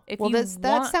 Oh, If well, you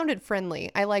that want- sounded friendly.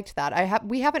 I liked that.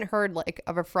 We haven't heard like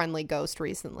of a friendly ghost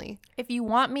recently. If you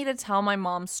want me to tell my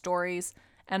mom's stories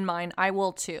and mine, I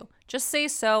will too. Just say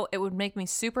so. It would make me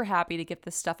super happy to get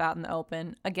this stuff out in the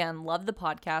open. Again, love the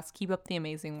podcast. Keep up the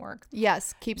amazing work.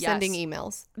 Yes, keep Yes. sending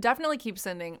emails. Definitely keep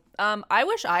sending. I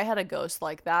wish I had a ghost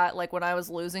like that. Like when I was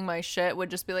losing my shit, would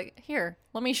just be like, here,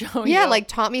 let me show you. Yeah, like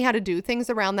taught me how to do things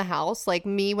around the house. Like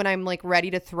me when I'm like ready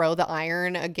to throw the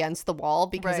iron against the wall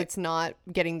because Right. it's not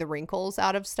getting the wrinkles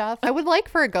out of stuff. I would like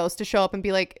for a ghost to show up and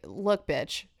be like, look,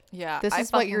 bitch, yeah, this I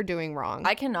is what fucking- you're doing wrong.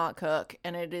 I cannot cook,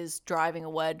 and it is driving a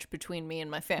wedge between me and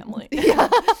my family.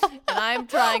 And I'm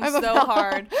trying so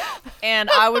hard, and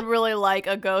I would really like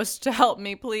a ghost to help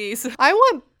me, please. I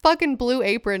want fucking Blue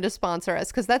Apron to sponsor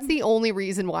us because that's the only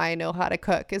reason why I know how to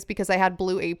cook is because I had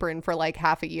Blue Apron for like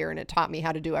half a year and it taught me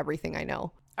how to do everything I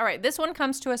know. All right, this one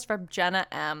comes to us from Jenna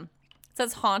M. It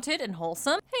says, haunted and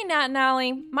wholesome. Hey, Nat and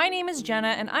Allie. My name is Jenna,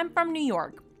 and I'm from New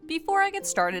York. Before I get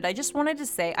started, I just wanted to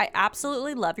say I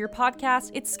absolutely love your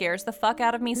podcast. It scares the fuck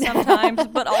out of me sometimes,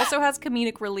 but also has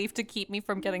comedic relief to keep me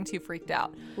from getting too freaked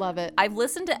out. Love it. I've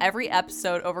listened to every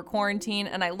episode over quarantine,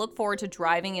 and I look forward to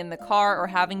driving in the car or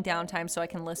having downtime so I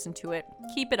can listen to it.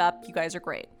 Keep it up. You guys are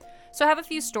great. So I have a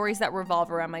few stories that revolve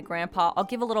around my grandpa. I'll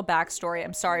give a little backstory.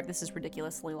 I'm sorry if this is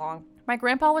ridiculously long. My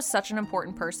grandpa was such an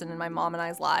important person in my mom and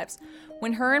I's lives.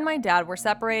 When her and my dad were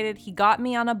separated, he got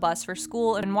me on a bus for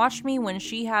school and watched me when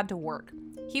she had to work.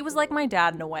 He was like my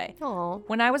dad in a way. Aw.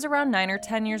 When I was around 9 or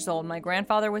 10 years old, my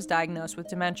grandfather was diagnosed with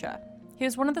dementia. He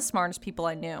was one of the smartest people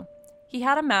I knew. He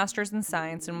had a master's in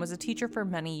science and was a teacher for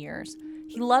many years.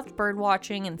 He loved bird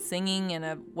watching and singing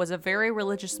and was a very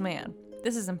religious man.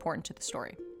 This is important to the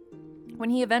story. When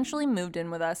he eventually moved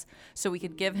in with us so we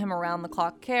could give him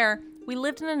around-the-clock care, we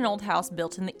lived in an old house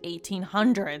built in the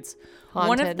 1800s.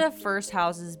 One of Haunted. the first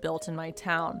houses built in my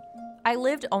town. I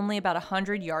lived only about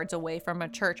 100 yards away from a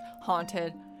church.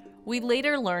 Haunted. We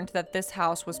later learned that this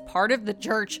house was part of the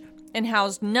church and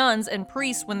housed nuns and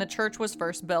priests when the church was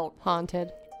first built.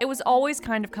 Haunted. It was always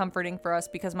kind of comforting for us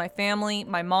because my family,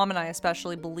 my mom and I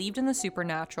especially, believed in the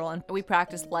supernatural and we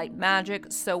practiced light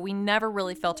magic, so we never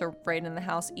really felt afraid in the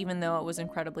house even though it was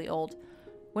incredibly old.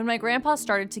 When my grandpa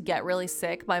started to get really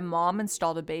sick, my mom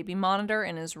installed a baby monitor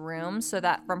in his room so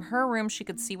that from her room she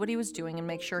could see what he was doing and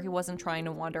make sure he wasn't trying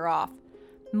to wander off.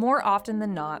 More often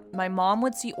than not, my mom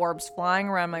would see orbs flying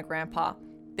around my grandpa.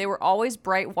 They were always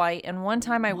bright white, and one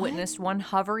time I witnessed one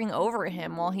hovering over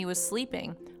him while he was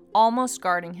sleeping, almost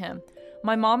guarding him.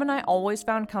 My mom and I always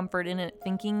found comfort in it,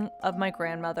 thinking of my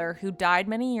grandmother, who died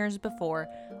many years before,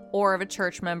 or of a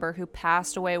church member who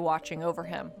passed away watching over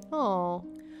him. Oh.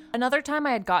 Another time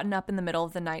I had gotten up in the middle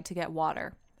of the night to get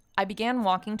water. I began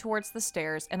walking towards the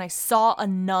stairs, and I saw a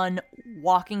nun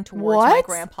walking towards my What?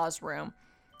 grandpa's room.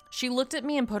 She looked at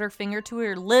me and put her finger to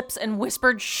her lips and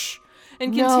whispered, shh,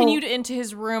 and No. continued into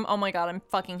his room. Oh my God, I'm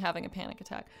fucking having a panic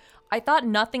attack. I thought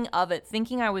nothing of it,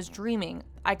 thinking I was dreaming.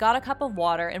 I got a cup of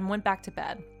water and went back to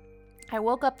bed. I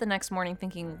woke up the next morning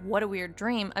thinking, what a weird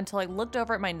dream, until I looked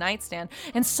over at my nightstand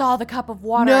and saw the cup of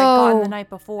water I'd gotten No. the night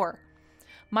before.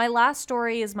 My last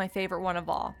story is my favorite one of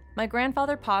all. My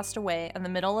grandfather passed away in the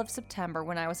middle of September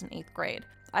when I was in 8th grade.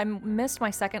 I missed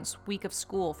my second week of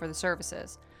school for the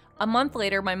services. A month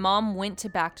later, my mom went to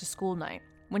back to school night.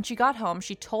 When she got home,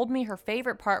 she told me her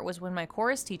favorite part was when my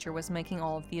chorus teacher was making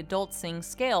all of the adults sing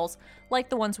scales, like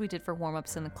the ones we did for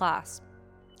warm-ups in the class.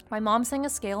 My mom sang a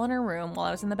scale in her room while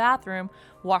I was in the bathroom,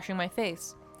 washing my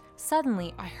face.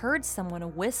 Suddenly, I heard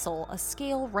someone whistle a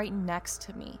scale right next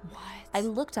to me. What? I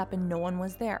looked up and no one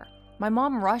was there. My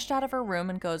mom rushed out of her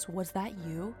room and goes, "Was that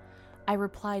you?" I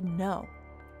replied no,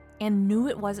 and knew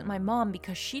it wasn't my mom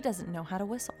because she doesn't know how to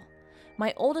whistle.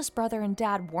 My oldest brother and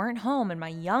dad weren't home, and my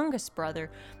youngest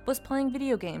brother was playing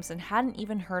video games and hadn't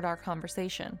even heard our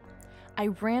conversation. I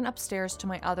ran upstairs to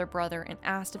my other brother and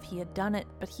asked if he had done it,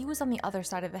 but he was on the other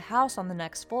side of the house on the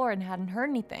next floor and hadn't heard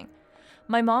anything.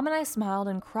 My mom and I smiled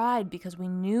and cried because we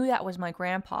knew that was my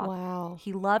grandpa. Wow.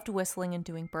 He loved whistling and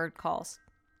doing bird calls.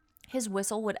 His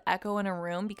whistle would echo in a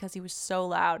room because he was so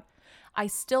loud. I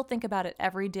still think about it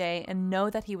every day and know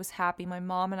that he was happy my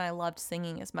mom and I loved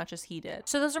singing as much as he did.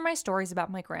 So those are my stories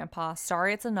about my grandpa.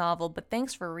 Sorry it's a novel, but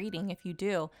thanks for reading if you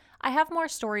do. I have more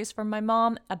stories from my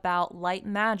mom about light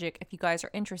magic if you guys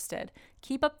are interested.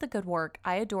 Keep up the good work.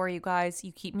 I adore you guys.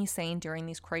 You keep me sane during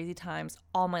these crazy times.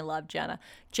 All my love, Jenna.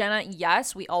 Jenna,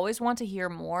 yes, we always want to hear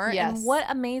more. Yes. And what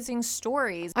amazing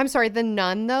stories. I'm sorry, the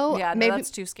nun though. Yeah, no, maybe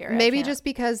that's too scary. I Maybe can't. just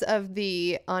because of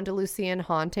the Andalusian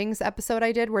hauntings episode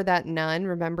I did where that nun,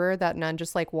 remember that nun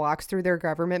just like walks through their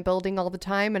government building all the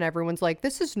time and everyone's like,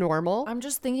 this is normal. I'm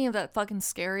just thinking of that fucking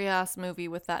scary ass movie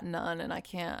with that nun and I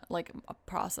can't like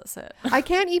process it. I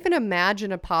can't even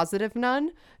imagine a positive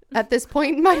nun at this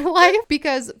point in my life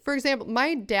because, for example,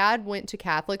 my dad went to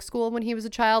Catholic school when he was a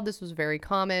child. This was very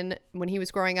common when he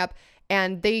was growing up,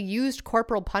 and they used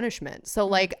corporal punishment. So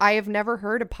like I have never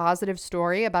heard a positive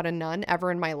story about a nun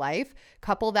ever in my life.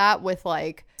 Couple that with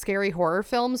like scary horror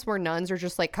films where nuns are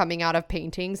just like coming out of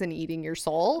paintings and eating your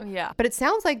soul. Yeah. But it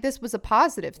sounds like this was a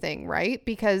positive thing, right?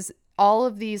 Because all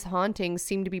of these hauntings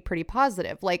seem to be pretty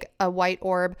positive, like a white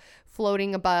orb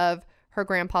floating above her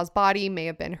grandpa's body may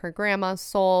have been her grandma's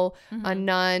soul. A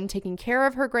nun taking care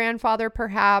of her grandfather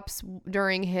perhaps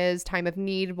during his time of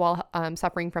need while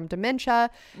suffering from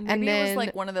dementia. Maybe and then it was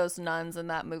like one of those nuns in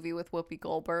that movie with Whoopi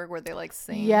Goldberg where they like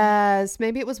sing. yes,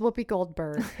 maybe it was Whoopi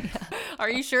Goldberg. Are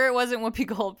you sure it wasn't Whoopi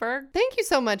Goldberg? Thank you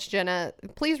so much, Jenna.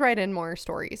 Please write in more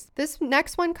stories. This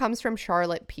next one comes from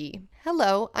Charlotte P.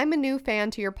 Hello, I'm a new fan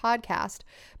to your podcast,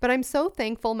 but I'm so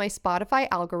thankful my Spotify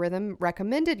algorithm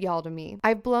recommended y'all to me.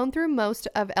 I've blown through most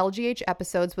of LGH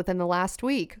episodes within the last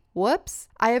week. Whoops.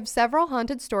 I have several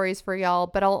haunted stories for y'all,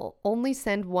 but I'll only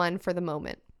send one for the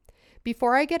moment.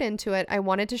 Before I get into it, I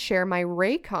wanted to share my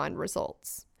Raycon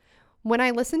results. When I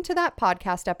listened to that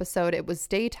podcast episode, it was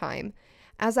daytime,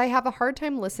 as I have a hard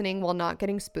time listening while not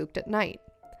getting spooked at night.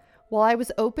 While I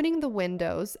was opening the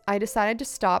windows, I decided to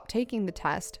stop taking the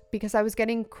test because I was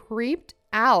getting creeped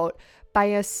out by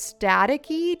a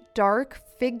staticky, dark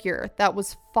figure that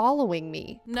was following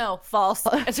me. No, false.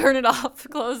 Turn it off.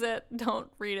 Close it. Don't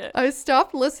read it. I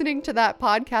stopped listening to that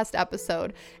podcast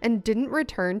episode and didn't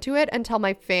return to it until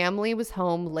my family was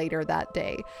home later that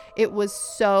day. It was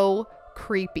so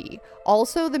creepy.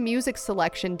 Also, the music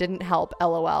selection didn't help,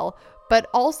 LOL. But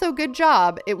also good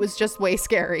job. It was just way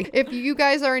scary. If you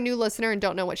guys are a new listener and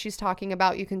don't know what she's talking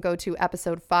about, you can go to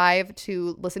episode 5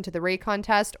 to listen to the Raycon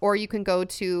test, or you can go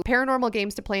to Paranormal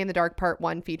Games to Play in the Dark Part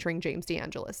 1 featuring James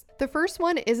DeAngelis. The first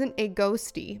one isn't a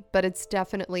ghosty, but it's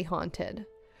definitely haunted.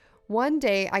 One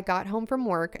day I got home from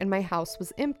work and my house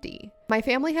was empty. My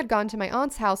family had gone to my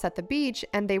aunt's house at the beach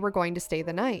and they were going to stay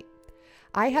the night.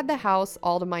 I had the house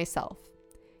all to myself.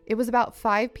 It was about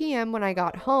 5 p.m. when I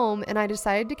got home and I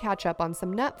decided to catch up on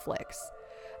some Netflix.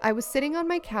 I was sitting on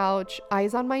my couch,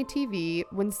 eyes on my TV,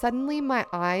 when suddenly my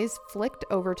eyes flicked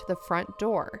over to the front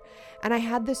door and I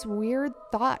had this weird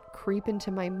thought creep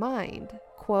into my mind.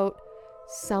 Quote,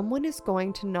 someone is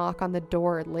going to knock on the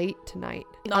door late tonight.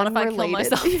 Not if I kill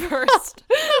myself first.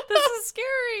 This is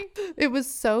scary. It was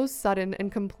so sudden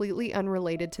and completely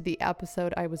unrelated to the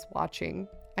episode I was watching.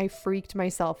 I freaked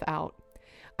myself out.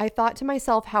 I thought to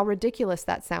myself how ridiculous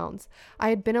that sounds. I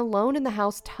had been alone in the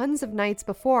house tons of nights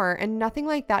before, and nothing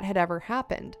like that had ever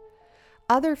happened.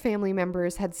 Other family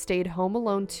members had stayed home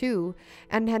alone too,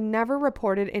 and had never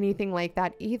reported anything like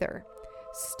that either.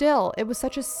 Still, it was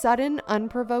such a sudden,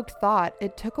 unprovoked thought,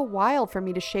 it took a while for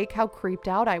me to shake how creeped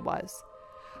out I was.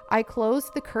 I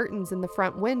closed the curtains in the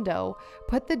front window,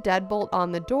 put the deadbolt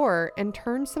on the door, and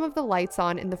turned some of the lights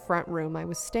on in the front room I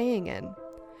was staying in.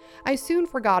 I soon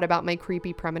forgot about my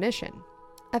creepy premonition.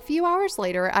 A few hours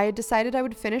later, I had decided I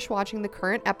would finish watching the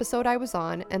current episode I was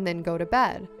on and then go to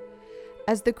bed.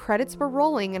 As the credits were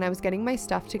rolling and I was getting my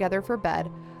stuff together for bed,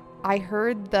 I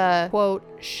heard the, quote,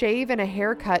 shave and a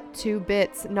haircut 2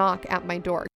 bits knock at my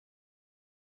door.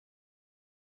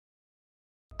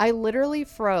 I literally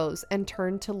froze and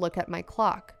turned to look at my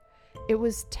clock. It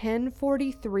was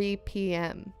 10:43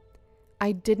 p.m.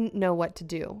 I didn't know what to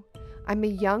do. I'm a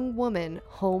young woman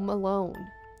home alone.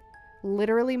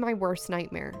 Literally my worst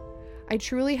nightmare. I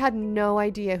truly had no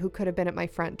idea who could have been at my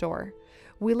front door.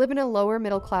 We live in a lower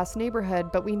middle class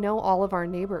neighborhood, but we know all of our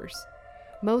neighbors.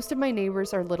 Most of my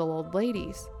neighbors are little old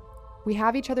ladies. We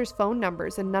have each other's phone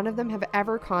numbers and none of them have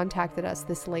ever contacted us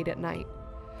this late at night.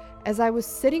 As I was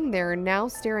sitting there now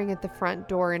staring at the front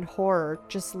door in horror,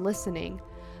 just listening,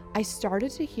 I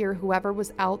started to hear whoever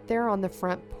was out there on the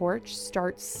front porch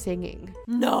start singing.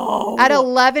 No. At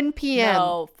 11 p.m.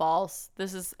 No, false.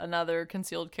 This is another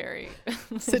concealed carry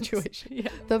situation. Yeah.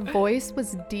 The voice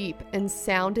was deep and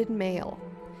sounded male.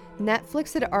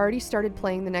 Netflix had already started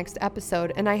playing the next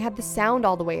episode and I had the sound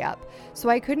all the way up, so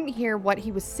I couldn't hear what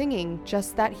he was singing,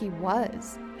 just that he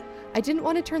was. I didn't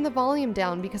want to turn the volume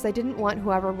down because I didn't want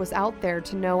whoever was out there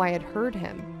to know I had heard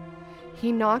him.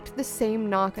 He knocked the same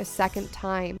knock a second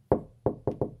time,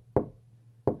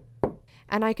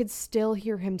 and I could still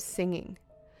hear him singing.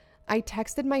 I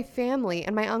texted my family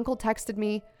and my uncle texted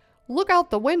me, "Look out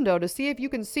the window to see if you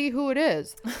can see who it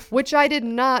is," which I did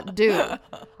not do.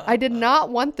 I did not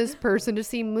want this person to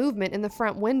see movement in the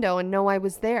front window and know I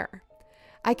was there.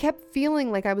 I kept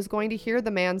feeling like I was going to hear the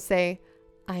man say,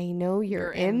 "I know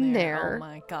you're in there." Oh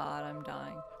my God, I'm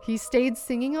dying. He stayed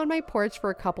singing on my porch for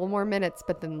a couple more minutes,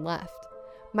 but then left.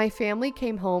 My family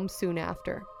came home soon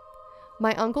after.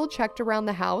 My uncle checked around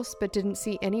the house, but didn't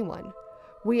see anyone.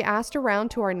 We asked around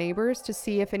to our neighbors to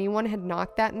see if anyone had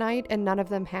knocked that night, and none of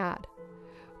them had.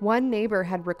 One neighbor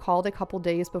had recalled a couple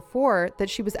days before that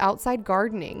she was outside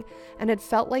gardening and had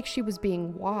felt like she was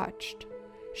being watched.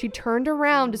 She turned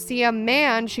around to see a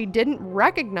man she didn't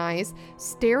recognize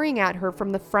staring at her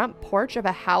from the front porch of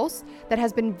a house that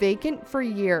has been vacant for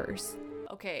years.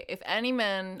 Okay, if any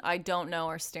men I don't know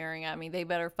are staring at me, they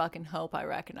better fucking hope I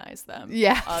recognize them.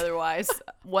 Yeah. Otherwise,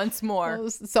 once more,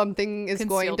 Something is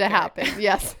going concealed to carry. happen.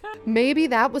 Yes. Maybe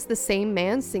that was the same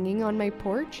man singing on my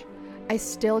porch. I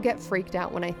still get freaked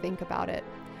out when I think about it.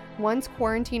 Once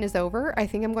quarantine is over, I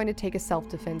think I'm going to take a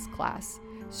self-defense class.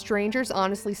 Strangers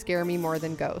honestly scare me more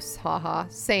than ghosts. Haha.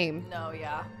 Same. No,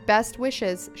 yeah. Best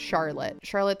wishes, Charlotte.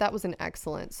 Charlotte, that was an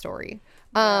excellent story.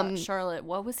 Charlotte,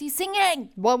 what was he singing?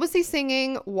 What was he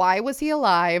singing? Why was he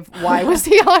alive? Why was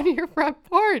he on your front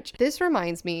porch? This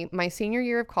reminds me, my senior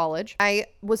year of college, I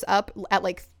was up at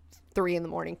like 3 in the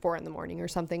morning, 4 in the morning or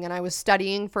something, and I was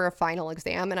studying for a final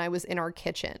exam and I was in our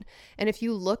kitchen. And if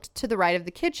you looked to the right of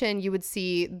the kitchen, you would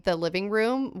see the living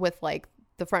room with like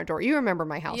the front door. You remember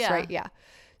my house, Yeah. right? Yeah.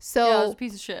 So Yeah, it was a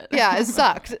piece of shit. yeah, it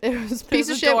sucked. It was a piece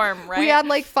of a shit. dorm, right? We had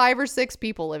like 5 or 6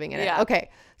 people living in it. Yeah. Okay.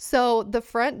 So the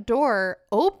front door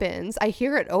opens. I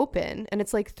hear it open and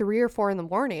it's like 3 or 4 in the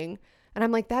morning. And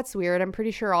I'm like, that's weird. I'm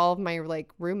pretty sure all of my like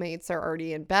roommates are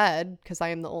already in bed because I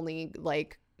am the only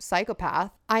like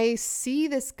psychopath. I see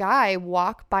this guy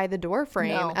walk by the door frame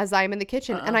No. as I'm in the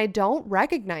kitchen and I don't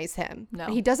recognize him. No.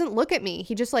 He doesn't look at me.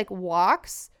 He just like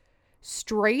walks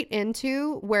straight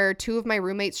into where 2 of my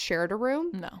roommates shared a room.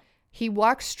 No. He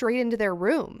walked straight into their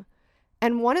room.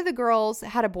 And one of the girls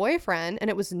had a boyfriend and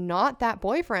it was not that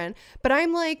boyfriend. But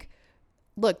I'm like,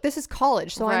 look, this is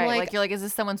college. So right. I'm like, you're like, is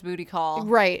this someone's booty call?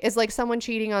 right. It's like someone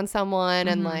cheating on someone.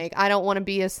 And like, I don't want to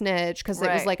be a snitch because it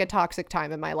was Right. like a toxic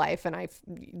time in my life. And I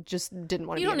just didn't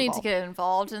want to You be don't need to involved. get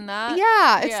involved in that.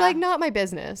 Yeah. It's Yeah. like not my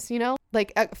business, you know?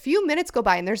 Like a few minutes go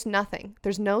by and there's nothing.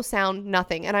 There's no sound,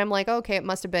 nothing. And I'm like, okay, it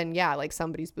must have been, yeah, like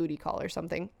somebody's booty call or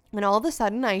something. And all of a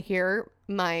sudden I hear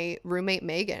my roommate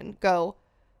Megan go,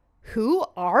 "Who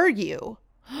are you?"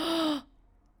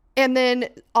 And then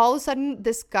all of a sudden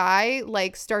this guy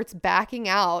like starts backing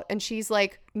out and she's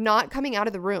like not coming out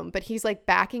of the room, but he's like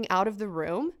backing out of the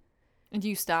room. And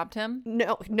you stopped him?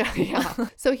 No, yeah.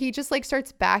 So he just like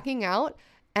starts backing out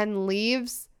and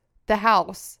leaves the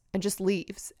house and just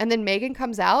leaves. And then Megan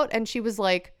comes out and she was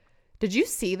like, "Did you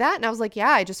see that?" And I was like, "Yeah,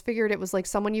 I just figured it was like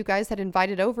someone you guys had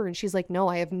invited over." And she's like, "No,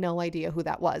 I have no idea who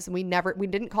that was." And we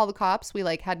didn't call the cops. We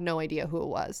like had no idea who it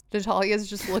was. Natalia's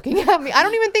just looking at me. I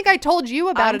don't even think I told you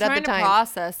about it at the I'm trying time. to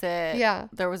process it. Yeah.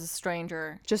 There was a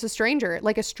stranger. Just a stranger,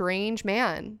 like a strange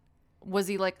man. Was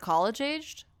he like college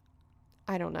aged?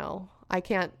 I don't know. I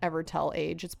can't ever tell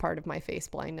age. It's part of my face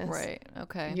blindness. Right.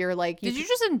 Okay. You're like, Did you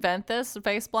just invent this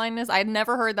face blindness? I'd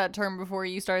never heard that term before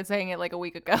you started saying it like a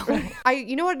week ago.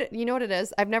 you know what it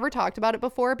is? I've never talked about it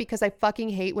before because I fucking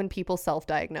hate when people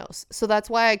self-diagnose. So that's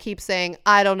why I keep saying,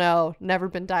 I don't know, never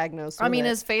been diagnosed with it.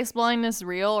 Is face blindness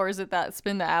real, or is it that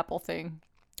spin the apple thing?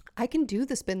 I can do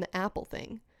the spin the apple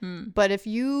thing. But if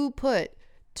you put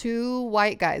 2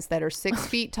 white guys that are 6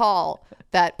 feet tall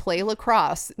that play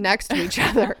lacrosse next to each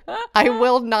other, I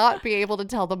will not be able to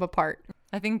tell them apart.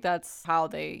 I think that's how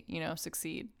they,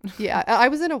 succeed. Yeah. I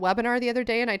was in a webinar the other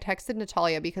day and I texted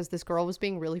Natalia because this girl was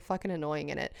being really fucking annoying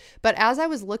in it. But as I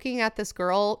was looking at this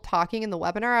girl talking in the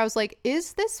webinar, I was like,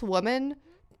 is this woman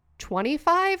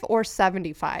 25 or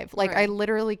 75? Like, Right. I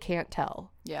literally can't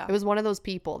tell. Yeah. It was one of those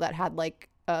people that had like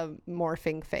a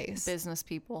morphing face. Business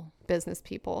people.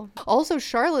 Also,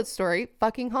 Charlotte's story,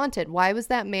 fucking haunted. Why was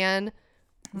that man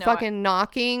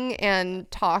knocking and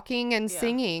talking and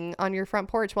singing on your front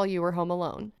porch while you were home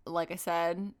alone? Like I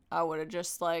said, I would have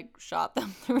just shot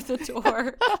them through the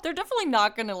door. They're definitely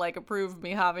not gonna approve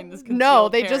me having this concealed No,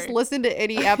 they carry. just listen to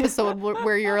any episode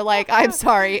where you're like, I'm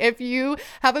sorry, if you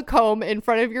have a comb in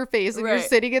front of your face and you're Right.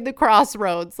 sitting in the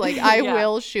crossroads, I Yeah.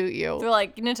 will shoot you. They're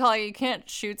like, Natalia, you can't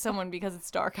shoot someone because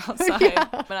it's dark outside.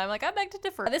 But I'm like, I beg to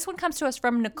differ. This one comes to us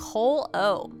from Nicole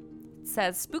O. It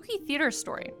says, spooky theater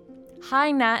story.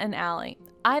 Hi, Nat and Allie.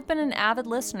 I've been an avid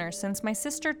listener since my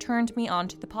sister turned me on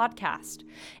to the podcast.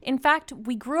 In fact,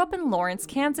 we grew up in Lawrence,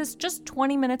 Kansas, just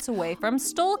 20 minutes away from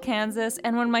Stoll, Kansas,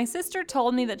 and when my sister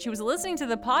told me that she was listening to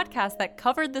the podcast that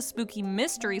covered the spooky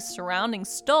mysteries surrounding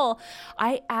Stoll,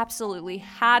 I absolutely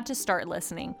had to start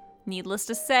listening. Needless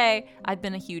to say, I've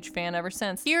been a huge fan ever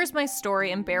since. Here's my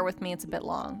story, and bear with me, it's a bit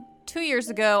long. 2 years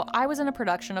ago, I was in a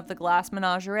production of The Glass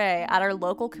Menagerie at our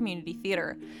local community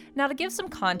theater. Now, to give some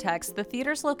context, the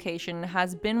theater's location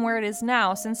has been where it is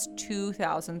now since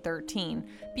 2013.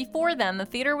 Before then, the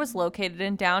theater was located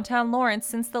in downtown Lawrence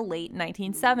since the late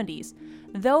 1970s.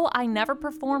 Though I never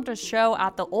performed a show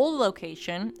at the old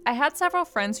location, I had several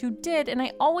friends who did, and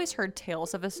I always heard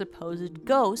tales of a supposed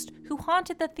ghost who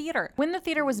haunted the theater. When the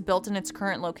theater was built in its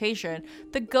current location,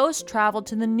 the ghost traveled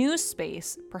to the new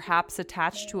space, perhaps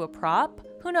attached to a prop,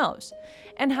 who knows,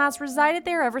 and has resided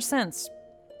there ever since.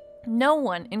 No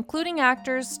one, including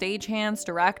actors, stagehands,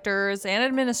 directors, and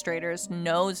administrators,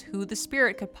 knows who the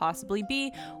spirit could possibly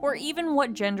be or even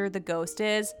what gender the ghost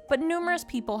is, but numerous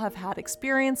people have had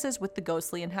experiences with the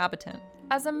ghostly inhabitant.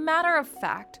 As a matter of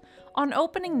fact, on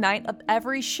opening night of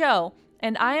every show,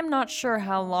 and I am not sure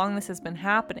how long this has been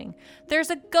happening,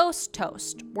 there's a ghost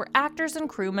toast, where actors and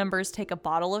crew members take a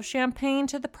bottle of champagne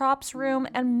to the props room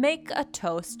and make a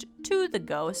toast to the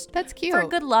ghost. That's cute. For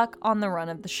good luck on the run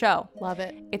of the show. Love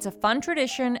it. It's a fun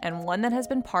tradition and one that has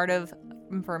been part of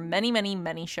for many, many,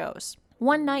 many shows.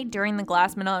 One night during the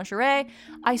Glass Menagerie,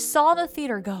 I saw the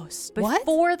theater ghost.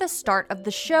 Before the start of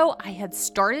the show, I had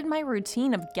started my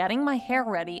routine of getting my hair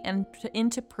ready and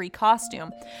into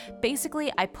pre-costume.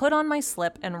 Basically, I put on my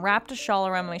slip and wrapped a shawl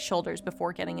around my shoulders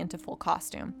before getting into full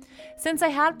costume. Since I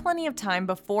had plenty of time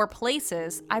before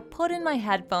places, I put in my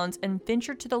headphones and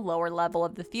ventured to the lower level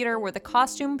of the theater where the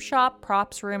costume shop,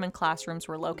 props room, and classrooms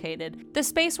were located. The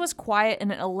space was quiet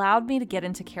and it allowed me to get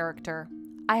into character.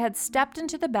 I had stepped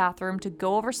into the bathroom to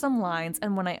go over some lines,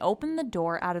 and when I opened the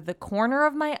door, out of the corner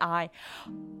of my eye,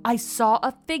 I saw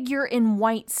a figure in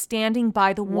white standing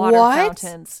by the water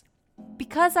fountains.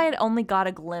 Because I had only got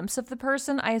a glimpse of the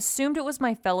person, I assumed it was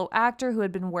my fellow actor who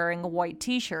had been wearing a white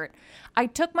t-shirt. I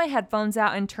took my headphones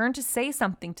out and turned to say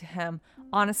something to him.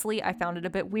 Honestly, I found it a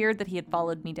bit weird that he had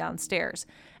followed me downstairs.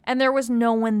 And there was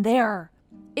no one there.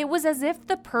 It was as if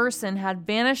the person had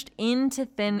vanished into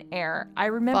thin air. I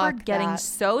remember getting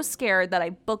so scared that I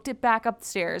booked it back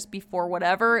upstairs before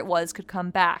whatever it was could come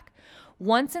back.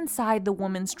 Once inside the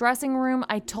woman's dressing room,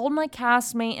 I told my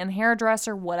castmate and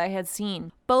hairdresser what I had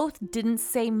seen. Both didn't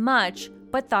say much,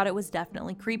 but thought it was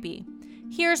definitely creepy.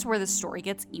 Here's where the story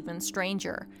gets even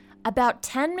stranger. About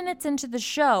 10 minutes into the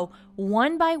show,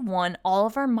 one by one, all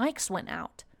of our mics went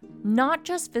out. Not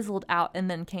just fizzled out and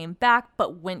then came back,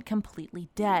 but went completely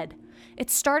dead.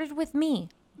 It started with me,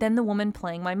 then the woman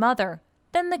playing my mother,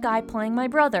 then the guy playing my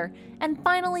brother, and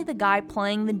finally the guy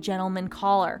playing the gentleman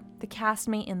caller, the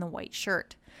castmate in the white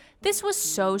shirt. This was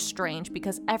so strange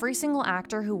because every single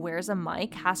actor who wears a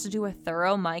mic has to do a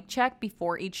thorough mic check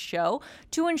before each show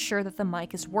to ensure that the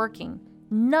mic is working.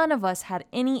 None of us had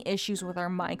any issues with our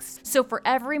mics, so for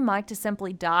every mic to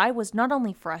simply die was not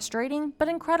only frustrating, but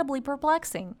incredibly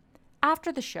perplexing.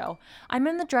 After the show, I'm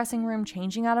in the dressing room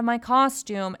changing out of my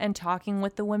costume and talking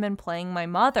with the women playing my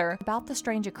mother about the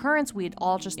strange occurrence we had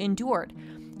all just endured.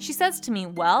 She says to me,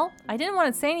 well, I didn't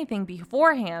want to say anything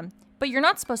beforehand, but you're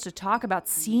not supposed to talk about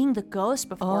seeing the ghost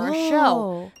before a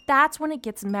show. That's when it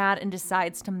gets mad and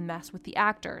decides to mess with the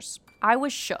actors. I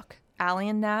was shook. Allie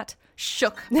and Nat,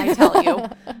 shook, I tell you.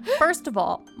 First of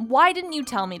all, why didn't you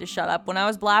tell me to shut up when I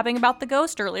was blabbing about the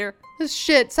ghost earlier?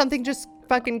 Shit, something just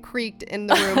fucking creaked in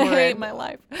the room. I we're hate in. my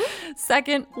life.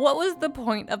 Second, what was the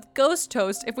point of Ghost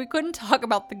Toast if we couldn't talk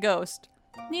about the ghost?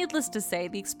 Needless to say,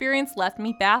 the experience left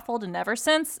me baffled, and ever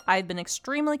since, I've been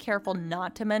extremely careful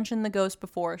not to mention the ghost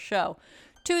before a show.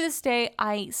 To this day,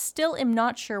 I still am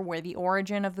not sure where the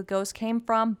origin of the ghost came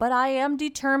from, but I am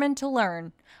determined to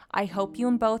learn. I hope you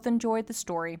both enjoyed the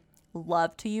story.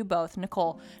 Love to you both,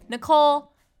 Nicole.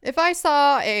 Nicole. If I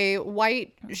saw a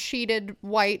sheeted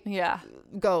white Yeah.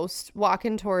 ghost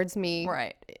walking towards me,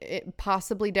 Right.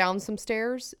 possibly down some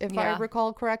stairs, if I Yeah.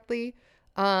 recall correctly,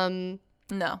 No.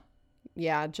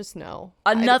 yeah, just no.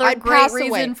 Another I'd great pass reason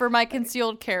away. for my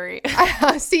concealed carry.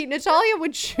 See, Natalia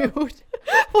would shoot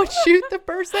the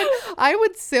person. I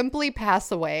would simply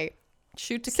pass away.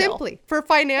 Shoot to kill. Simply for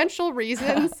financial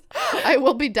reasons. I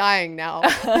will be dying now.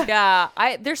 Yeah,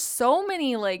 there's so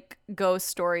many like ghost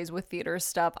stories with theater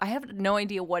stuff. I have no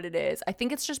idea what it is. I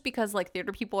think it's just because like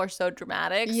theater people are so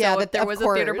dramatic. Yeah, so that- if there of was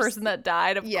a theater course. person that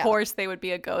died, of Yeah. course they would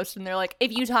be a ghost. And they're like,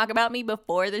 if you talk about me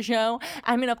before the show,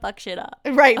 I'm gonna fuck shit up.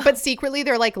 Right, but secretly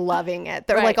they're like loving it.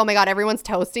 They're Right. like, oh my God, everyone's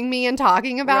toasting me and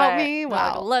talking about Right. me. They're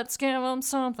like, Wow. let's give them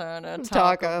something to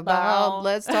Talk about,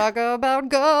 let's talk about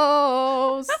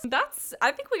ghosts.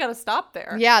 I think we gotta stop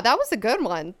there. Yeah, that was a good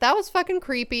one. That was fucking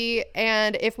creepy.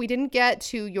 And if we didn't get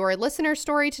to your listener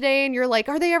story today and you're like,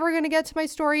 are they ever going to get to my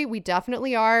story? We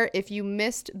definitely are. If you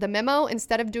missed the memo,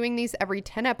 instead of doing these every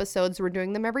 10 episodes, we're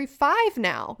doing them every 5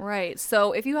 now. Right.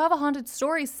 So if you have a haunted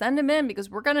story, send them in because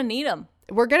we're gonna need them.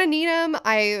 We're going to need them.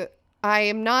 I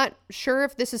am not sure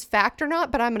if this is fact or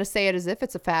not, but I'm going to say it as if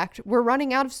it's a fact. We're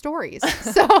running out of stories.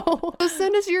 So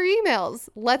send us your emails.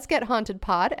 Let's get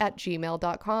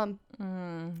hauntedpod@gmail.com.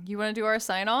 You want to do our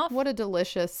sign off? What a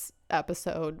delicious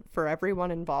episode for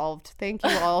everyone involved. Thank you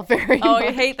all very Oh, much.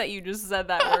 I hate that you just said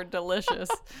that word, delicious.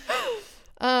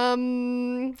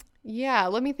 Yeah,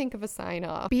 let me think of a sign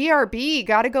off. BRB,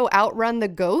 gotta go outrun the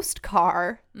ghost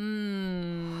car.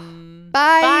 Bye.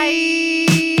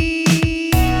 Bye.